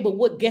 401k.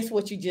 But guess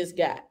what you just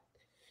got?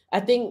 I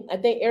think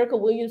Erica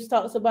Williams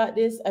talks about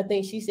this. I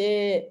think she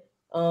said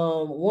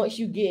once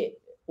you get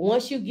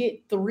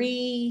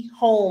 3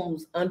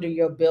 homes under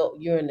your belt,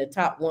 you're in the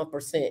top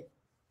 1%.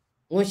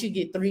 Once you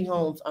get 3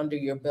 homes under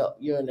your belt,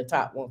 you're in the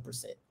top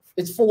 1%.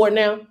 It's 4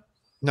 now.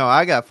 No,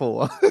 I got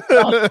 4.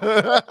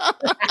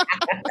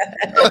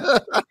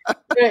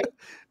 Right.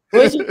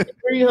 Once you get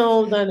 3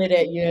 homes under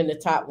that, you're in the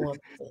top 1%.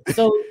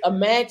 So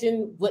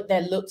imagine what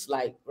that looks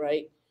like,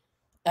 right?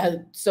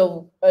 And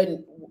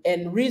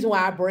the reason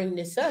why I bring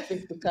this up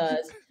is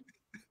because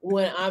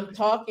when I'm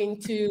talking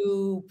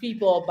to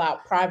people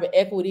about private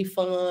equity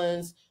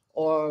funds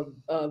or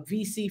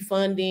VC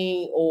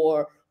funding,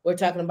 or we're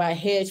talking about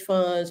hedge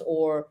funds,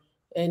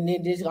 and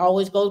then this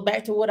always goes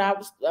back to what I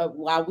was,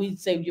 why we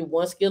say you're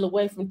one skill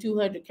away from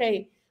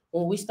 200K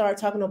when we start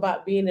talking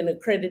about being an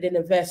accredited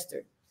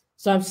investor.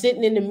 So I'm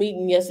sitting in the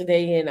meeting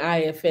yesterday in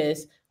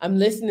IFS. I'm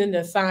listening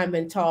to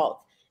Simon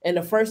talk, and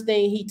the first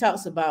thing he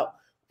talks about,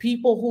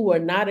 people who are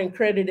not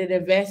accredited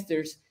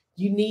investors,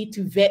 you need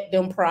to vet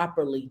them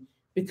properly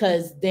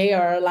because they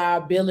are a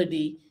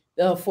liability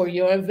for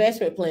your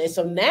investment plan.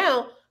 So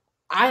now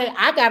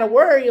I got to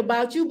worry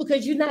about you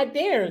because you're not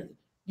there.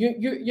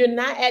 You're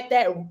not at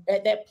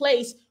that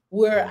place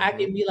where I Mm-hmm.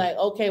 can be like,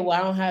 okay, well,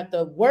 I don't have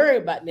to worry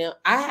about now.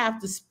 I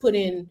have to put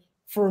in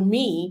for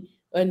me,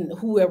 and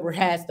whoever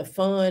has the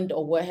fund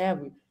or what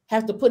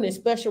have to put in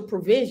special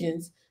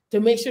provisions to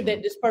make sure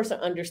that this person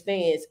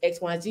understands X,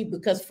 Y, Z.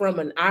 Because from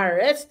an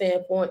IRS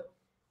standpoint,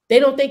 they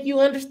don't think you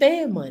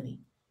understand money.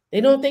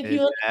 They don't think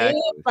you understand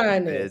Exactly.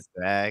 finance.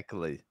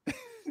 Exactly.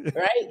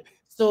 right?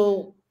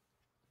 So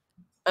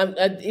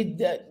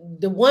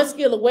the one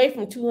skill away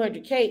from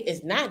 200K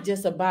is not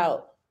just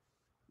about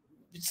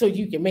so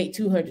you can make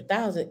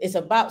 200,000. It's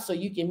about so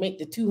you can make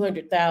the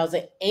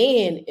 200,000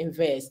 and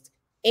invest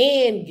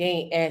and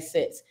gain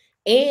assets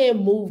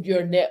and move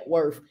your net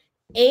worth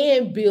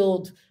and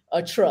build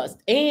a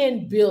trust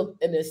and build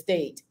an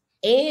estate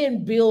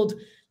and build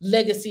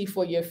legacy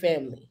for your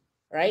family,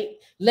 right?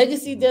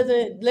 Legacy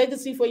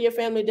for your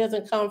family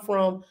doesn't come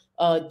from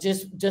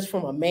just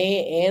from a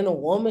man and a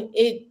woman.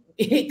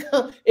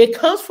 It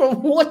comes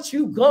from what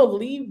you gonna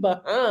leave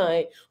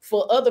behind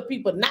for other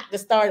people not to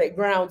start at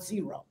ground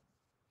zero.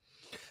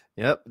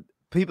 Yep.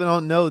 People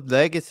don't know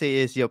legacy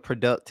is your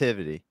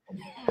productivity.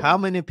 How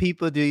many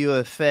people do you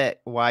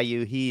affect while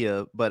you're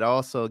here, but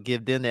also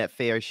give them that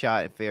fair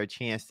shot and fair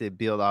chance to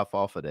build off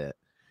of that?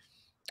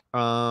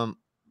 Um,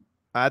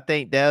 I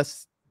think I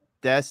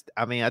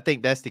mean, I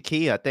think that's the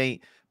key. I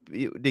think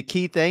the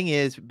key thing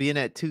is being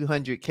at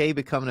 200K,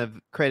 becoming a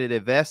credit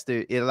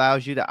investor. It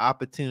allows you the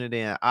opportunity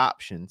and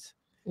options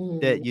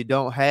that you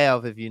don't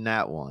have if you're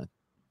not one.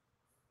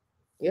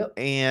 Yep.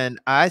 And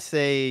I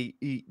say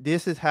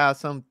this is how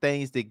some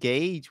things to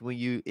gauge when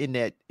you in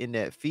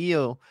that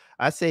field.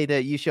 I say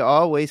that you should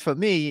always, for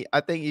me,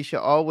 I think you should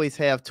always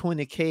have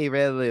 20K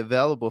readily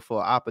available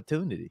for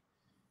opportunity.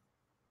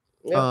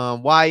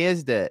 Yep. Why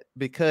is that?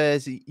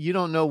 Because you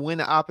don't know when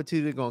the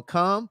opportunity is gonna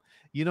come.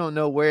 You don't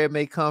know where it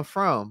may come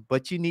from,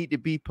 but you need to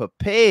be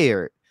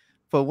prepared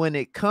for when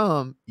it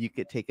comes, you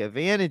could take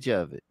advantage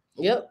of it.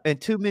 Yep. And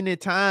too many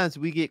times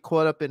we get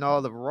caught up in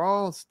all the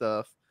wrong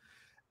stuff.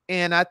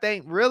 And I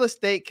think real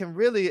estate can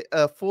really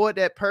afford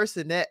that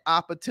person that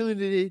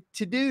opportunity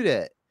to do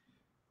that.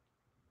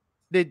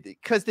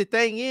 Because the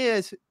thing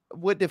is,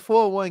 with the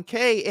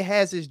 401k, it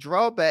has its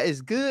drawback.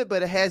 It's good,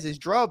 but it has its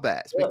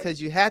drawbacks Yep.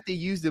 because you have to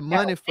use the Gotta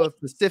money wait. for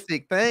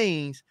specific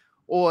things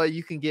or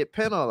you can get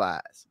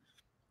penalized.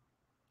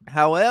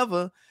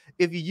 However,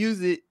 if you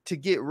use it to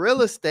get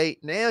real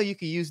estate, now you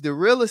can use the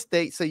real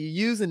estate. So you're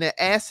using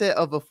the asset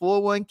of a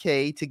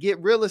 401k to get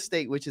real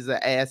estate, which is an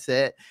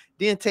asset,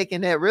 then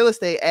taking that real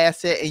estate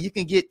asset and you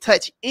can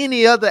touch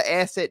any other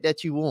asset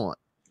that you want.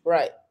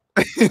 Right.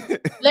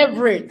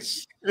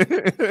 Leverage.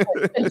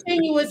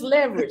 Continuous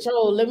leverage.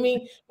 Oh, let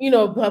me,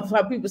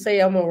 how people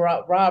say I'm gonna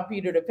rob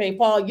Peter to pay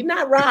Paul. You're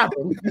not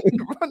robbing.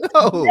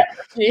 No.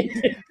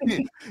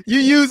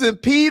 You're using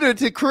Peter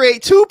to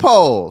create two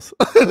poles.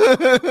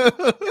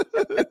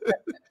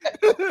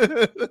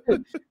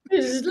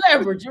 This is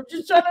leverage. I'm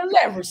just trying to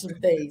leverage some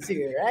things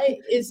here, right?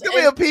 Come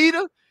here,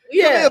 Peter.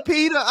 Yeah. Come here,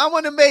 Peter. I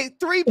want to make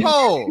 3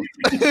 poles.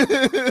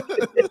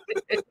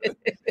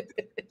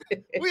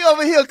 We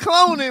over here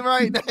cloning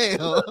right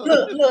now.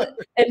 Look,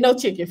 and no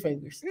chicken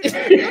fingers.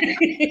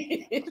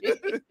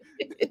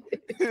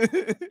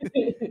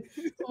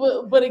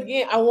 but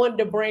again, I wanted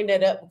to bring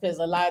that up because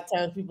a lot of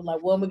times people are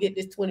like, well, I'm gonna get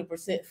this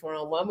 20%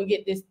 from, well, I'm gonna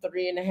get this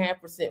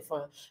 3.5%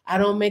 from. I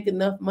don't make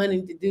enough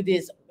money to do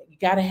this. You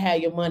gotta have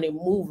your money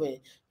moving.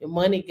 Your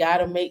money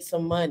gotta make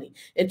some money.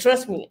 And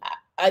trust me,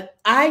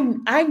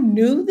 I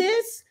knew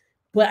this,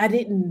 but I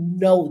didn't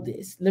know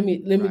this. Let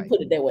me Right.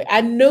 put it that way. I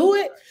knew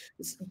it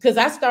because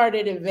I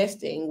started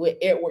investing with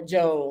Edward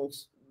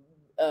Jones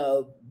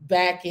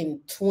back in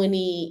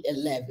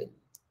 2011.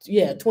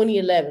 Yeah,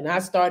 2011. I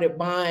started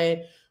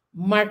buying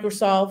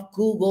Microsoft,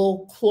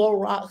 Google,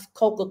 Clorox,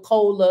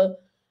 Coca-Cola.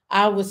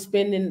 I was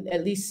spending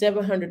at least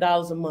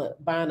 $700 a month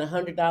buying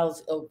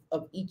 $100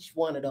 of each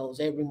one of those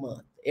every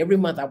month. Every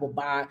month I would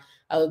buy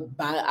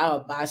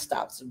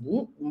stocks.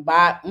 I'm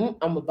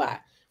gonna buy,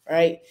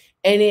 right?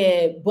 And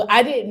then, but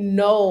I didn't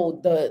know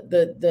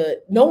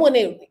the no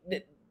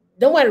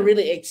one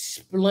really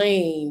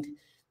explained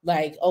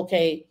like,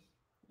 okay,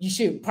 you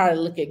should probably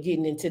look at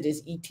getting into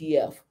this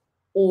ETF,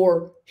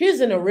 or here's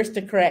an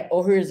aristocrat,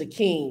 or here's a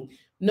king.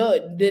 No,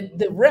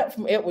 the rep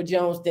from Edward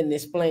Jones didn't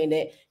explain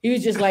that. He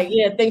was just like,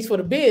 yeah, thanks for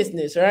the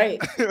business, right?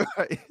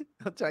 Right.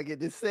 I'm trying to get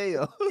this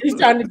sale. He's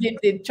trying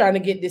to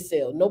get this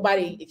sale.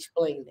 Nobody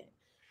explained that.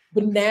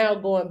 But now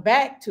going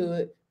back to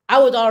it, I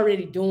was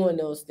already doing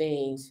those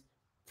things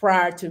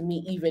prior to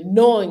me even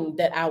knowing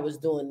that I was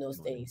doing those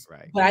things.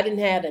 Right. But I didn't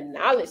have the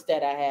knowledge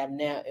that I have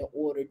now in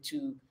order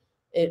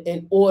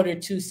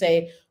to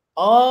say,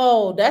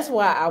 oh, that's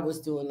why I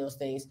was doing those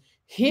things.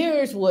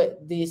 Here's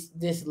what this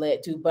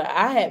led to. But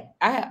I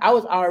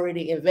was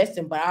already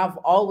investing, but I've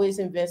always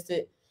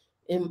invested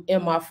in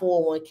my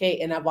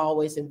 401k, and I've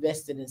always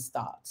invested in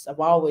stocks. I've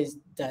always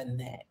done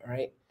that,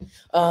 right?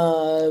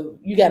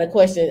 You got a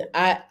question.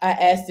 I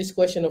asked this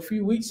question a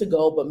few weeks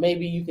ago, but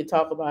maybe you could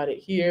talk about it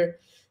here.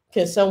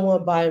 Can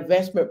someone buy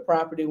investment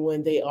property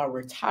when they are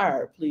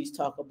retired? Please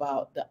talk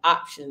about the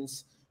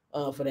options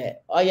for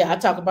that. Oh yeah, I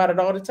talk about it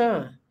all the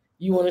time.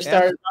 You want to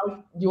start?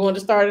 You want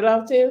to start it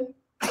off, Tim?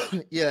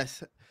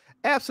 Yes,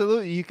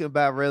 absolutely. You can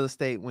buy real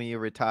estate when you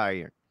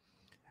retire.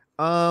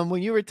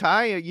 When you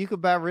retire, you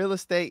could buy real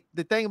estate.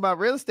 The thing about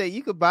real estate,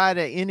 you could buy it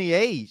at any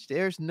age.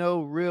 There's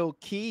no real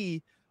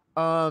key.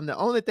 The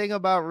only thing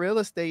about real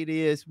estate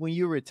is when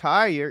you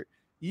retire,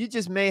 You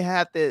just may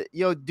have to,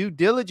 your due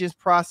diligence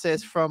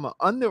process from an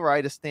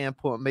underwriter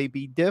standpoint may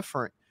be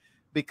different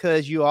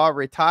because you are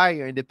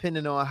retiring,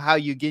 depending on how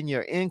you're getting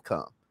your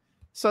income.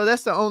 So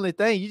that's the only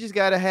thing. You just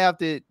got to have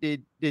the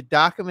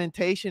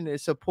documentation to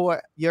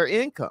support your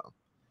income.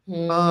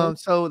 Mm-hmm.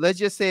 So let's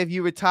just say if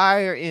you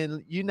retire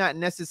and you're not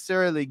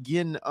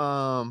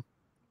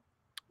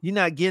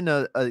getting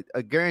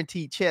a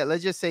guaranteed check.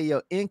 Let's just say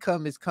your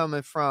income is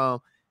coming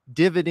from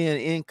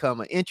dividend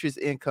income or interest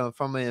income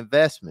from an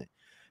investment.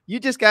 You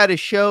just got to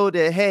show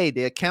that, hey,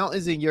 the account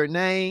is in your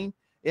name.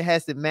 It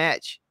has to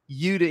match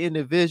you, the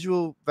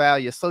individual, via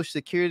your social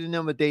security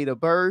number, date of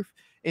birth.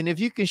 And if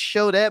you can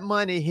show that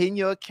money hitting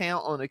your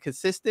account on a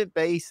consistent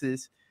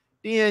basis,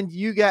 then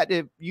you got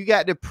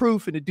the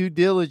proof and the due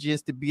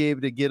diligence to be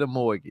able to get a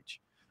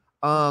mortgage.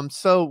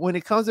 So when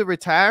it comes to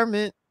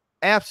retirement,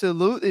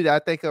 absolutely, I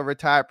think a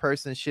retired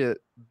person should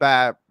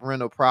buy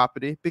rental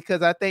property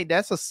because I think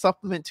that's a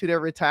supplement to their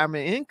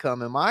retirement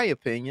income, in my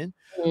opinion.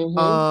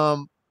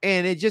 Mm-hmm.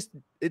 And it just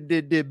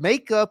the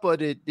makeup or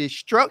the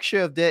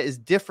structure of that is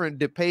different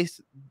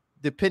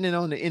depending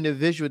on the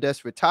individual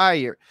that's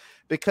retired.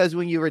 Because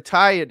when you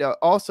retire,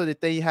 also the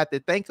thing you have to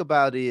think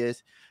about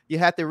is you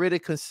have to really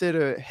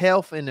consider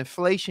health and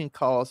inflation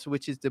costs,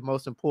 which is the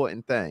most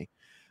important thing.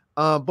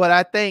 But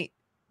I think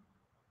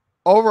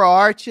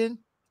overarching,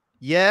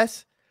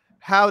 yes.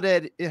 How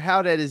that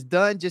is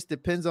done just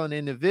depends on the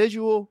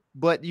individual,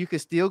 but you can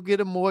still get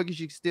a mortgage.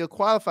 You can still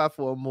qualify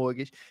for a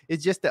mortgage.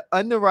 It's just the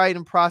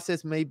underwriting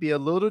process may be a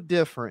little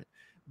different,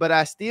 but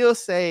I still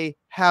say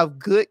have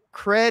good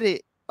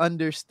credit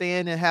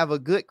understanding, have a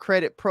good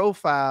credit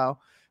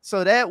profile.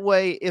 So that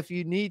way, if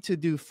you need to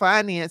do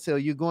finance or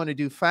you're going to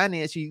do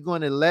finance, you're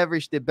going to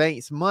leverage the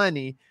bank's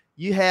money,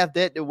 you have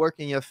that to work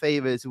in your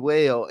favor as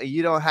well. And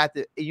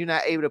you're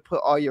not able to put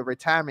all your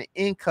retirement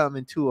income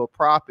into a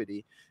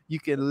property. You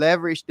can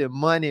leverage the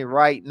money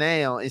right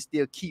now and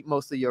still keep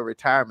most of your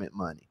retirement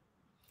money.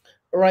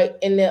 Right.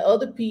 And the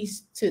other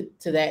piece to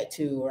that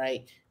too,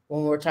 right?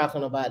 When we're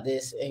talking about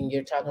this and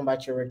you're talking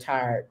about your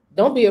retired,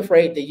 don't be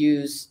afraid to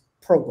use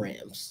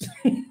programs,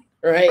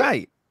 right?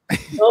 Right.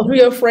 Don't be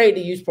afraid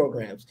to use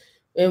programs.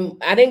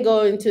 And I didn't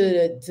go into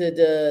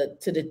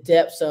the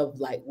depths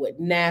of like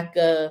what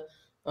NACA.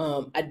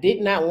 I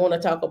did not want to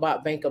talk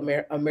about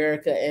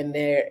America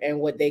and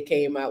what they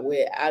came out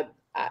with.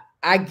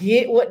 I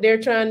get what they're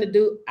trying to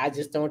do. I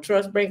just don't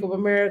trust Bank of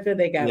America.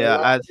 They got a Yeah,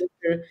 long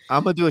history.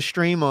 I'm gonna do a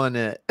stream on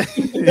that.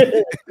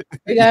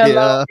 They got a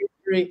long Yeah.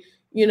 history,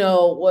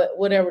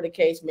 whatever the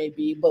case may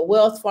be. But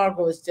Wells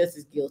Fargo is just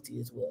as guilty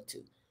as well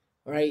too,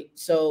 right?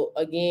 So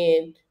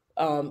again,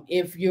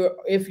 if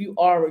you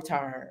are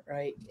retired,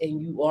 right, and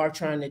you are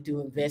trying to do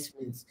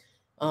investments,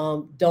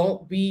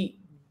 don't be.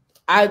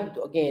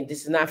 Again,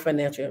 this is not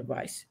financial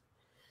advice.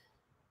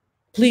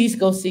 Please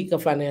go seek a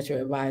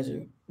financial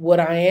advisor. What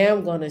I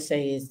am going to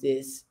say is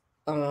this: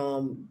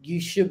 you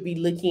should be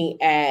looking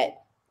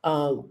at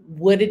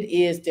what it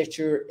is that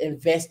you're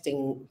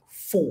investing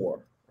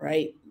for,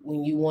 right?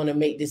 When you want to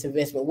make this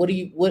investment, what are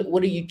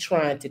you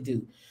trying to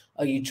do?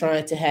 Are you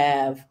trying to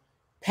have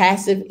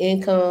passive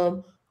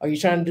income? Are you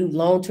trying to do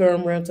long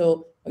term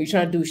rental? Are you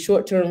trying to do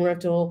short term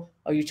rental?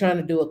 Are you trying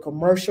to do a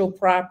commercial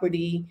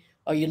property?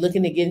 Are you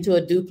looking to get into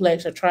a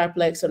duplex, a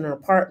triplex, or an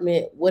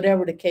apartment?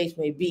 Whatever the case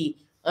may be,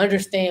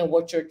 understand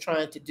what you're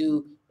trying to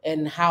do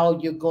and how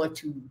you're going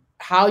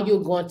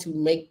to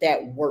make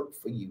that work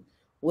for you.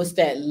 What's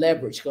that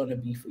leverage going to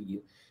be for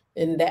you?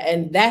 And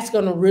that's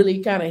going to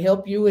really kind of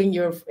help you in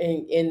your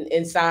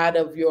inside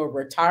of your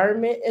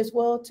retirement as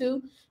well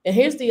too. And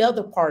here's the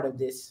other part of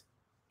this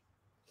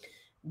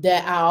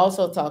that I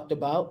also talked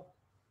about.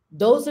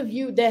 Those of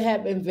you that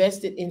have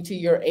invested into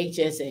your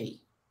HSA,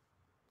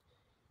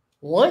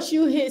 once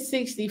you hit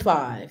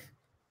 65,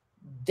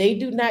 they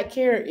do not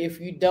care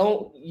if you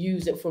don't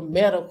use it for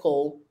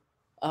medical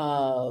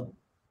uh,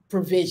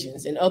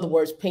 provisions. In other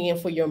words, paying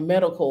for your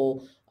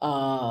medical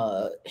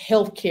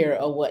health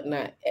care or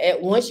whatnot.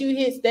 Once you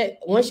hit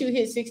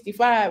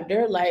 65,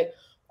 they're like,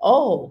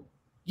 oh,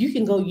 you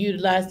can go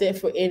utilize that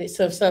for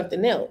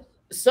something else.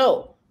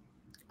 So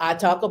I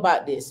talk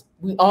about this.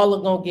 We all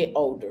are gonna get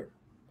older.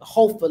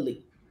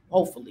 Hopefully,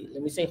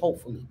 let me say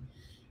hopefully.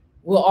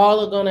 We're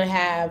all are gonna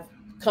have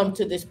come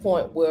to this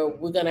point where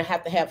we're gonna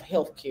have to have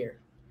health care.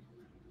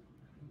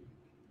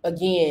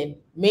 Again,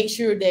 make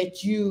sure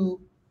that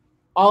you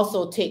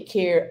also take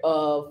care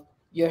of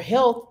your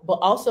health, but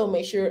also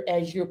make sure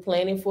as you're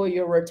planning for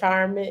your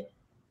retirement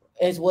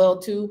as well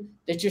too,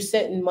 that you're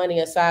setting money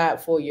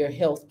aside for your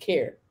health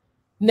care.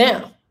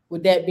 Now,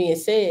 with that being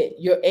said,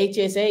 your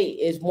HSA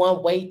is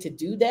one way to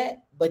do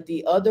that, but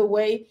the other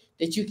way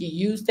that you can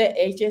use that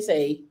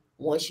HSA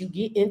once you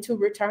get into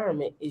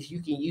retirement is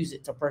you can use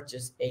it to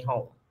purchase a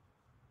home.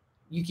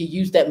 You can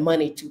use that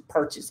money to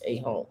purchase a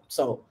home.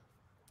 So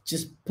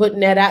just putting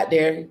that out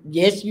there.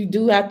 Yes, you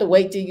do have to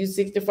wait till you're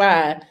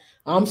 65.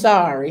 I'm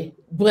sorry,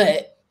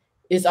 but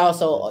it's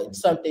also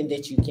something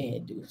that you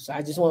can do. So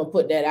I just want to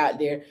put that out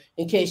there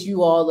in case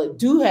you all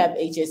do have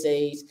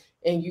HSAs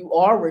and you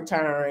are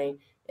retiring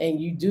and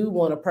you do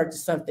want to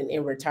purchase something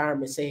in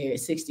retirement, say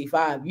at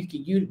 65,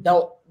 you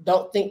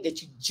don't think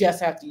that you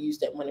just have to use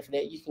that money for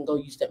that. You can go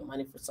use that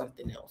money for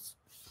something else.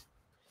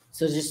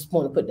 So just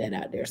want to put that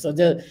out there. So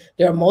there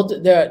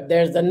are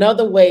there's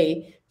another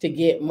way to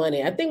get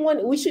money. I think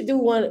we should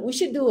do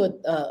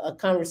a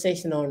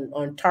conversation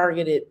on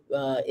targeted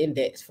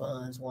index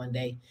funds one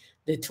day.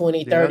 The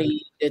Yeah.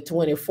 2030, the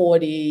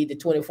 2040, the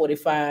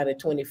 2045, the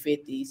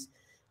 2050s,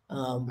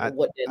 I,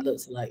 what that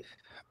looks like.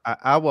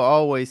 I will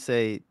always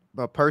say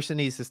a person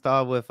needs to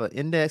start with an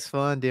index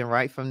fund, then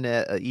right from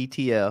that, a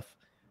ETF.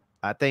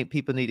 I think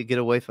people need to get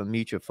away from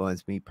mutual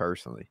funds, me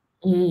personally.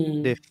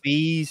 The Mm,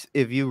 fees,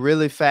 if you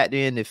really factor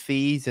in the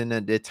fees and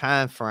the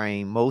time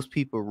frame, most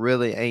people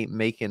really ain't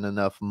making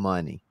enough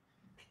money.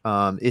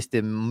 It's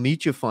the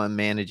mutual fund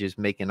managers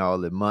making all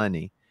the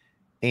money,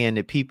 and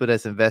the people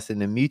that's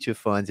investing in mutual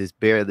funds is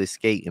barely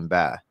skating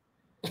by.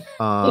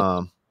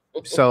 Um,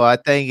 so I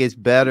think it's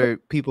better,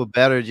 people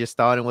better just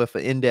starting with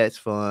an index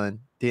fund.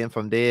 Then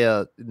from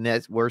there,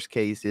 next worst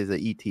case is an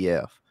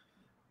ETF.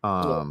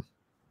 yeah. Um,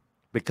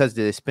 because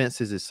the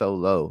expenses is so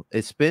low.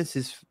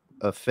 Expenses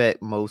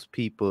affect most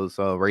people's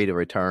rate of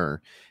return,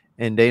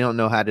 and they don't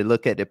know how to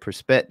look at the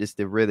prospectus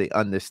to really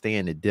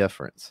understand the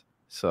difference.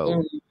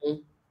 So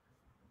Mhm.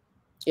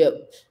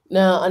 Yep.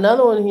 Now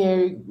another one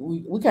here,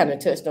 we kind of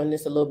touched on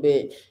this a little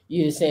bit.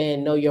 You're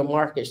saying know your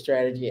market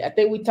strategy. I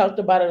think we talked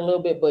about it a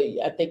little bit, but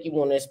I think you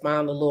want to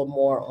expound a little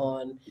more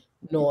on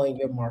knowing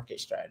your market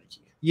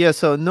strategy. yeah,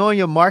 so knowing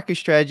your market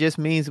strategy just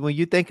means when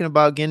you're thinking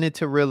about getting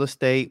into real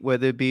estate,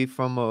 whether it be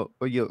from a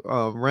or your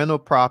rental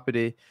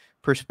property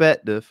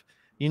perspective,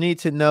 you need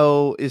to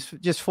know it's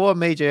just four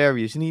major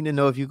areas. You need to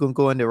know if you can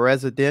go into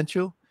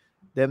residential.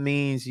 That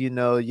means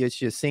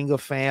it's your single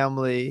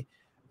family,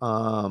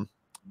 um,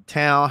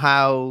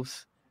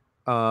 townhouse.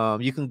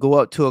 You can go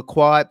up to a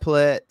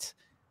quadplex.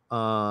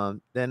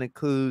 That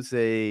includes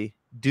a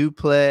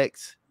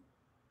duplex,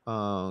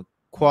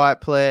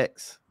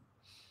 quadplex.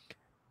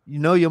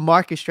 Your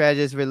market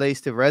strategy as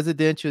relates to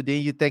residential.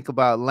 Then you think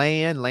about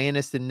land. Land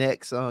is the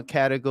next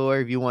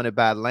category. If you want to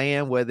buy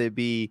land, whether it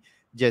be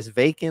just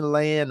vacant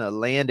land or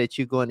land that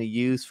you're going to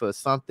use for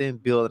something,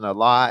 building a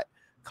lot,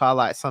 car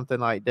lot, something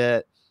like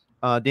that.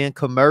 Then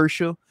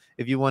commercial.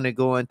 If you want to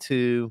go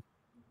into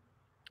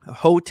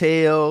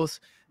hotels,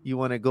 you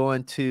want to go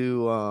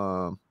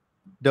into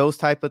those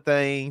type of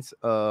things,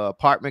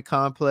 apartment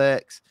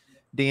complex.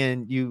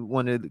 Then you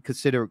want to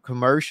consider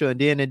commercial, and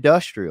then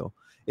industrial.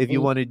 If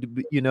you Mm, wanted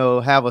to,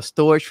 have a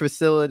storage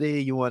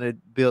facility, you want to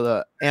build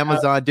a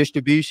how- Amazon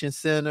distribution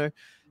center,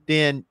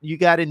 then you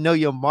got to know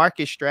your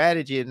market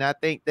strategy. And I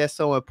think that's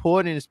so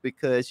important, is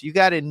because you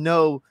got to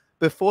know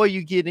before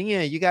you get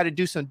in, you got to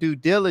do some due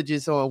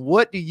diligence on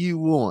what do you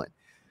want.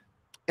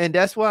 And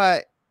that's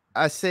why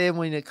I said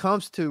when it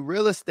comes to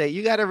real estate,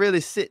 you got to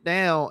really sit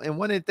down. And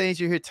one of the things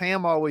you hear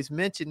Tam always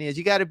mention is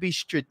you got to be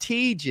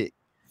strategic,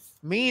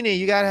 meaning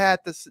you got to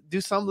have to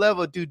do some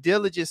level of due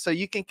diligence so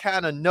you can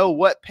kind of know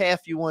what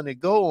path you want to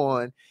go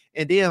on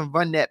and then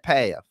run that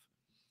path.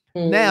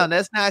 mm, Now,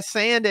 that's not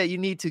saying that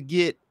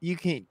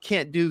you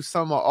can't do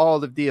some or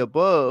all of the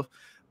above,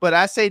 but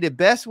I say the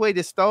best way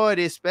to start,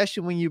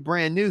 especially when you're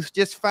brand new, is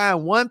just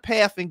find one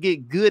path and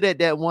get good at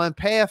that one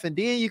path, and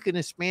then you can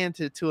expand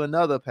to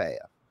another path.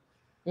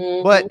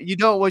 mhm, But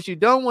what you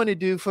don't want to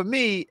do, for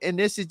me, and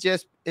this is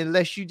just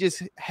unless you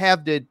just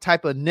have the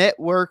type of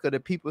network or the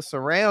people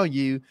surround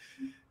you,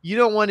 you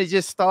don't want to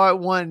just start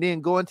one,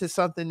 then go into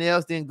something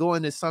else, then go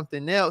into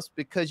something else,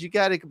 because you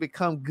got to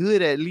become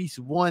good at least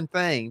one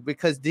thing,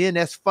 because then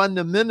that's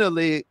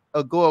fundamentally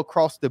a go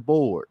across the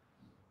board.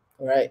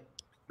 right.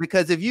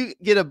 Because if you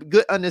get a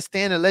good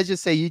understanding, let's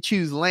just say you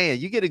choose land,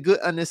 you get a good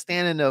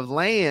understanding of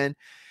land,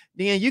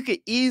 then you could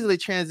easily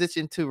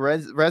transition to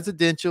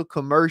residential,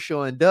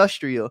 commercial,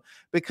 industrial,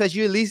 because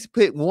you at least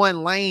put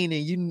one lane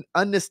and you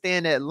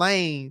understand that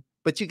lane,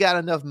 but you got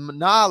enough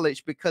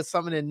knowledge because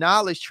some of the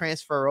knowledge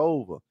transfer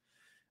over.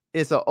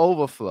 It's an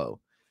overflow.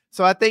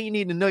 So I think you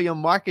need to know your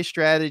market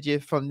strategy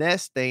from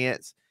that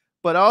stance,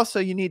 but also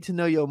you need to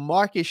know your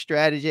market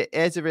strategy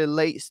as it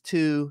relates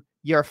to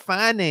your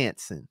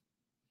financing.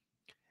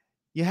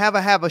 You have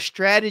a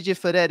strategy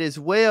for that as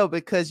well,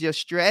 because your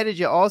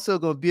strategy also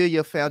going to build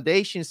your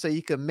foundation so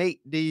you can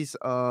make these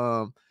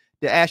the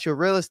actual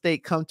real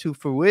estate come to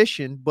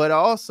fruition, but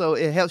also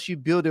it helps you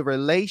build the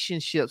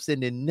relationships in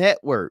the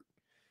network.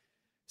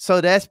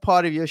 So that's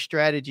part of your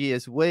strategy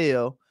as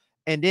well.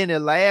 And then the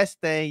last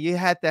thing, you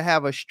have to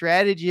have a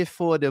strategy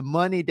for the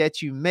money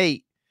that you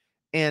make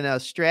and a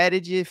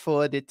strategy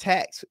for the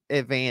tax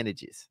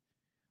advantages.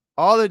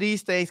 All of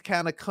these things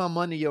kind of come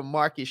under your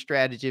market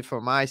strategy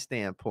from my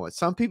standpoint.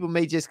 Some people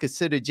may just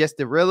consider just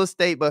the real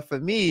estate, but for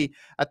me,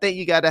 I think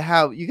you got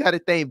to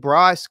think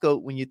broad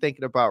scope when you're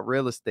thinking about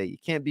real estate. You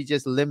can't be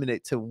just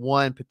limited to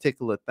one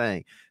particular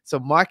thing. So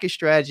market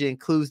strategy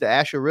includes the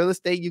actual real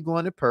estate you're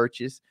going to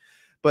purchase,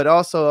 but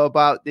also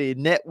about the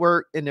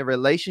network and the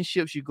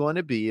relationships you're going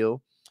to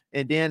build,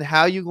 and then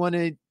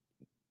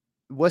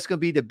what's going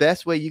to be the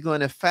best way you're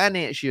going to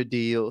finance your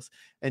deals.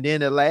 And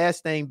then the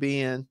last thing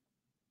being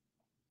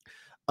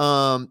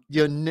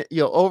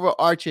your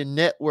overarching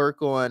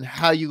network on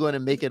how you're going to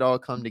make it all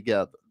come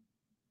together.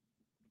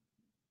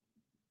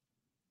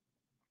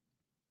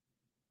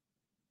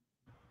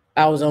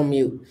 I was on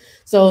mute.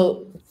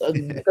 So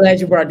glad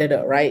you brought that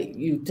up, right?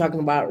 You talking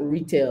about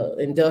retail,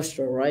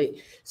 industrial, right?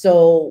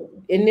 So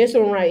in this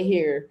one right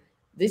here,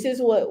 this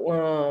is what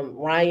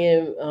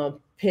Ryan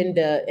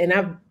Pinda and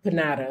I've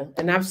Panada,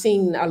 and I've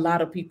seen a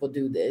lot of people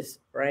do this,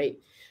 right?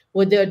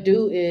 What they'll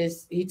do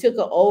is he took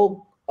an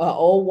old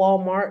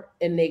Walmart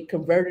and they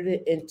converted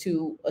it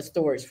into a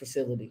storage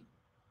facility.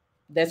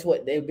 That's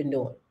what they've been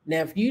doing.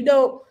 Now, if you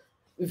don't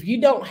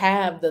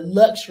have the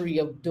luxury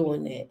of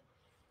doing that,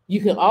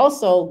 you can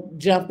also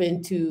jump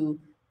into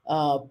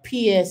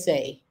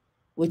PSA,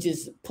 which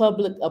is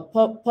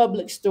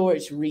public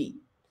storage REIT.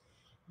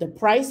 The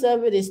price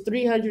of it is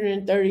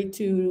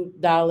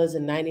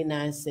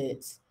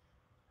 $332.99.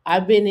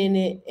 I've been in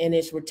it and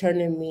it's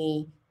returning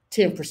me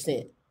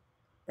 10%,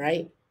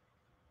 right?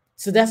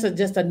 So that's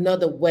just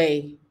another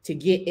way to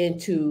get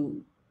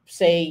into,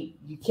 say,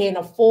 you can't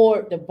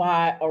afford to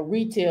buy a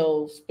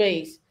retail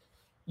space,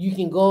 you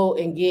can go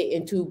and get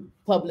into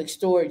public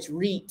storage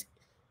REIT,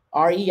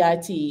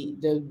 REIT.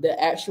 The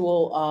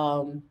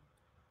actual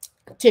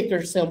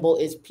ticker symbol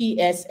is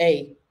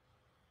PSA,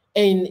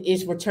 and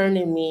it's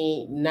returning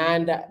me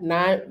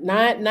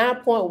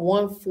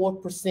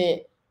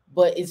 9.14%,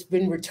 but it's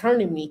been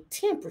returning me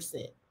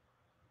 10%.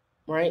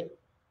 Right?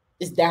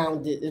 It's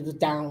down. It was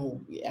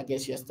down, I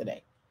guess,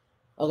 yesterday.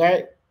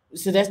 Okay,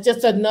 so that's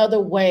just another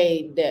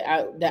way that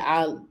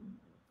I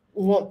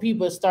want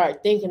people to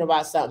start thinking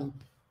about something.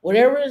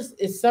 Whatever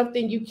is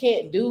something you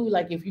can't do,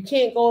 like if you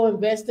can't go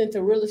invest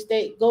into real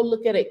estate, go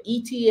look at an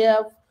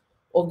ETF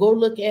or go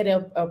look at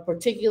a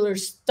particular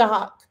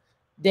stock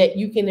that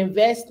you can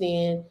invest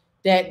in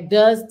that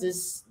does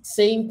this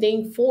same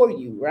thing for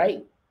you,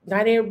 right?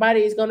 Not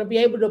everybody is going to be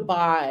able to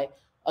buy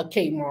a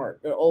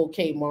Kmart or old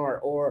Kmart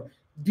or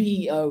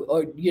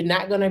or you're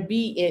not going to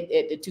be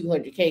at the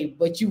 200K,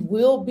 but you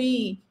will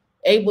be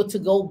able to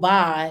go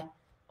buy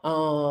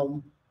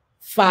um,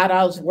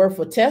 $5 worth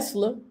of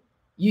Tesla.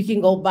 You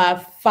can go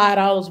buy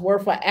 $5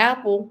 worth of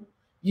Apple.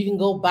 You can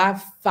go buy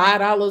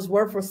 $5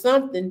 worth of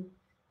something.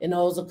 And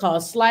those are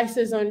called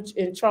slices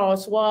in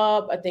Charles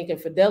Schwab. I think in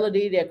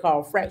Fidelity, they're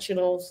called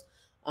fractionals.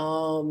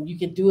 You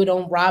can do it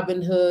on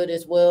Robinhood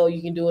as well.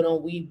 You can do it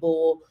on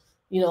Webull.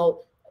 You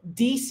know,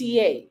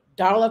 DCA,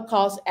 dollar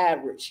cost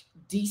average.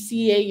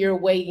 DCA your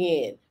way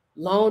in.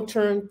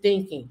 Long-term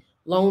thinking,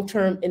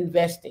 long-term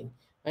investing.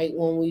 Right?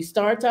 When we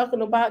start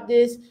talking about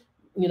this,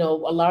 you know,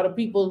 a lot of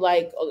people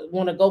like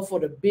want to go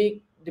for the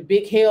big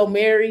Hail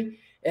Mary.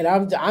 And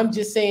I'm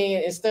just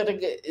saying, instead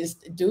of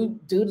do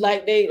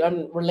like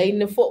I'm relating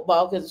to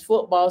football because it's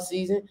football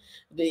season.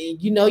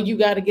 You know, you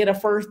got to get a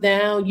first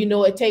down. You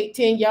know, it take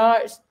 10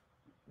 yards.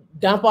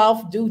 Dump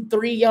off, do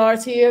 3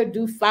 yards here,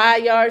 do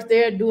 5 yards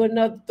there, do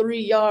another 3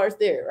 yards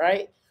there,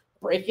 right?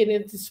 Break it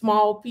into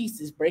small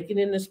pieces, break it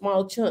into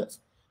small chunks.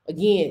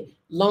 Again,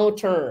 long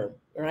term,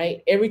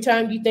 right? Every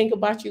time you think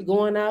about you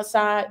going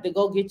outside to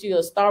go get you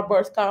a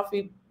Starbucks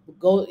coffee,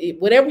 go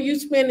whatever you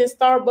spend in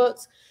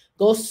Starbucks,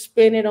 go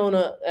spend it on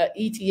a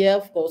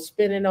ETF, go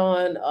spend it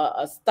on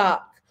a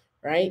stock,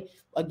 right?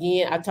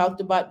 Again, I talked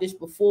about this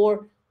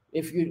before.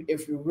 If you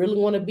really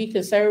want to be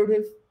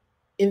conservative,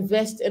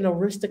 invest in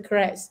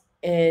aristocrats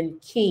and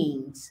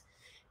kings.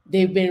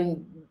 They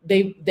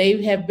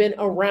have been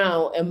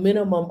around a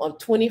minimum of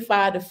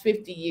 25 to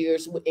 50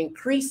 years with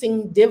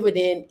increasing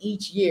dividend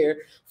each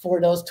year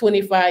for those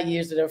 25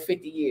 years or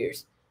 50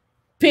 years.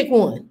 Pick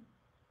one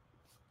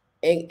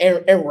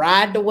and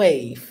ride the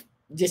wave.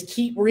 Just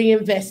keep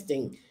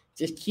reinvesting.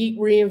 Just keep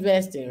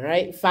reinvesting,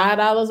 right?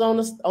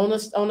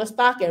 $5 on a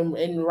stock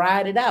and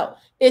ride it out.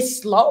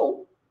 It's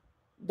slow.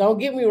 Don't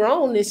get me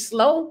wrong, it's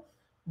slow,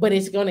 but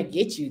it's gonna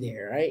get you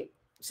there, right?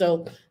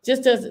 So that's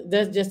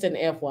just an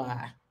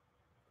FYI.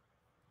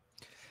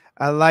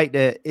 I like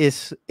that.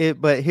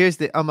 But here's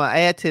I'm gonna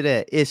add to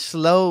that. It's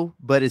slow,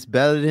 but it's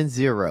better than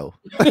zero.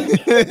 Like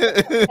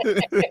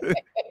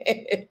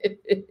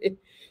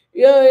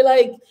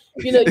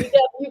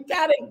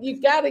you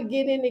gotta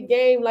get in the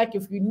game. Like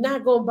if you're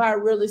not gonna buy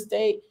real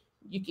estate,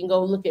 you can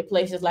go look at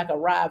places like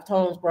Arrive,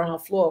 Tones Brown,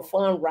 Flora,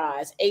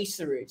 Fundrise,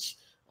 Acerage.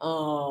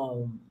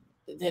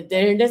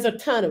 There's a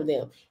ton of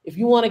them. If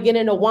you want to get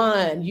into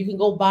wine, you can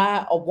go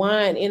buy a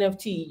wine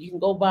NFT. You can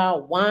go buy a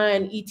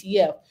wine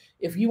ETF.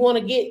 If you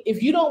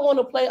don't want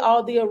to play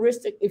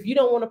if you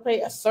don't want to play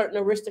a certain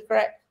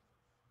aristocrat,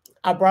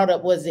 I brought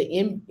up was it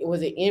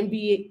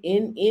NBA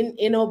in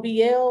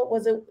NOBL?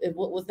 Was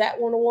that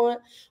one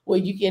where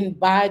you can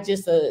buy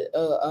just a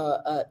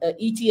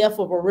ETF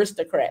of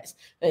aristocrats,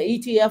 an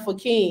ETF of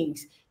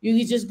kings? You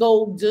can just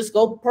go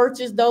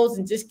purchase those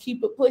and just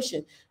keep it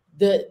pushing.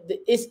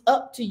 It's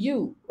up to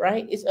you,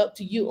 right? It's up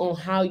to you on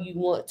how you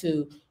want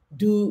to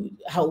do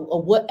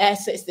or what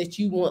asset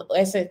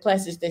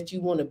classes that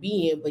you want to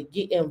be in, but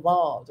get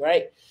involved,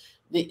 right?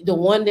 The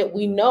one that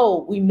we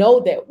know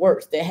that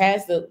works, that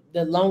has the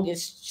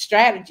longest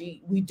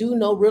strategy. We do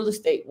know real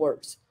estate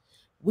works.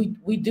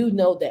 We do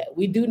know that.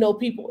 We do know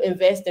people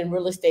invest in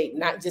real estate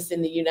not just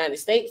in the United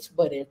States,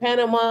 but in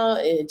Panama,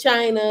 in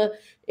China,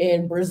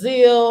 in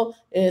Brazil,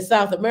 in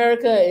South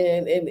America,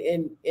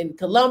 in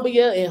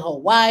Colombia, in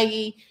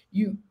Hawaii.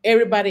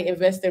 Everybody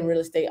invests in real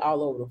estate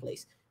all over the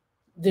place.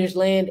 There's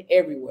land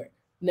everywhere.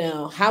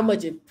 Now, how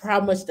much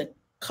the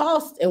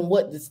cost and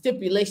what the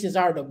stipulations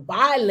are to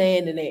buy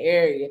land in the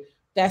area,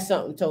 that's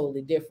something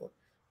totally different.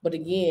 But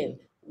again,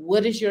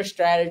 what is your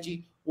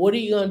strategy? What are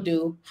you gonna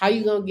do? How are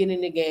you gonna get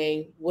in the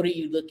game? What are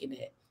you looking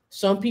at?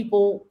 Some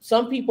people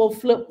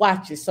flip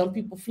watches, some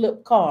people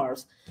flip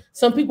cars,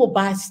 some people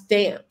buy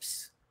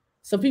stamps,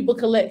 some people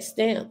collect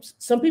stamps,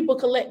 some people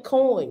collect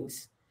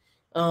coins.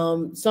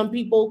 Some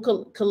people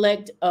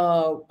collect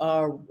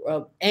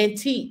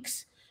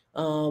antiques,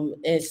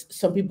 and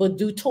some people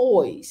do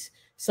toys.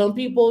 Some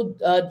people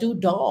do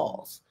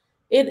dolls.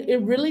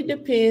 It really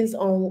depends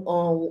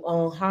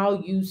on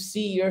how you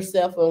see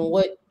yourself and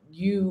what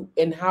you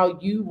and how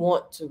you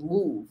want to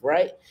move,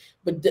 right?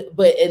 But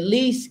at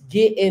least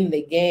get in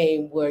the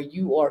game where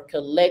you are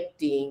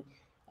collecting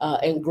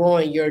and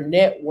growing your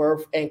net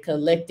worth and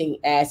collecting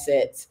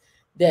assets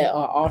that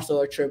are also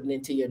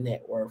attributing to your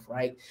net worth,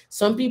 right?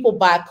 Some people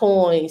buy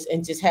coins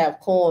and just have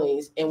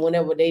coins, and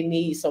whenever they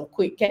need some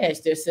quick cash,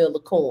 they'll sell a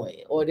coin,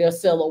 or they'll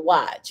sell a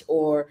watch,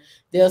 or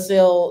they'll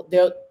sell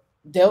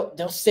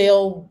they'll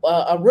sell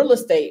a real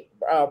estate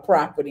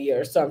property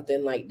or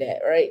something like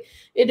that, right?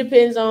 It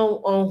depends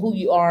on who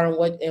you are and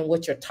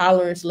what your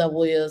tolerance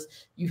level is.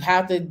 You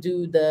have to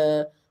do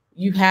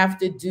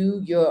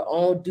your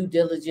own due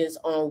diligence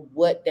on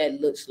what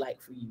that looks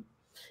like for you.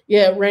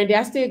 Yeah, Randy,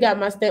 I still got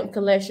my stamp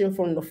collection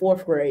from the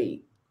fourth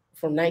grade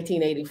from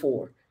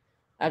 1984.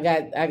 I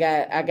got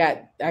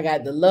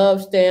the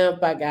love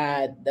stamp. I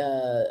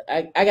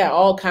got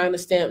all kind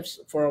of stamps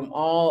from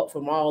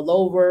all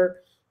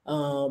over.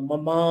 My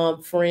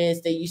mom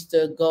friends, they used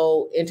to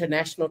go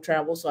international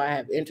travel, so I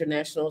have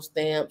international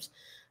stamps.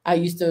 I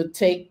used to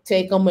take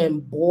them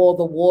and boil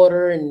the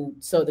water, and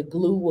so the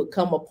glue would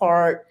come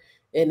apart,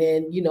 and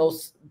then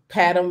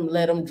pat them,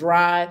 let them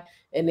dry,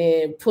 and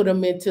then put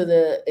them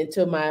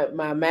into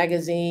my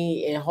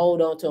magazine and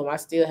hold on to them. I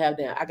still have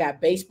them. I got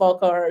baseball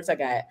cards. I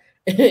got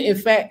in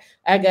fact,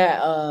 I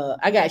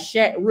got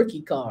Shaq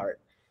rookie card.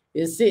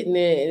 It's sitting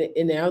there,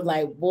 and I was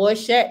like, "Boy,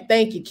 Shaq,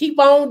 thank you. Keep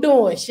on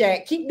doing,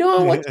 Shaq. Keep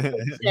doing what you do,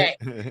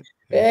 Shaq."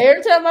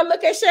 Every time I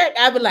look at Shaq,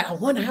 I be like, "I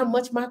wonder how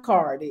much my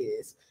card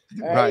is."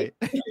 Right?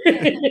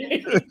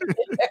 Right.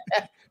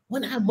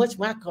 Wonder how much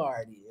my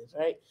card is.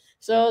 Right?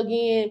 So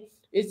again,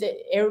 it's that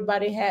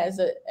everybody has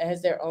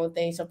their own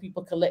thing. Some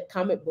people collect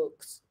comic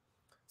books.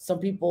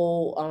 Not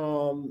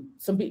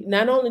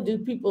only do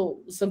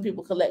people some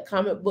people collect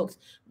comic books,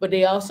 but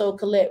they also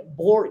collect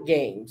board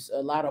games.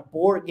 A lot of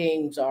board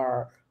games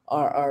are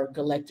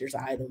collectors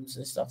items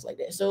and stuff like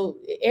that. So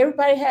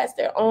everybody has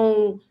their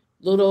own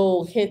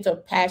little hint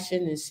of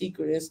passion and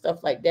secret and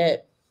stuff like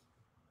that.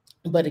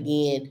 But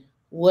again,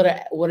 what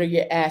are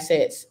your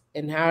assets,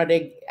 and how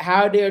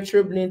they're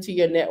attributing to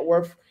your net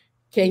worth?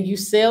 Can you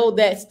sell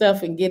that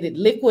stuff and get it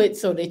liquid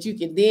so that you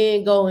can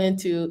then go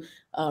into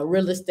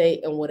real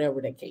estate and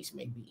whatever the case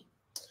may be?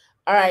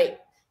 All right,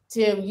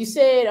 Tim, you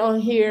said on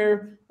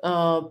here,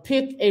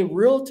 pick a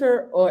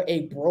realtor or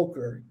a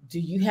broker. Do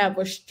you have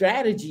a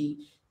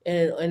strategy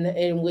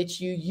in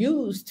which you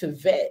use to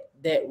vet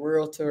that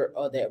realtor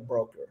or that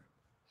broker?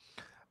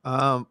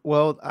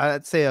 Well,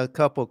 I'd say a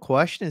couple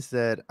questions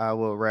that I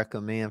will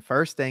recommend.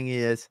 First thing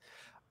is,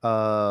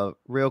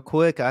 real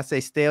quick, I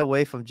say stay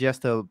away from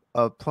just a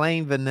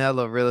plain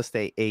vanilla real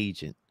estate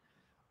agent.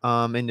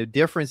 And the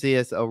difference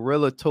is a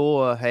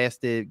realtor has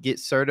to get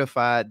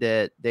certified,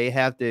 that they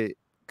have to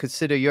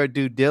consider your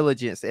due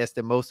diligence as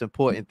the most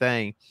important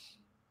thing.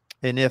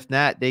 And if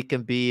not, they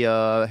can be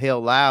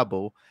held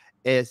liable,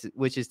 as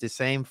which is the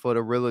same for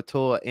the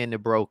realtor and the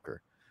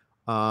broker.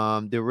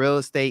 The real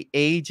estate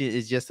agent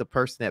is just a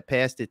person that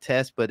passed the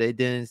test, but they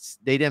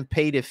didn't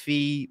pay the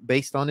fee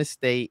based on the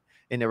state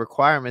and the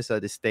requirements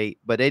of the state,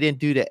 but they didn't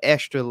do the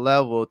extra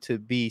level to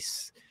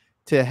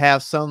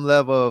have some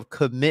level of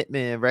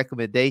commitment and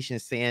recommendation,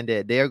 saying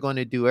that they're going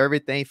to do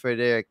everything for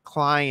their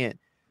client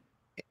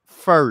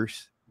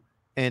first,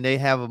 and they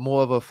have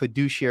more of a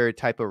fiduciary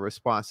type of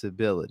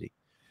responsibility.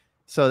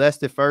 So that's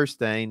the first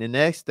thing. The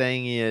next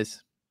thing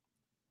is,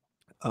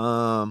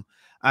 um,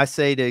 I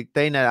say the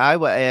thing that I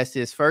would ask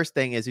is, first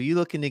thing is, are you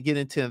looking to get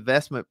into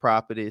investment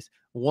properties?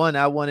 One,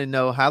 I want to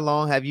know how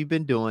long have you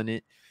been doing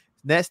it?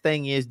 Next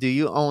thing is, do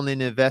you own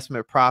any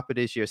investment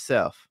properties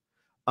yourself?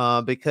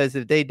 Because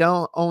if they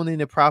don't own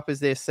any properties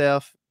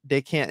themselves,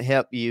 they can't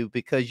help you,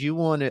 because you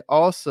want to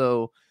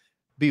also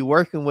be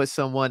working with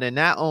someone, and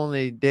not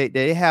only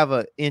they have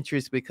an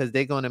interest because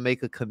they're going to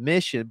make a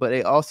commission, but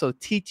they also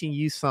teaching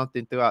you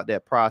something throughout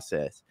that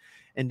process.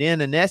 And then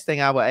the next thing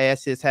I would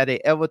ask is, have they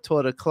ever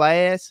taught a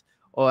class,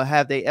 or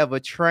have they ever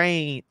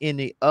trained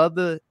any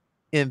other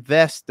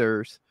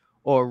investors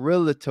or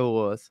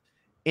realtors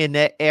in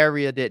that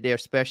area that they're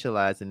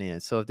specializing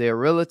in? So if they're a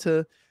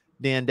realtor,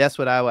 then that's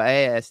what I would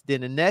ask.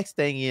 Then the next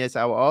thing is,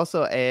 I will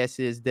also ask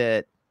is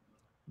that,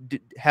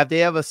 have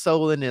they ever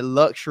sold any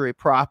luxury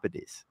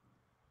properties?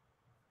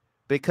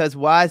 Because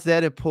why is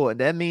that important?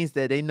 That means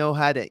that they know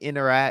how to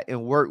interact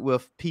and work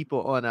with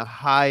people on a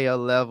higher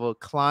level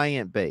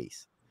client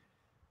base.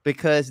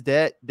 Because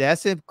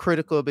that's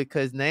critical,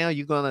 because now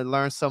you're going to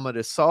learn some of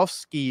the soft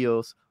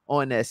skills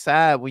on that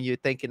side when you're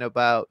thinking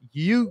about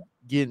you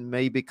getting,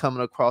 maybe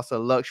coming across a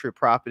luxury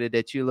property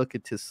that you're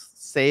looking to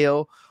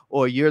sell,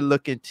 or you're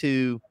looking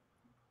to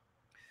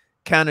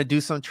kind of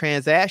do some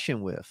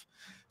transaction with.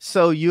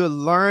 So you're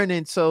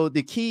learning. So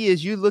the key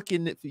is you're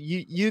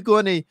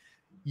going to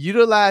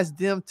utilize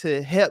them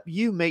to help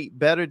you make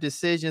better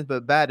decisions,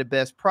 but buy the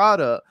best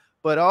product.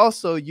 But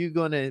also you're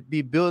going to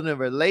be building a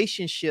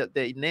relationship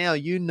that now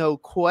you know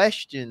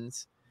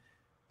questions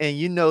and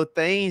you know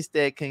things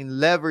that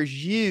can leverage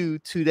you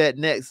to that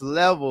next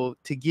level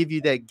to give you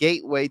that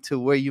gateway to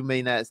where you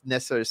may not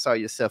necessarily saw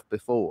yourself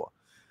before.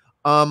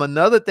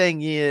 Another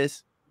thing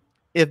is,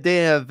 if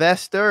they're an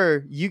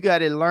investor, you got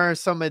to learn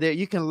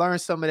you can learn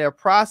some of their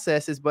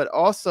processes, but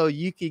also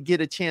you can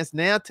get a chance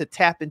now to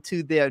tap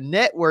into their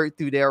network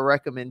through their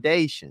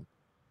recommendation.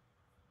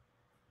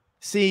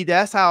 See,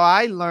 that's how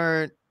I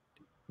learned,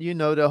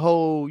 the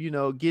whole,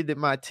 getting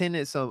my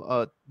tenants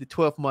the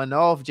 12th month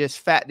off,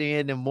 just factoring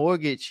in the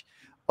mortgage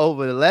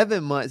over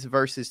 11 months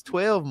versus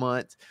 12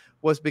 months,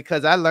 was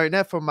because I learned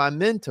that from my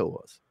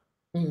mentors.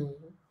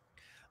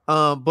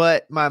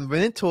 But my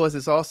mentors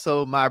is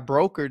also my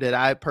broker that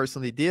I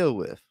personally deal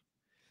with.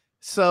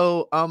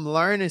 So I'm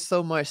learning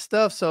so much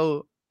stuff.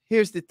 So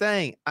here's the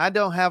thing. I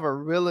don't have a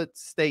real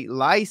estate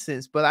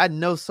license, but I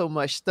know so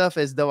much stuff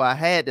as though I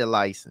had the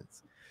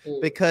license,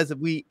 because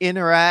we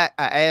interact.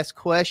 I ask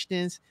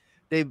questions.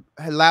 They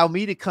allow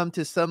me to come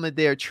to some of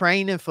their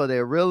training for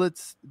their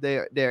realtors,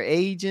 their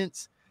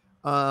agents.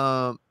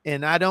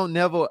 And I don't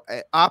never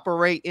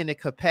operate in a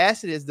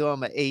capacity as though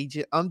I'm an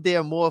agent. I'm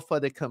there more for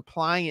the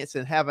compliance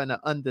and having an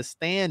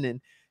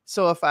understanding.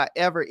 So if I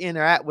ever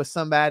interact with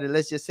somebody,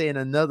 let's just say in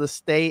another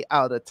state,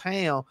 out of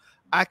town,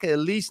 I could at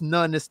least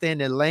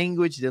understand the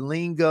language, the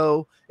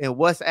lingo, and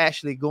what's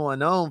actually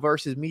going on,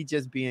 versus me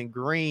just being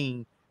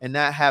green and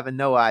not having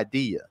no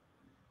idea,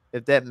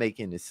 if that make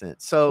any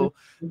sense. So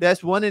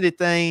that's one of the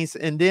things.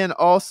 And then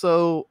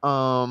also,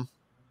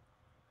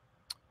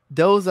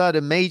 those are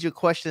the major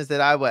questions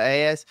that I would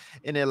ask.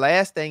 And the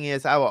last thing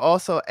is, I will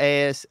also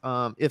ask,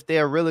 if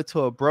they're a realtor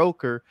or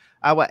broker,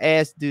 I would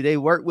ask, do they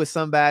work with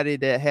somebody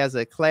that has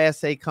a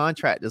Class A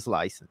contractor's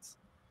license?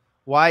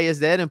 Why is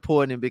that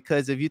important?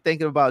 Because if you're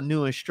thinking about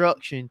new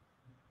construction,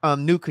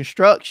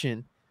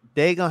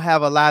 they're going to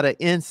have a lot of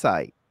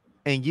insight.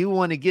 And you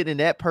want to get in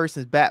that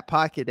person's back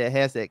pocket that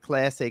has that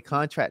Class A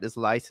contractor's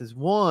license.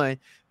 One,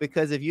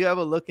 because if you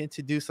ever looking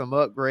to do some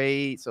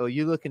upgrades, or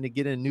you're looking to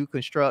get in new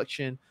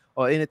construction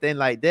or anything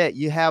like that,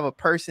 you have a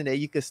person that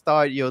you can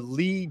start your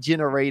lead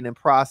generating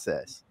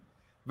process,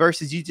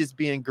 versus you just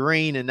being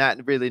green and not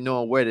really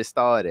knowing where to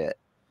start at.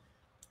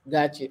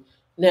 Got you.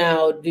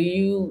 Now, do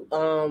you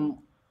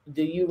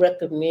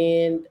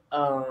recommend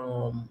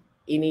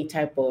any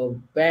type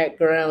of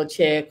background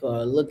check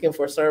or looking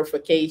for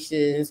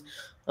certifications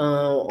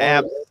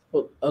on?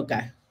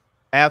 Okay.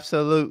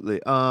 Absolutely.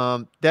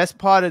 That's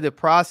part of the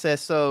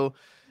process. So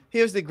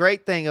here's the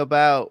great thing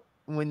about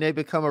when they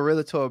become a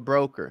realtor or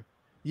broker.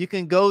 You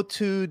can go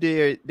to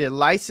their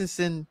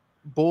licensing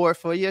board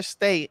for your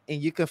state,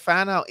 and you can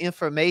find out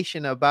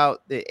information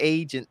about the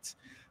agents.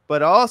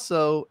 But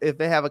also, if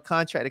they have a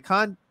Class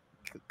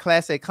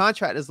A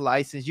contractor's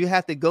license, you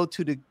have to go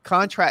to the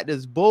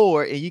contractor's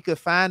board, and you can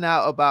find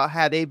out about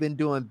how they've been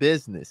doing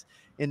business,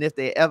 and if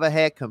they ever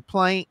had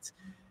complaints.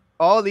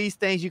 All these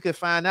things you can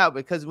find out,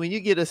 because when you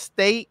get a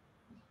state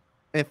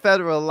and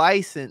federal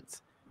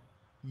license,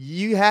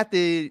 they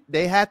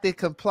have to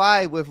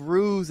comply with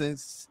rules and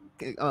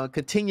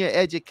continue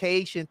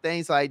education,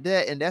 things like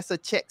that. And that's a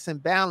checks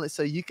and balance.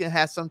 So you can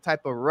have some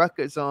type of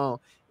records on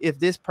if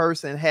this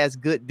person has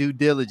good due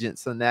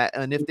diligence on that,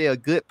 and if they're a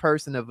good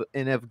person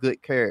and have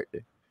good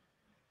character.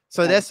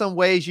 So there's some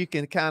ways you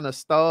can kind of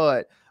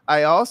start.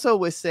 I also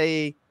would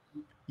say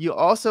you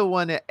also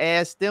want to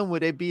ask them,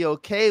 would they be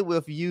okay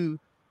with you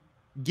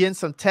getting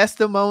some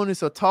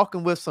testimonies or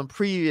talking with some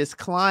previous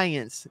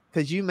clients,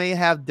 because you may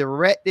have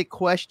directed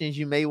questions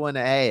you may want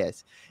to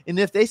ask. And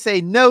if they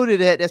say no to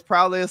that, that's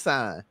probably a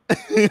sign.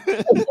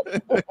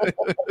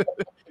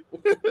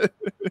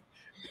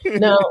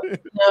 now,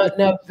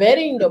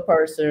 vetting the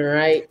person,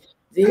 right?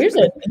 Here's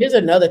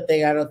another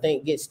thing I don't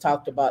think gets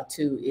talked about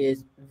too,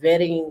 is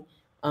vetting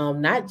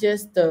not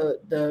just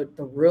the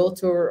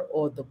realtor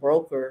or the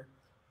broker,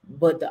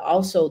 but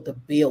also the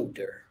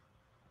builder.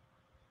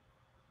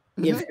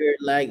 If you're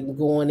like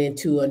going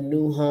into a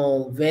new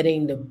home,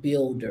 vetting the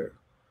builder.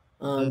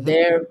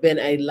 There have been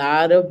a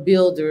lot of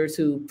builders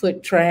who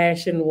put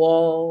trash in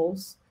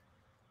walls.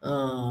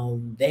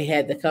 They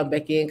had to come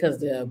back in because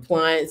the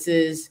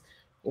appliances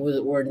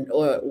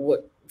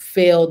were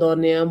failed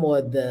on them,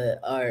 or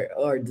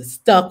the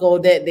stucco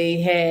that they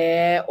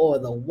had, or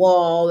the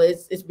wall.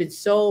 It's been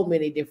so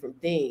many different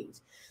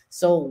things.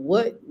 So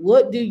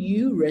what do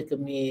you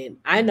recommend?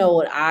 I know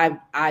what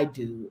I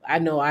do. I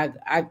know I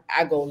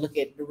go look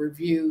at the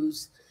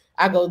reviews.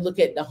 I go look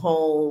at the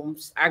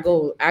homes. I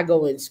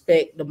go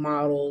inspect the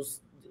models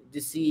to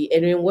see,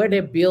 and then where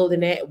they're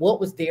building at, what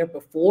was there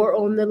before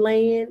on the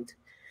land,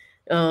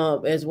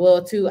 as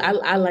well too.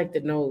 I like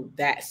to know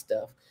that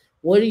stuff.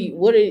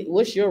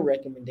 What's your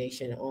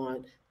recommendation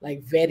on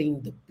like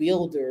vetting the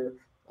builder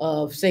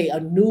of say a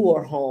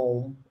newer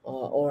home,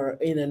 or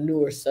in a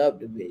newer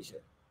subdivision?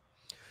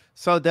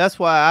 So that's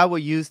why I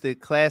would use the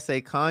Class A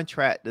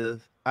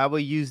contractors. I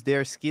would use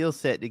their skill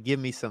set to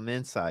give me some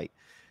insight.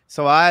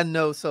 So I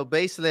know. So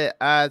basically,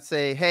 I'd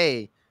say,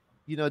 hey,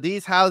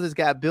 these houses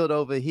got built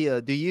over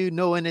here. Do you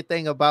know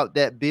anything about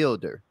that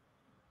builder?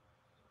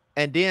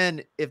 And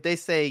then if they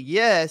say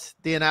yes,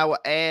 then I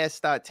will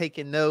start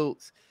taking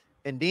notes,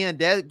 and then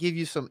that give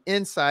you some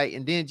insight,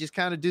 and then just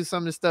kind of do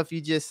some of the stuff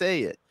you just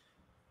said.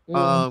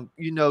 Mm,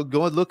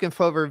 Going looking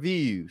for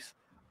reviews,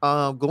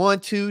 going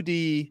to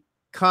the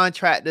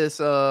contractor's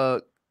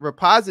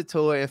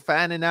repository and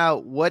finding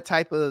out what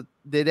type of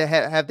did they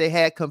have they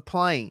had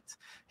complaints,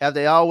 have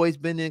they always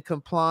been in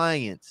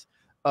compliance,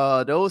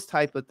 those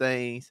type of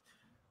things.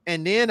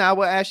 And then I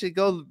would actually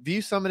go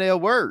view some of their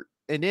work,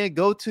 and then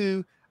go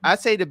to, I'd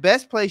say the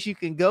best place you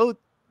can go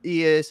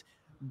is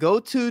go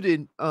to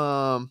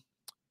the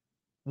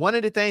one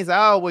of the things I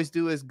always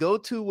do is go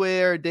to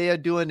where they are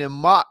doing the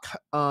mock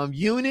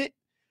unit,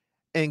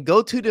 and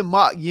go to the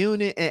mock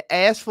unit and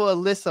ask for a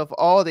list of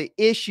all the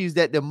issues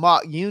that the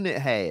mock unit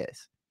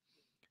has.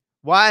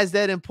 Why is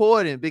that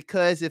important?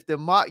 Because if the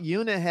mock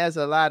unit has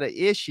a lot of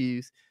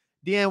issues,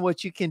 then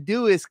what you can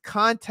do is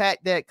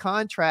contact that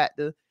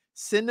contractor,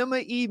 send them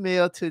an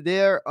email to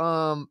their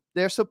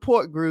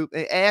support group,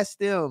 and ask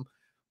them,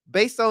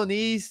 based on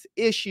these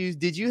issues,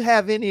 did you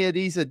have any of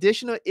these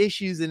additional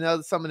issues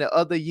in some of the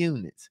other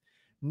units?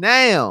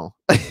 Now,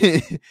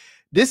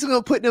 this is going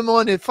to put them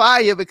on the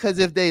fire, because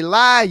if they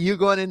lie, you're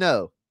going to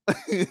know.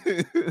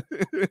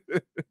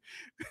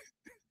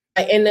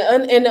 and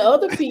the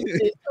other piece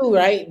is too,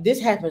 right? This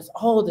happens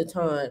all the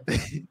time,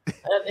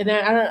 and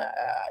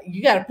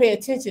you got to pay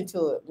attention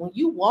to it when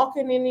you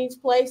walking in these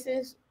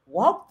places.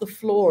 Walk the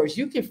floors.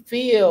 You can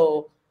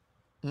feel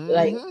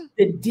like Mm-hmm.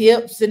 the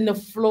dips in the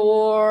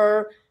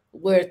floor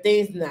where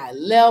things not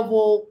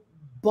level,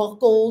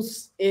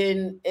 buckles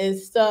and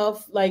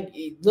stuff. Like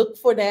look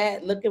for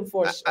that. Looking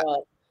for. I,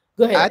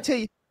 Go I ahead. tell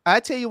you, I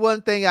tell you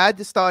one thing I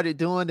just started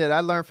doing that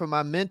I learned from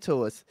my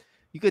mentors.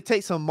 You could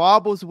take some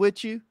marbles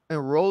with you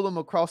and roll them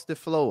across the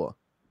floor.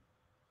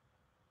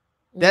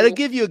 That'll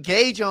give you a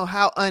gauge on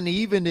how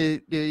uneven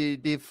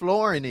the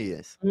flooring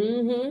is.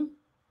 Mm-hmm.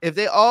 If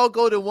they all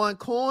go to one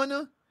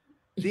corner,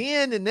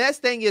 then the next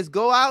thing is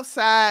go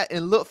outside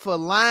and look for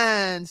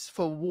lines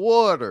for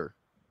water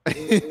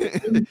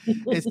and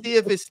see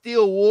if it's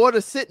still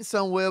water sitting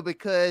somewhere,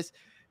 because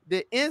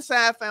the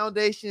inside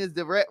foundation is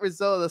the direct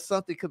result of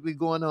something could be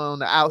going on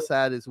the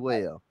outside as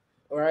well.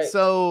 Right.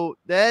 So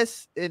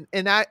that's and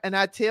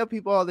I tell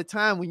people all the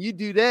time, when you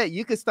do that,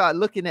 you can start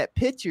looking at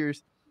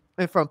pictures,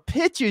 and from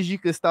pictures you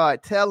can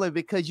start telling,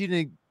 because you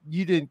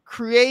didn't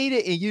create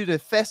it, and you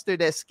didn't fester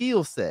that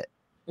skill set.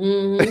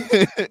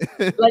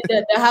 Mm-hmm. Like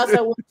the house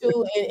I went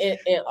to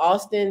in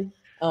Austin,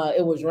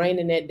 it was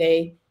raining that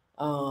day.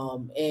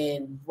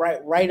 And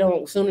right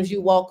on, as soon as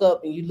you walk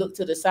up and you look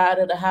to the side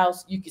of the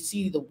house, you can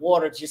see the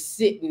water just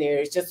sitting there.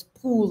 It's just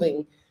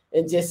pooling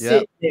and just Yep.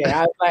 sitting there.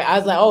 I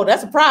was like, oh,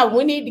 that's a problem.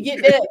 We need to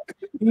get that.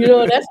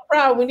 That's a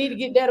problem. We need to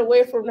get that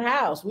away from the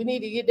house. We need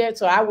to get that.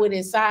 So I went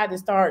inside and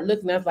started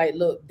looking. I was like,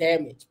 look,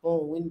 damage.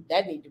 Boom.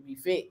 That need to be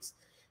fixed.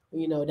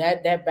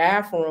 That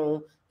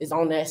bathroom is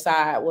on that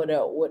side where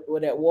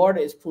that water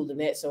is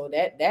pooling at. So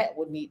that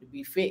would need to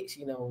be fixed.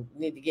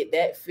 Need to get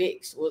that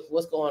fixed.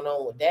 What's going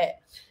on with that?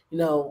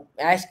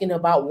 Asking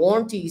about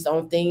warranties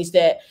on things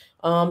that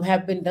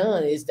have been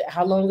done. Is that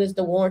how long is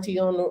the warranty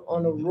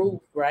on the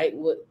roof, right?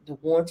 What the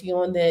warranty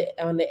on the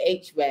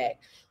HVAC,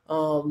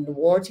 the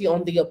warranty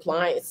on the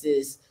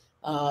appliances.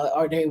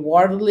 Are they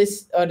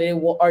waterless? Are they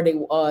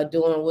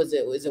doing? Was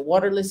it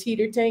waterless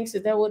heater tanks?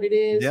 Is that what it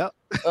is? Yep.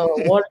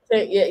 Water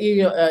tank,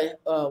 yeah,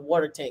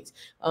 water tanks.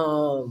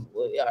 Are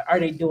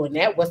they doing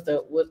that? What's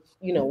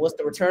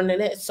the return on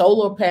that?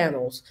 Solar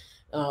panels.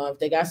 If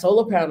they got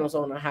solar panels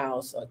on the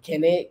house,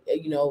 can it?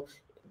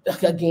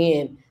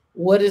 Again,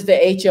 what is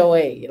the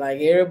HOA? Like,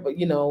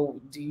 everybody,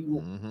 do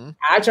you? Mm-hmm.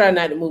 I try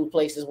not to move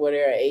places where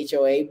there are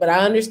HOA, but I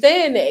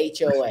understand the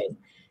HOA.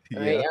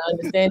 Right, Yeah. I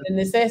understand the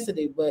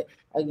necessity, but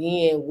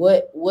again,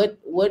 what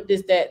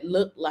does that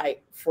look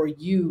like for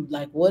you?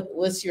 Like,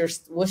 what's your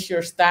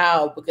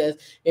style? Because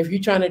if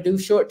you're trying to do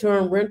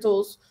short-term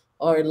rentals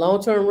or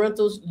long-term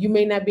rentals, you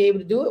may not be able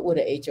to do it with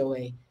a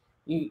HOA.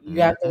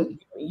 Mm-hmm.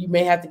 You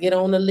may have to get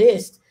on the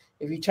list.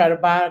 If you try to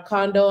buy a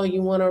condo and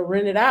you want to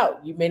rent it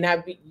out, you may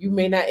not be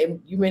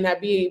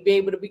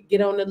able to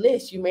get on the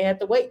list. You may have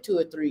to wait 2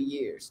 or 3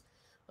 years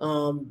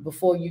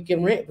before you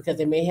can rent, because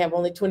they may have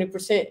only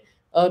 20%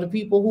 of the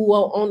people who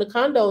own the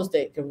condos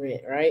that can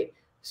rent, right?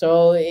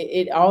 So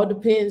it all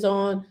depends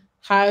on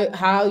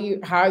how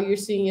you're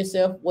seeing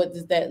yourself. What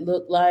does that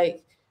look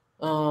like?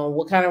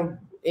 What kind of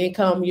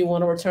income you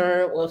want to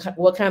return?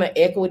 What kind of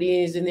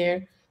equity is in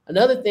there?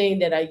 Another thing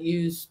that I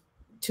use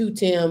to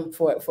Tim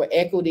for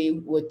equity,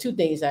 with two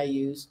things I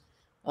use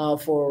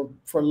for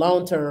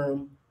long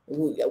term.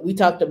 We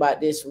talked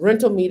about this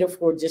rental meter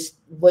for just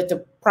what the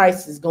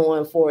price is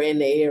going for in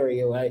the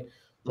area, right?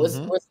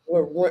 Mm-hmm.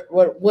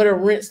 What are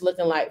rents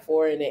looking like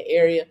for in the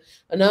area?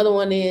 Another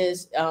one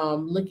is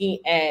looking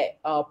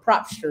at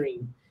prop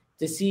stream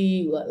to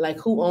see like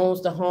who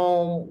owns the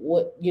home,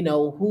 what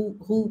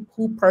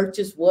who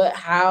purchased what,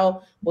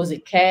 how was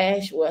it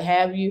cash, what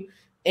have you,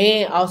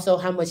 and also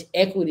how much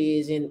equity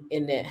is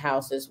in that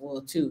house as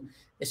well too.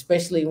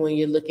 Especially when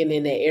you're looking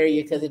in that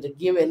area, because it'll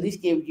give at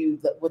least give you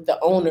what the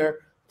owner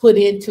put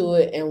into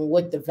it and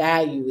what the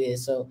value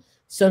is. So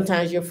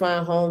sometimes you'll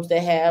find homes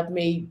that have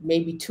maybe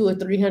 $200,000 or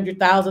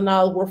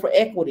 $300,000 worth of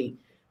equity,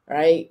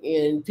 right?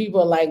 And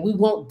people are like, we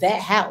want that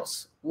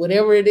house,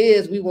 whatever it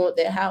is, we want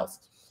that house.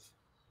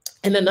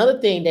 And another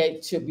thing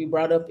that should be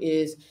brought up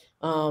is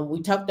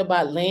we talked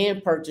about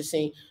land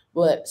purchasing,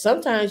 but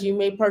sometimes you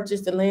may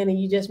purchase the land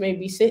and you just may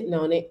be sitting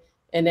on it,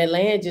 and that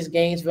land just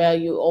gains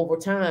value over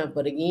time.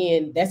 But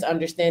again, that's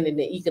understanding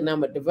the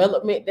economic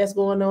development that's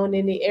going on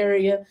in the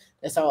area.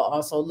 That's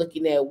also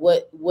looking at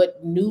what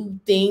new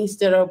things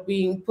that are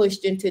being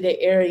pushed into the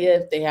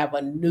area. If they have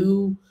a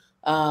new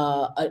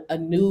a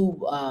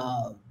new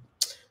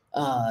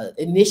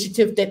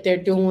initiative that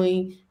they're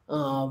doing.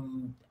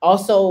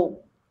 Also,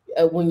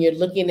 when you're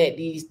looking at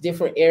these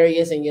different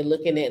areas and you're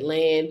looking at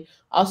land,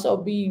 also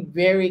be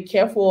very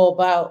careful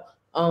about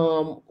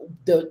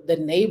the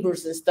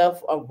neighbors and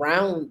stuff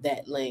around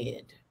that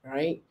land,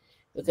 right?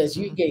 Because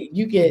people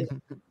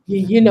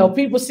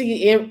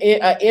see an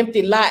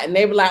empty lot and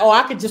they be like, oh,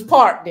 I could just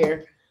park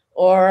there,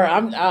 or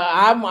I'm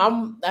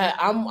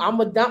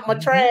gonna dump my Mm-hmm.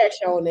 trash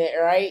on it,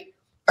 right?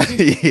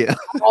 People Yeah.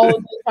 all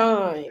the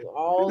time,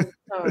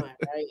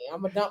 right?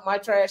 I'm gonna dump my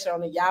trash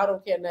on it. Y'all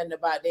don't care nothing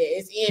about that.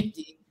 It's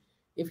empty.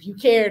 If you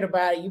cared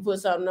about it, you put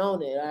something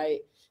on it, right?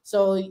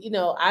 So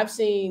I've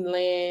seen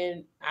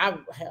land. I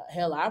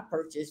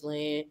purchased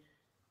land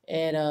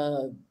at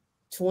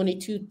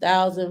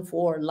 22,000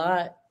 for a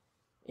lot,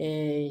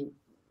 and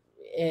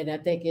I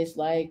think it's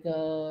like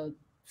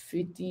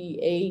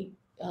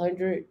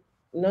 5,800.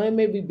 No, it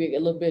may be big, a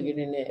little bigger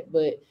than that,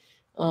 but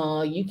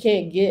you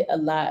can't get a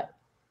lot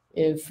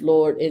in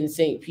Florida, in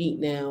St. Pete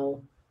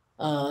now,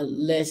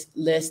 less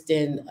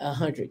than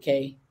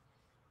 100K,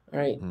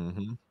 right?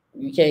 Mm-hmm.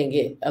 You can't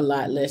get a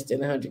lot less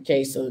than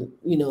 100K. So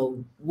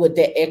what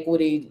that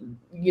equity,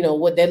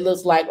 what that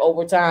looks like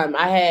over time.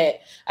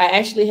 I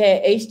actually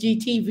had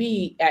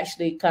HGTV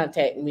actually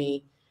contact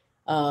me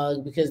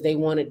because they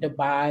wanted to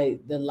buy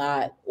the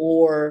lot,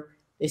 or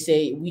they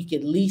say we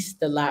could lease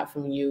the lot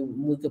from you.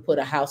 We could put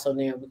a house on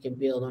there. We can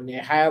build on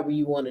there. However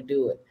you want to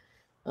do it.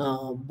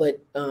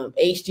 But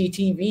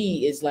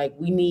HGTV is like,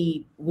 we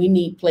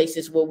need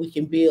places where we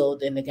can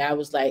build. And the guy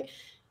was like,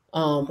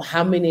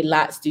 how many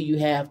lots do you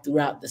have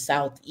throughout the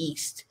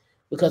southeast?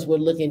 Because we're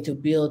looking to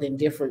build in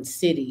different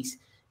cities.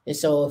 And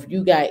so if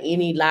you got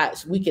any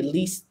lots, we could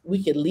lease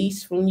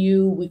from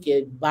you, we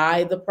could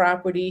buy the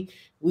property,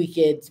 we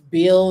could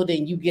build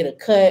and you get a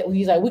cut.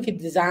 He's like, we could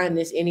design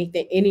this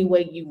anything any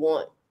way you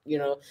want.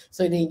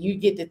 So then you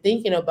get to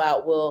thinking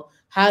about, well,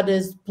 how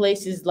does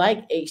places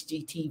like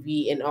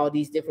HGTV and all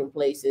these different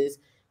places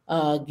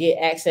get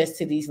access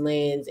to these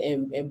lands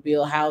and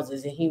build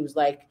houses? And he's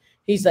like,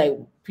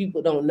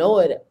 people don't know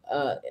it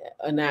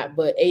or not,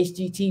 but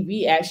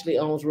HGTV actually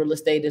owns real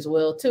estate as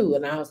well too.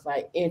 And I was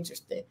like,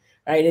 interesting,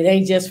 right? It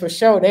ain't just for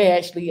show; they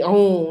actually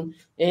own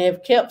and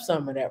have kept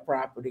some of that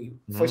property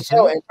for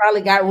show, Mm-hmm. and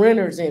probably got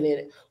renters in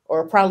it,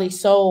 or probably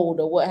sold,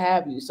 or what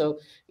have you. So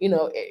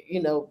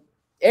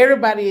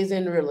everybody is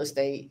in real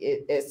estate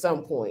at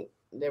some point.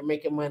 They're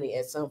making money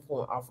at some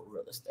point off of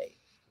real estate.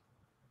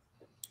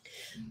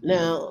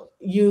 Now,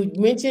 you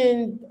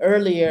mentioned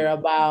earlier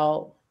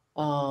about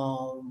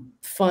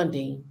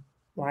funding,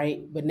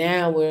 right? But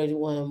now we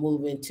want to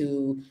move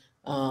into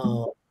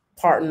uh,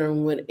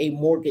 partnering with a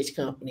mortgage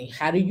company.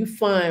 How do you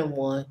find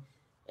one,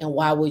 and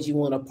why would you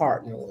want to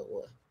partner with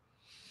one?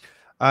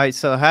 All right.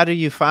 So how do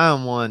you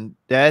find one?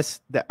 I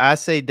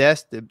say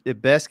that's the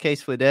best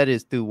case for that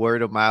is through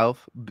word of mouth,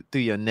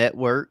 through your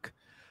network.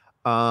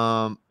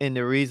 And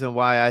the reason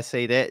why I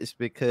say that is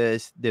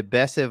because the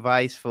best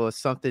advice for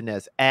something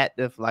that's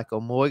active, like a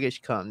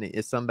mortgage company,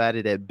 is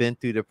somebody that's been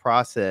through the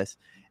process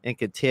and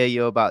can tell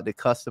you about the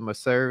customer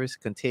service,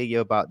 can tell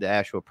you about the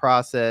actual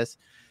process.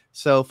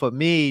 So for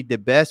me, the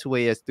best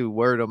way is through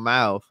word of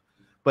mouth.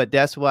 But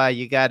that's why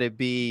you got to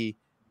be,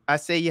 I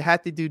say you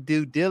have to do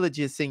due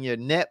diligence in your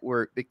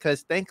network,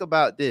 because think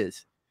about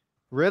this: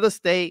 real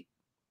estate,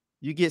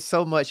 you get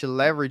so much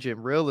leverage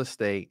in real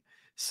estate.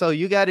 So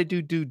you got to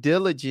do due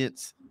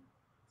diligence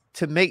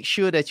to make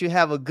sure that you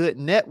have a good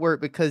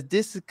network, because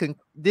this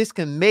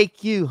can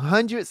make you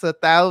hundreds of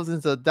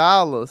thousands of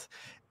dollars,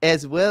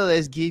 as well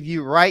as give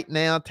you right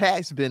now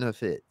tax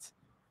benefits.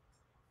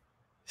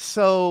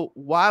 So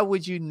why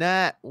would you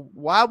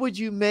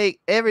make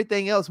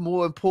everything else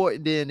more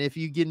important than if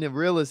you get into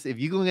real estate? If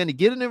you're going to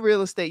get into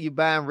real estate, you're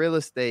buying real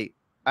estate.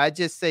 I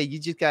just say you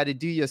just got to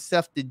do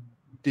yourself the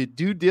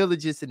due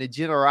diligence and the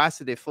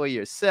generosity for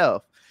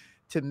yourself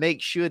to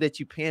make sure that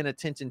you're paying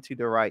attention to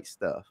the right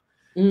stuff.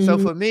 So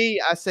Mhm. for me,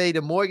 I say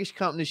the mortgage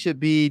company should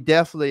be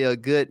definitely a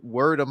good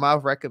word of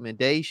mouth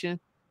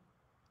recommendation,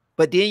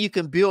 but then you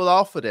can build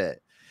off of that.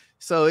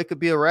 So it could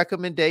be a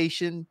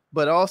recommendation,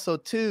 but also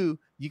too,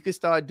 you can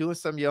start doing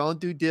some of your own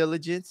due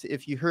diligence.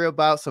 If you hear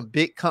about some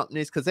big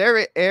companies, because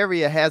every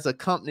area has a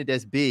company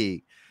that's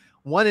big.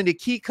 One of the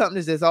key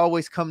companies that's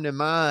always come to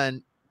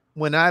mind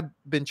when I've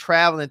been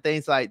traveling,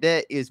 things like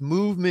that, is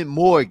Movement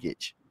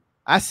Mortgage.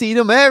 I see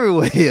them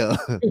everywhere.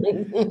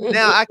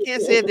 Now, I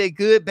can't say if they're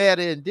good, bad,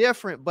 or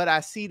indifferent, but I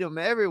see them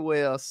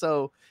everywhere.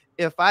 So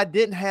if I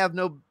didn't have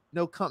no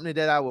company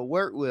that I would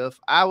work with,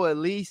 I would at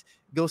least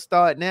go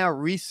start now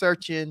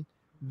researching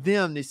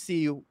them to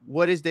see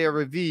what is their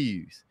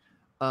reviews,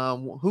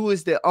 who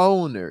is the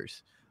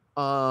owners,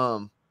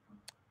 how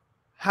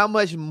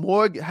many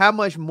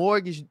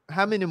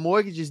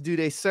mortgages do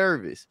they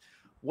service,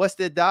 what's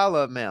their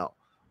dollar amount,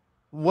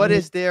 what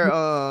is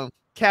their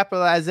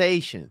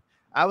capitalization.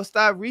 I would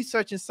start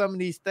researching some of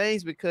these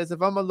things, because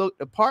if I'm gonna look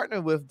to partner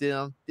with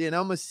them, then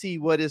I'm gonna see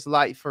what it's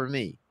like for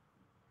me.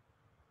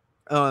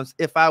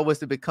 If I was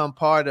to become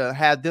part of,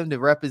 have them to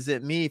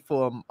represent me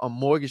for a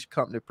mortgage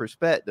company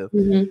perspective.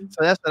 Mhm.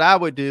 So that's what I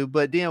would do.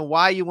 But then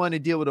why you want to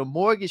deal with a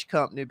mortgage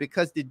company?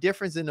 Because the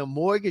difference in a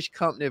mortgage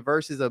company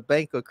versus a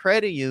bank or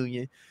credit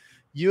union,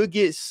 you'll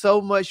get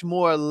so much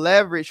more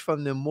leverage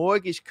from the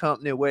mortgage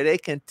company where they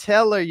can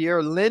tailor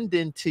your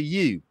lending to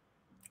you.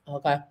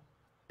 Okay.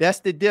 That's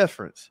the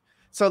difference.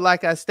 So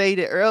like I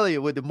stated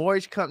earlier, with the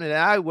mortgage company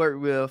that I work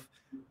with,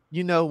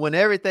 when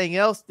everything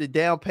else, the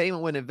down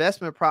payment, when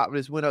investment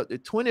properties went up to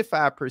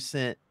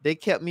 25%, they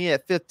kept me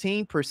at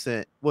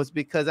 15%, was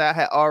because I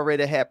had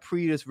already had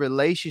previous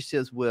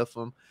relationships with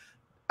them.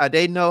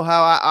 They know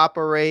how I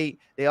operate.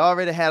 They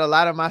already had a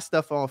lot of my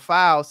stuff on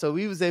file. So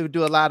we was able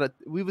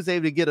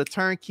to get a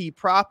turnkey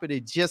property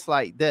just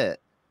like that.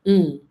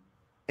 Mm.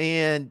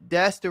 And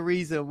that's the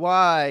reason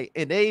why.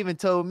 And they even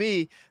told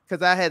me,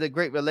 because I had a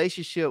great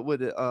relationship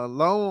with a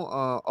loan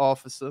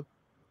officer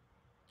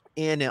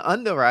and an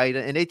underwriter,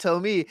 and they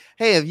told me,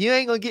 hey, if you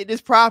ain't gonna get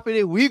this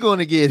property, we're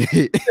gonna get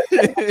it.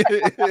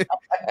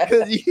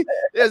 Because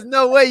there's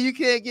no way you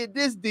can't get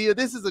this deal.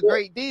 This is a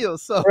great deal. Right.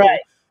 So,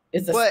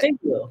 It's a but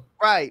steal.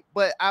 right,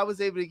 but I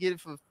was able to get it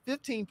for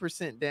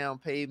 15% down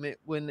payment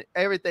when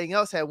everything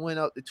else had went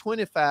up to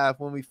 25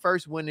 when we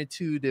first went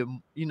into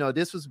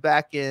this was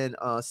back in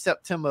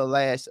September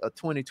last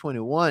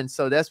 2021.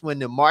 So that's when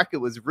the market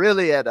was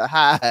really at a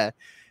high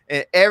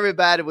and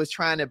everybody was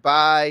trying to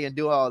buy and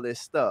do all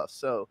this stuff.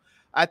 So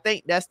I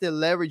think that's the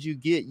leverage you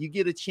get. You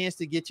get a chance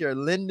to get your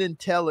lending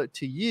tailored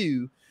to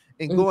you.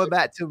 And Mhm. going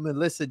back to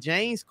Melissa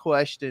Jane's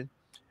question,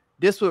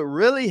 this would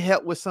really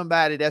help with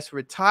somebody that's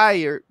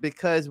retired,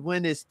 because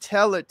when it's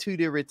tailored to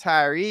the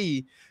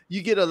retiree,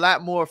 you get a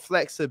lot more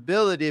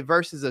flexibility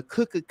versus a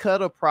cookie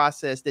cutter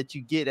process that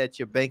you get at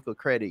your bank or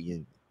credit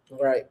union.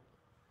 Right.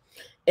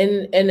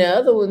 And the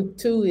other one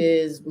too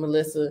is,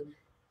 Melissa,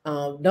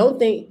 don't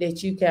think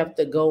that you have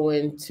to go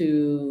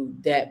into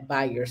that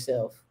by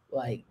yourself,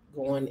 like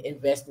going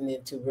investing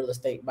into real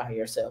estate by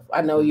yourself.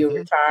 I know you're Mm-hmm.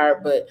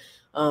 retired, but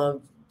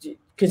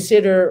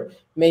consider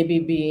maybe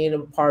being a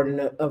part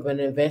of an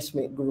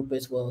investment group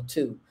as well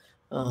too.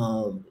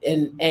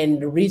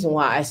 And the reason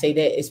why I say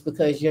that is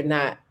because you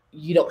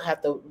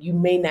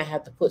may not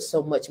have to put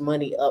so much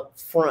money up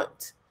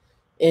front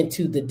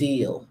into the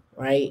deal,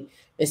 right?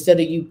 Instead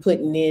of you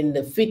putting in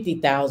the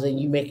 50,000,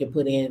 you make it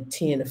put in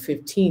 10 or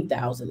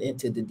 15,000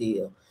 into the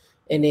deal,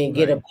 and then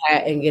Right.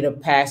 get a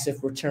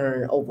passive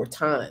return over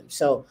time.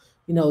 So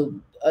you know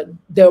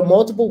there are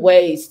multiple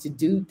ways to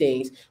do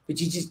things, but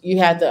you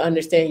have to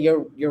understand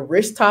your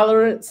risk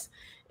tolerance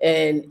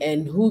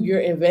and who you're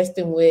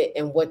investing with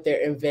and what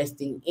they're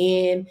investing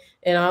in,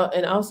 and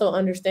also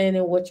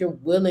understanding what you're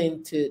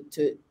willing to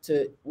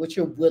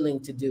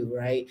do,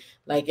 right?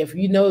 Like if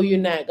you know you're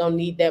not gonna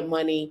need that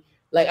money,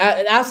 like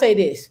I'll say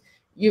this: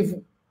 if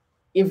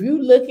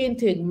you looking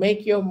to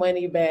make your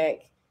money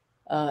back,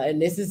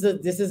 and this is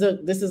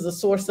a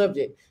sore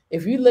subject.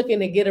 If you're looking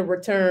to get a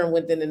return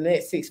within the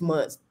next 6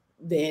 months,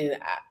 then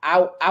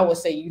I would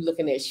say you're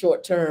looking at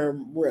short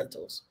term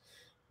rentals.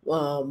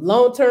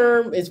 Long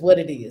term is what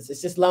it is.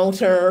 It's just long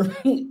term.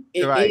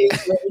 It Right. is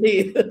what it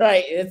is,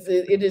 right?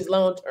 It is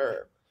long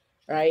term,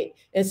 right?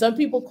 And some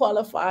people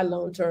qualify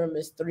long term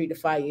as 3 to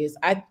 5 years.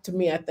 To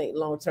me, I think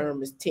long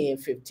term is 10,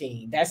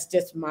 15. That's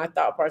just my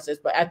thought process,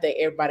 but I think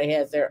everybody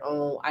has their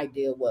own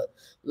idea of what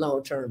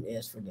long term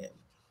is for them.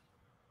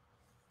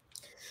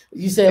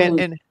 You said And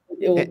and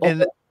it was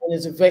and in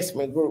his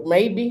investment group,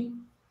 maybe.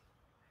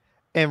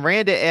 and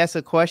Randa asked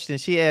a question.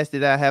 She asked,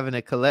 did I have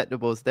any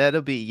collectibles?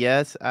 That'll be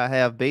yes. I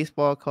have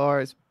baseball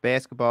cards,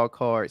 basketball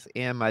cards,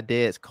 and my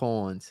dad's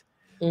coins.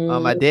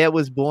 My Mm, dad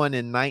was born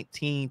in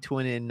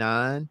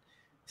 1929.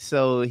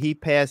 So he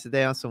passed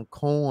down some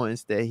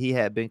coins that he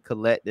had been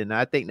collecting.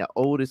 I think the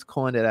oldest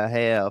coin that I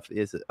have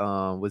is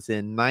was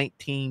in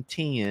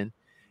 1910,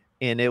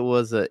 and it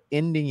was a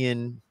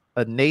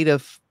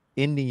native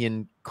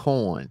Indian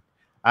coin.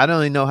 I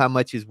don't even know how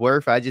much it's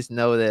worth. I just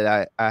know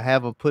that I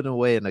have them put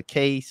away in a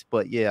case.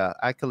 But yeah,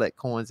 I collect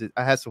coins.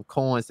 I have some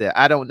coins that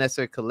I don't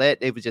necessarily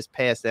collect. They were just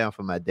passed down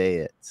from my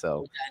dad.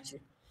 So, Got you.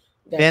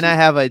 and I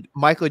have a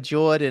Michael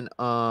Jordan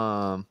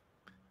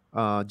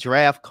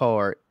draft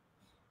card You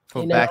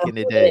from know, back in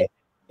the day.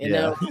 you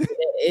know, Yeah.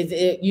 is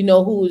it, you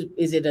know, who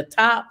is it, a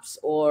Tops,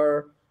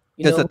 or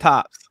you It's know a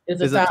Tops.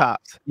 it's a It's a Top?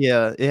 Tops.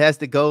 Yeah, it has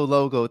the gold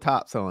logo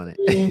Tops on it.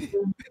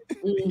 Mhm,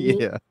 mhm.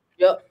 Yeah.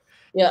 Yep.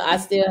 Yeah, I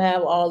still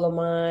have all of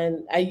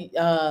mine.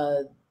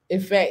 In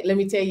fact, let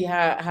me tell you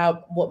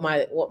how what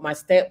my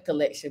stamp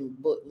collection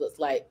book looks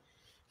like.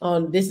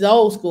 This is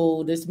old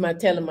school. This is my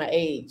telling my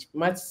age.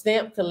 My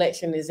stamp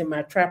collection is in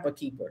my Trapper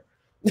Keeper.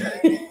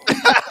 Hey,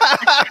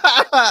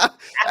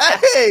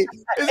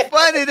 it's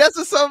funny. That's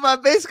what some of my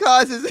base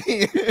cards is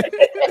in.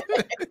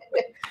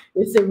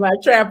 It's in my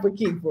Trapper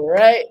Keeper,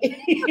 right?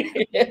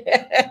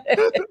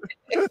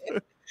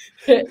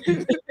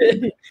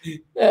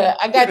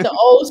 I got the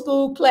old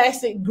school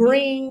classic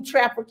green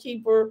Trapper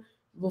Keeper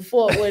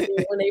before when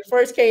they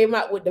first came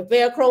out with the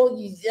Velcro.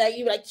 You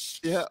like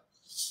Yeah.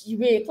 you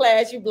be in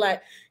class, you be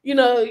like,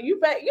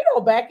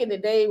 back in the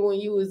day when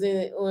you was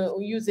in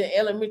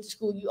elementary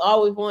school, you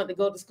always wanted to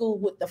go to school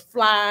with the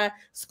fly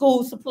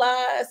school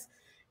supplies.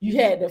 You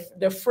had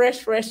the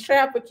fresh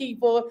Trapper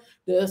Keeper,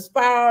 the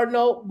spiral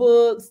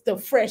notebooks, the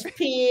fresh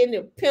pen,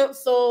 the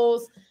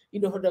pencils,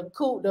 the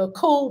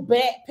cool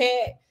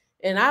backpack.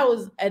 And I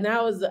was a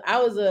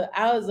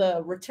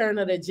Return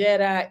of the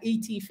Jedi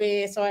ET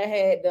fan, so I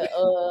had the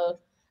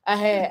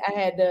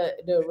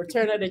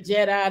Return of the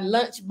Jedi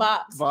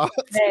lunchbox. Boss.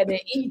 I had the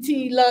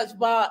ET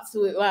lunchbox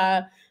with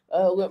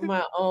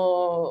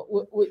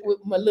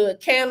my little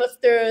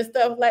canister and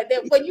stuff like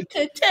that. But you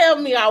can tell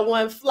me I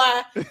wasn't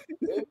fly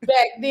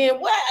back then.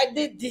 Why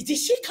did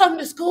she come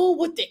to school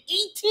with the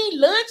ET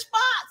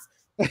lunchbox?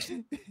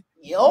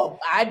 Yup,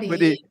 I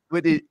did.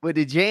 With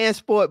the Jan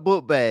Sport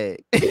book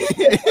bag. That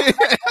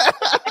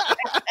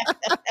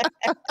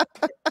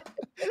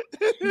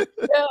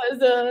was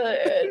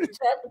the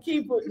Trapper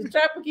Keeper. The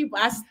Trapper Keeper.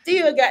 I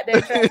still got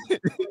that Trapper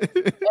Keeper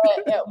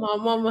at my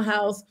mama's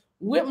house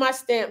with my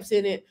stamps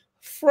in it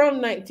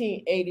from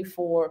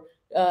 1984.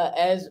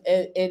 As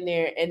in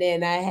there, and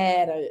then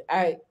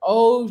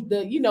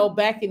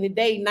back in the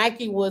day,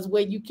 Nike was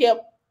where you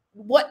kept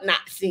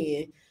whatnots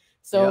in.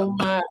 So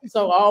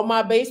all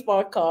my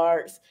baseball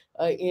cards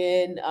are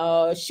in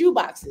shoe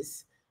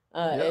boxes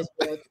as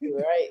well too,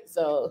 right?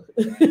 So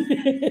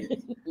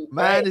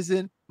Mine is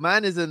in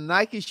a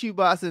Nike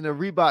shoebox and a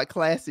Reebok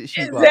Classic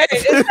shoebox.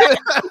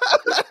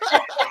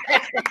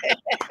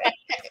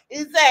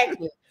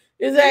 Exactly.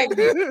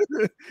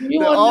 You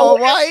The want to all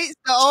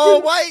know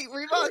white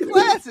Reebok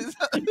Classes.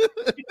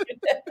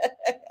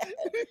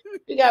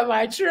 You got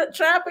my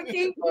Trapper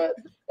Keeper.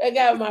 I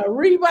got my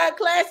Reebok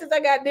Classes. I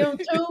got them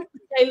too.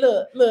 Hey,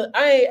 look.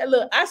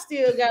 I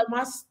still got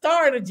my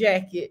starter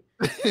jacket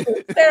from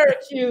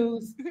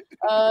Syracuse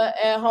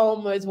at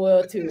home as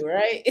well too,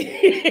 right?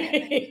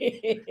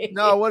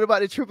 No, what about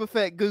the Triple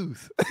Fat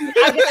Goose?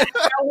 I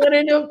got one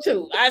of them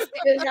too. I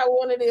still got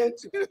one of them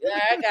too.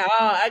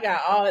 I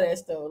got all that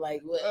stuff.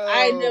 Like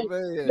I ain't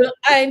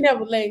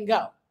never letting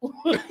go.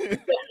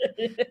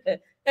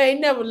 I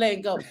ain't never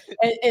letting go.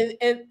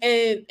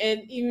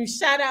 And even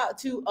shout out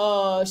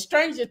to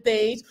Stranger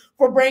Things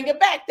for bringing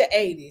back the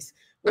 80s.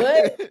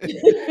 What?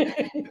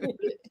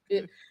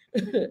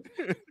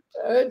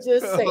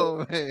 Just saying.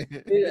 Oh, man.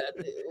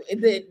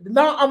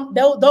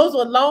 Those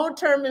were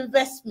long-term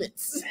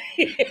investments.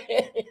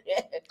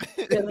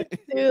 They're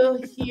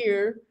still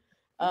here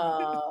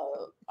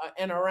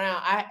and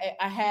around.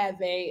 I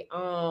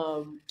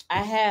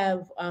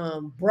have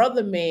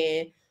Brother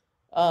Man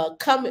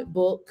comic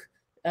book.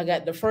 I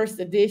got the first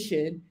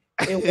edition.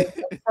 It was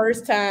the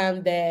first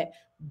time that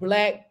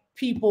Black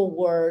people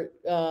were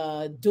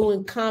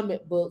doing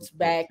comic books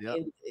back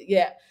in.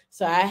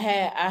 So I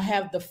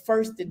have the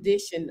first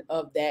edition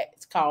of that.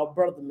 It's called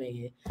Brother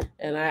Man,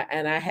 and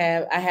I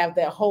have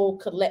that whole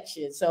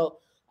collection. So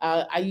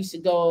I used to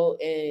go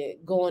in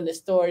the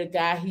store. The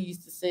guy who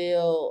used to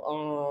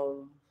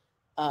sell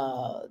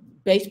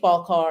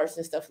baseball cards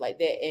and stuff like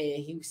that,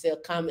 and he would sell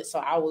comics. So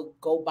I would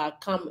go buy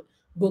comic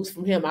books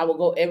from him. I would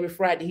go every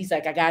Friday. He's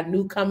like, I got a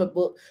new comic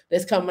book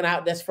that's coming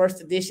out. That's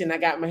first edition. I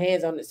got my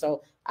hands on it,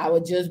 so I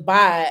would just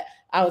buy it.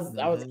 I was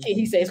a kid.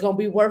 He said it's gonna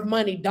be worth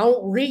money.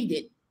 Don't read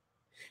it.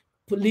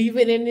 Leave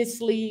it in his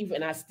sleeve,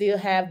 and I still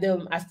have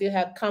them. I still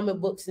have comic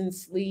books in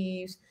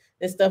sleeves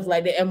and stuff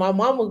like that. And my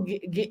mom would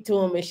get to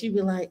him, and she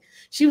was like,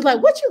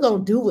 "What you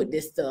gonna do with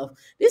this stuff?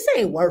 This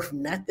ain't worth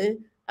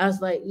nothing." I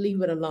was like,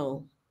 "Leave it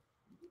alone.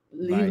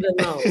 Leave it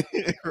alone.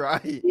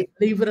 Right.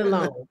 Leave it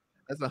alone.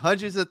 That's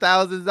hundreds of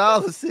thousands of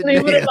dollars sitting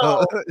Leave there. it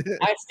alone."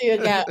 I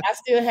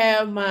still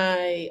have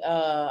my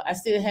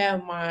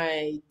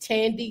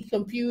Tandy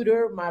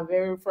computer, my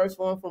very first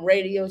one from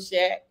Radio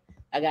Shack.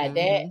 I got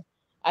that.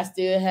 I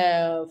still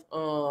have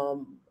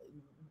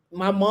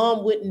my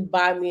mom wouldn't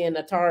buy me an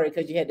Atari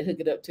because you had to hook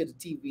it up to the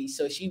TV.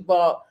 So she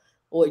bought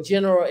what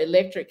General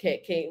Electric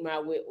had came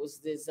out with was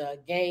this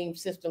game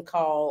system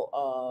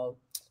called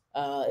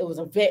it was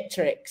a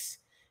Vectrex,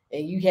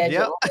 and you had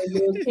your Yep. own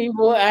little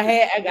keyboard.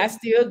 I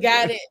still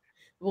got it.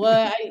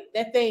 Well,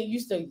 that thing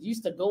used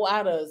to go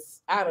out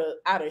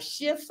of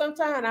shift.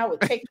 Sometimes I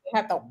would take it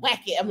and have to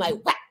whack it. I'm like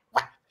whack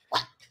whack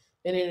whack,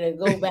 and then it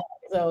go back.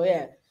 So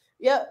yeah.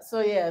 Yep. So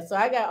yeah. So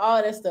I got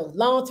all that stuff.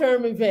 Long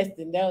term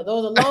investing. Those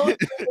are long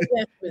term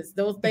investments.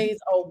 Those things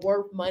are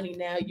worth money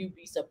now. You'd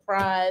be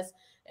surprised,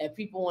 and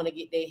people want to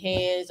get their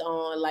hands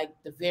on like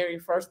the very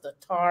first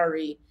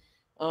Atari.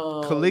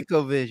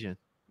 ColecoVision.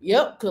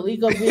 Yep,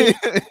 ColecoVision.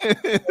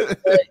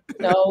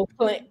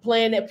 But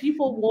playing that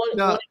people want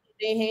No, to get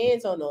their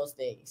hands on those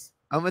things.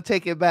 I'm gonna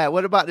take it back.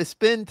 What about the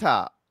spin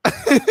top?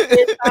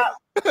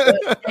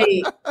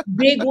 Hey,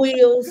 big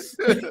wheels.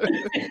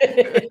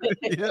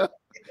 Yeah,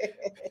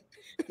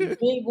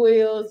 Big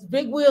wheels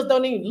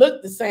don't even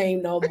look the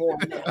same no more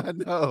now. I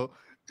know.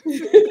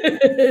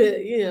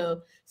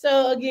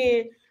 So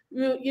again,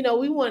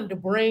 we wanted to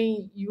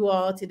bring you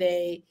all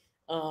today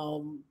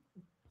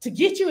to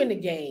get you in the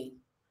game.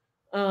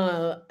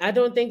 I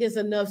don't think it's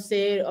enough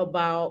said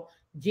about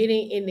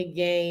getting in the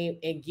game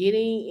and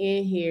getting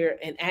in here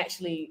and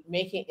actually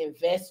making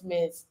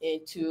investments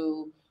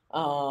into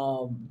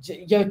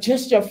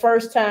your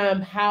first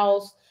time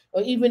house,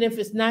 or even if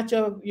it's not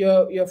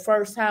your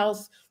first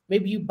house,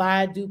 maybe you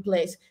buy a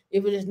duplex.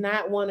 If it is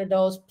not one of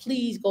those,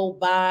 please go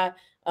buy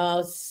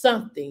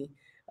something,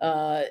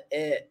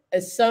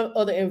 some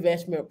other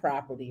investment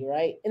property,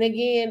 right? And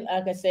again,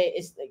 like I said,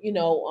 it's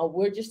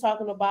we're just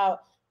talking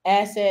about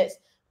assets.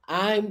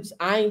 I'm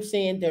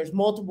saying there's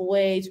multiple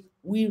ways.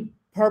 We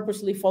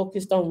purposely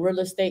focused on real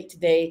estate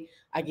today.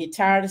 I get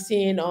tired of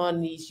seeing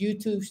on these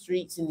YouTube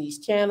streets and these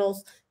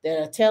channels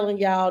that are telling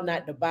y'all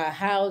not to buy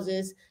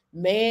houses.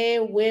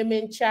 Man,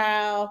 women,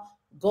 child,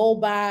 go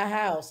buy a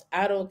house.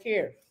 I don't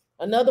care.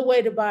 Another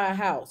way to buy a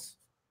house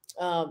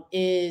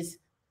is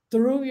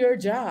through your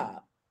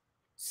job.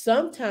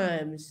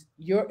 Sometimes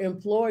your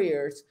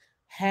employers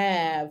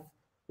have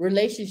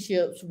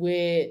relationships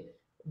with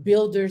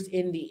builders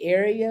in the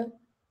area.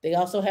 They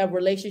also have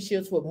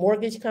relationships with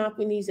mortgage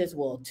companies as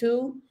well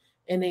too,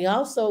 and they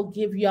also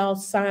give y'all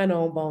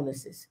sign-on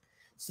bonuses.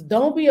 So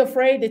don't be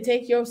afraid to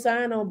take your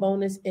sign-on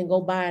bonus and go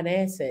buy an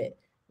asset.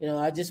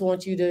 I just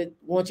want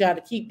y'all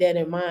to keep that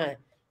in mind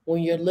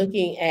when you're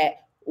looking at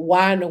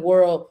why in the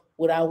world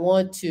would I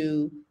want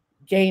to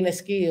gain a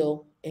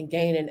skill and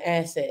gain an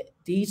asset.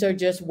 These are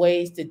just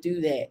ways to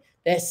do that.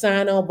 That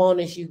sign-on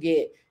bonus you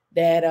get,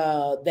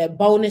 that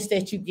bonus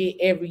that you get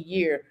every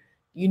year.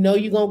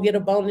 You're gonna get a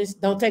bonus.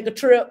 Don't take a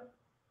trip.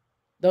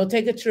 Don't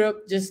take a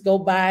trip. Just go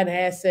buy an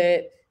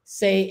asset.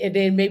 And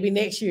then maybe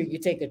next year you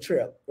take a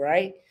trip,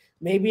 right?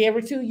 Maybe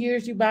every 2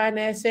 years you buy an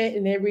asset,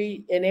 and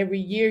every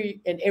year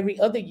and every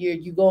other year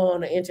you go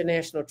on an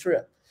international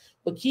trip.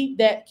 But keep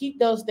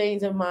those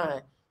things in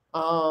mind.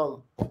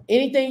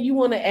 Anything you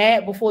want to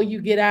add before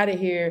you get out of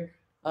here,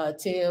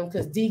 Tim?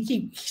 Because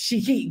she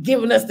keep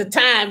giving us the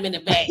time in the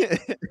back.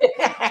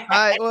 All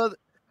right. Well,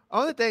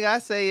 only thing I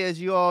say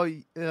is you all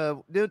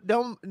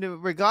don't,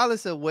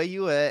 regardless of where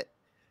you at,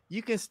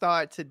 you can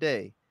start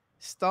today.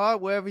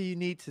 Start wherever you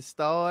need to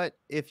start.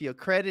 If your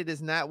credit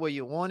is not where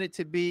you want it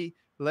to be,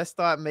 let's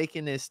start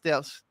making the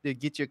steps to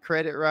get your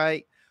credit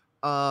right.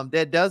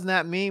 That does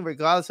not mean,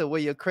 regardless of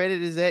where your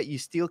credit is at, you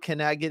still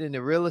cannot get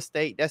into real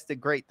estate. That's the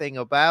great thing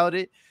about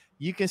it.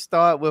 You can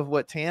start with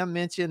what Tam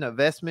mentioned,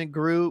 investment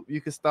group. You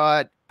can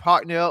start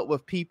partner up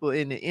with people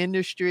in the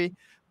industry,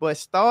 but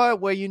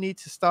start where you need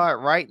to start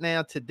right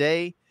now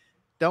today.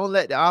 Don't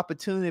let the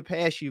opportunity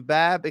pass you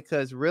by,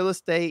 because real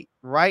estate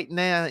right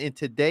now in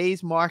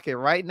today's market,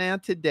 right now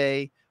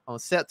today on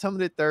September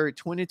the 3rd,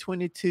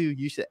 2022,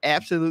 you should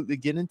absolutely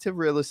get into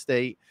real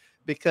estate,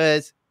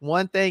 because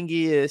one thing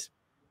is,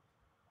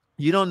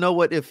 you don't know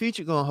what the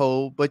future going to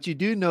hold, but you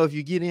do know if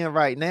you get in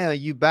right now,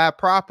 you buy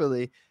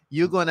properly,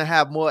 you're going to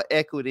have more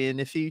equity in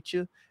the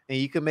future, and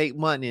you can make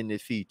money in the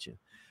future.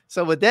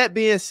 So with that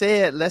being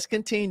said, let's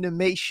continue to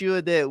make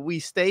sure that we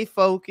stay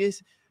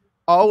focused.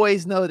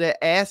 Always know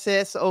that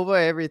assets over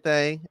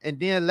everything, and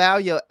then allow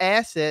your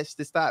assets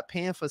to start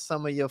paying for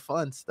some of your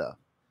fun stuff.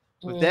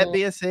 With that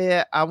being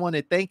said, I want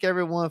to thank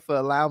everyone for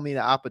allowing me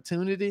the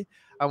opportunity.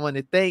 I want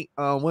to thank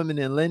Women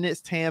in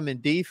Linux, Tam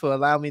and Dee, for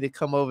allowing me to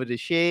come over to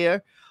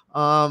share.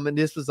 And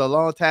this was a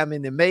long time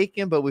in the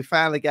making, but we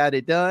finally got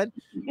it done.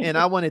 And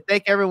I want to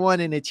thank everyone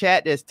in the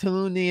chat that's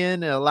tuned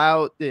in and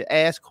allowed to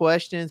ask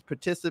questions,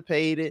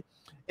 participated,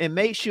 and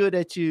make sure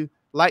that you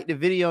like the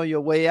video on your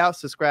way out,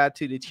 subscribe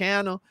to the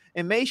channel,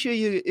 and make sure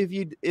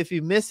if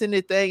you miss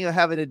anything or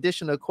have any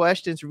additional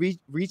questions,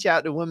 reach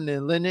out to Women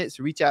in Linux,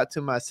 reach out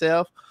to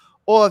myself,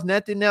 or if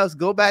nothing else,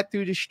 go back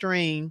through the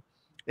stream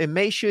and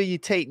make sure you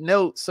take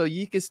notes so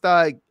you can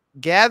start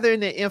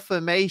gathering the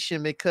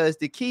information, because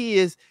the key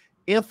is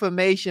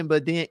information,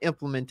 but then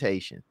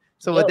implementation.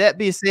 So with that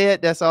being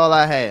said, that's all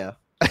I have.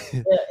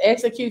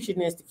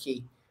 Execution is the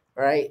key,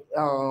 right?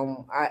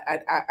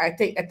 I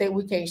think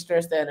we can't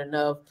stress that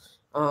enough.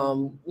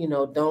 You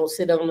know, don't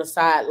sit on the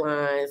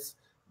sidelines.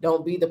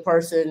 Don't be the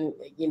person,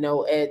 you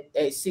know,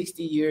 at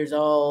 60 years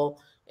old,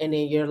 and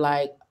then you're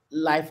like,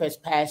 life has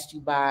passed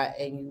you by,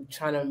 and you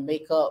trying to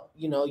make up,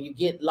 you know, you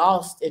get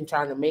lost in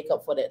trying to make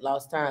up for that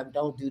lost time.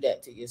 Don't do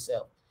that to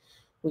yourself.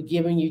 We're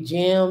giving you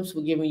gems.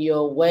 We're giving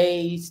you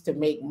ways to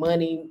make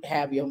money,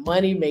 have your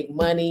money, make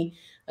money.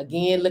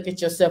 Again, look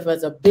at yourself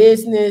as a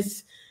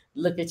business.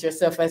 Look at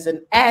yourself as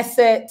an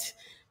asset.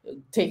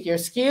 Take your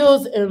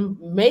skills and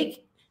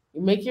make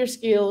your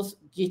skills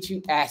get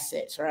you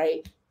assets,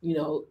 right? You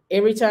know,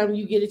 every time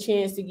you get a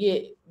chance to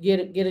get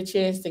a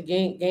chance to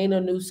gain a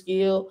new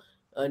skill,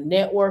 a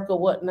network or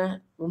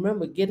whatnot,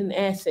 remember, get an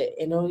asset.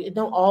 You know, it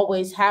don't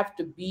always have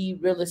to be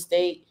real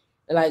estate,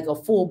 like a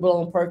full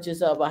blown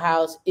purchase of a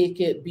house. It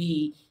could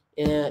be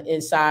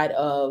inside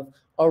of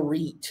a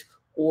REIT,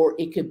 or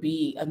it could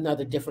be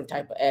another different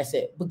type of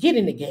asset. But get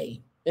in the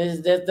game.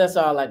 That's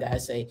all I gotta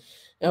say.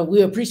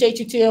 We appreciate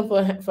you, Tim,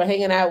 for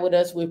hanging out with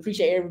us. We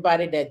appreciate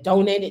everybody that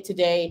donated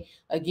today.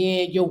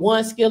 Again, you're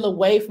one skill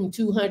away from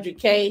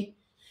 200K.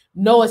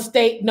 No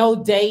estate,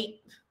 no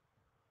date.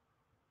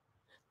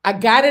 I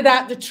got it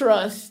out the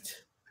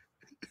trust.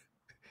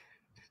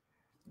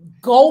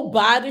 Go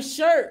buy the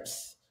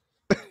shirts.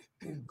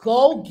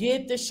 Go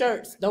get the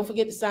shirts. Don't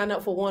forget to sign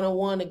up for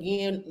one-on-one.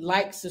 Again,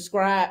 like,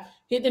 subscribe,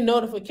 hit the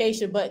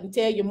notification button.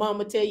 Tell your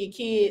mama, tell your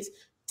kids,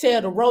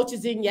 tell the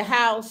roaches in your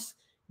house.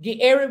 Get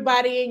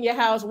everybody in your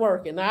house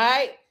working, all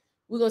right?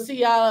 We're going to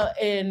see y'all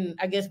in,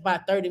 I guess,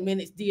 about 30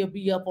 minutes. D will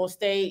be up on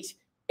stage.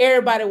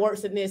 Everybody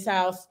works in this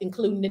house,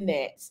 including the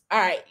Nats. All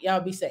right, y'all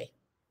be safe.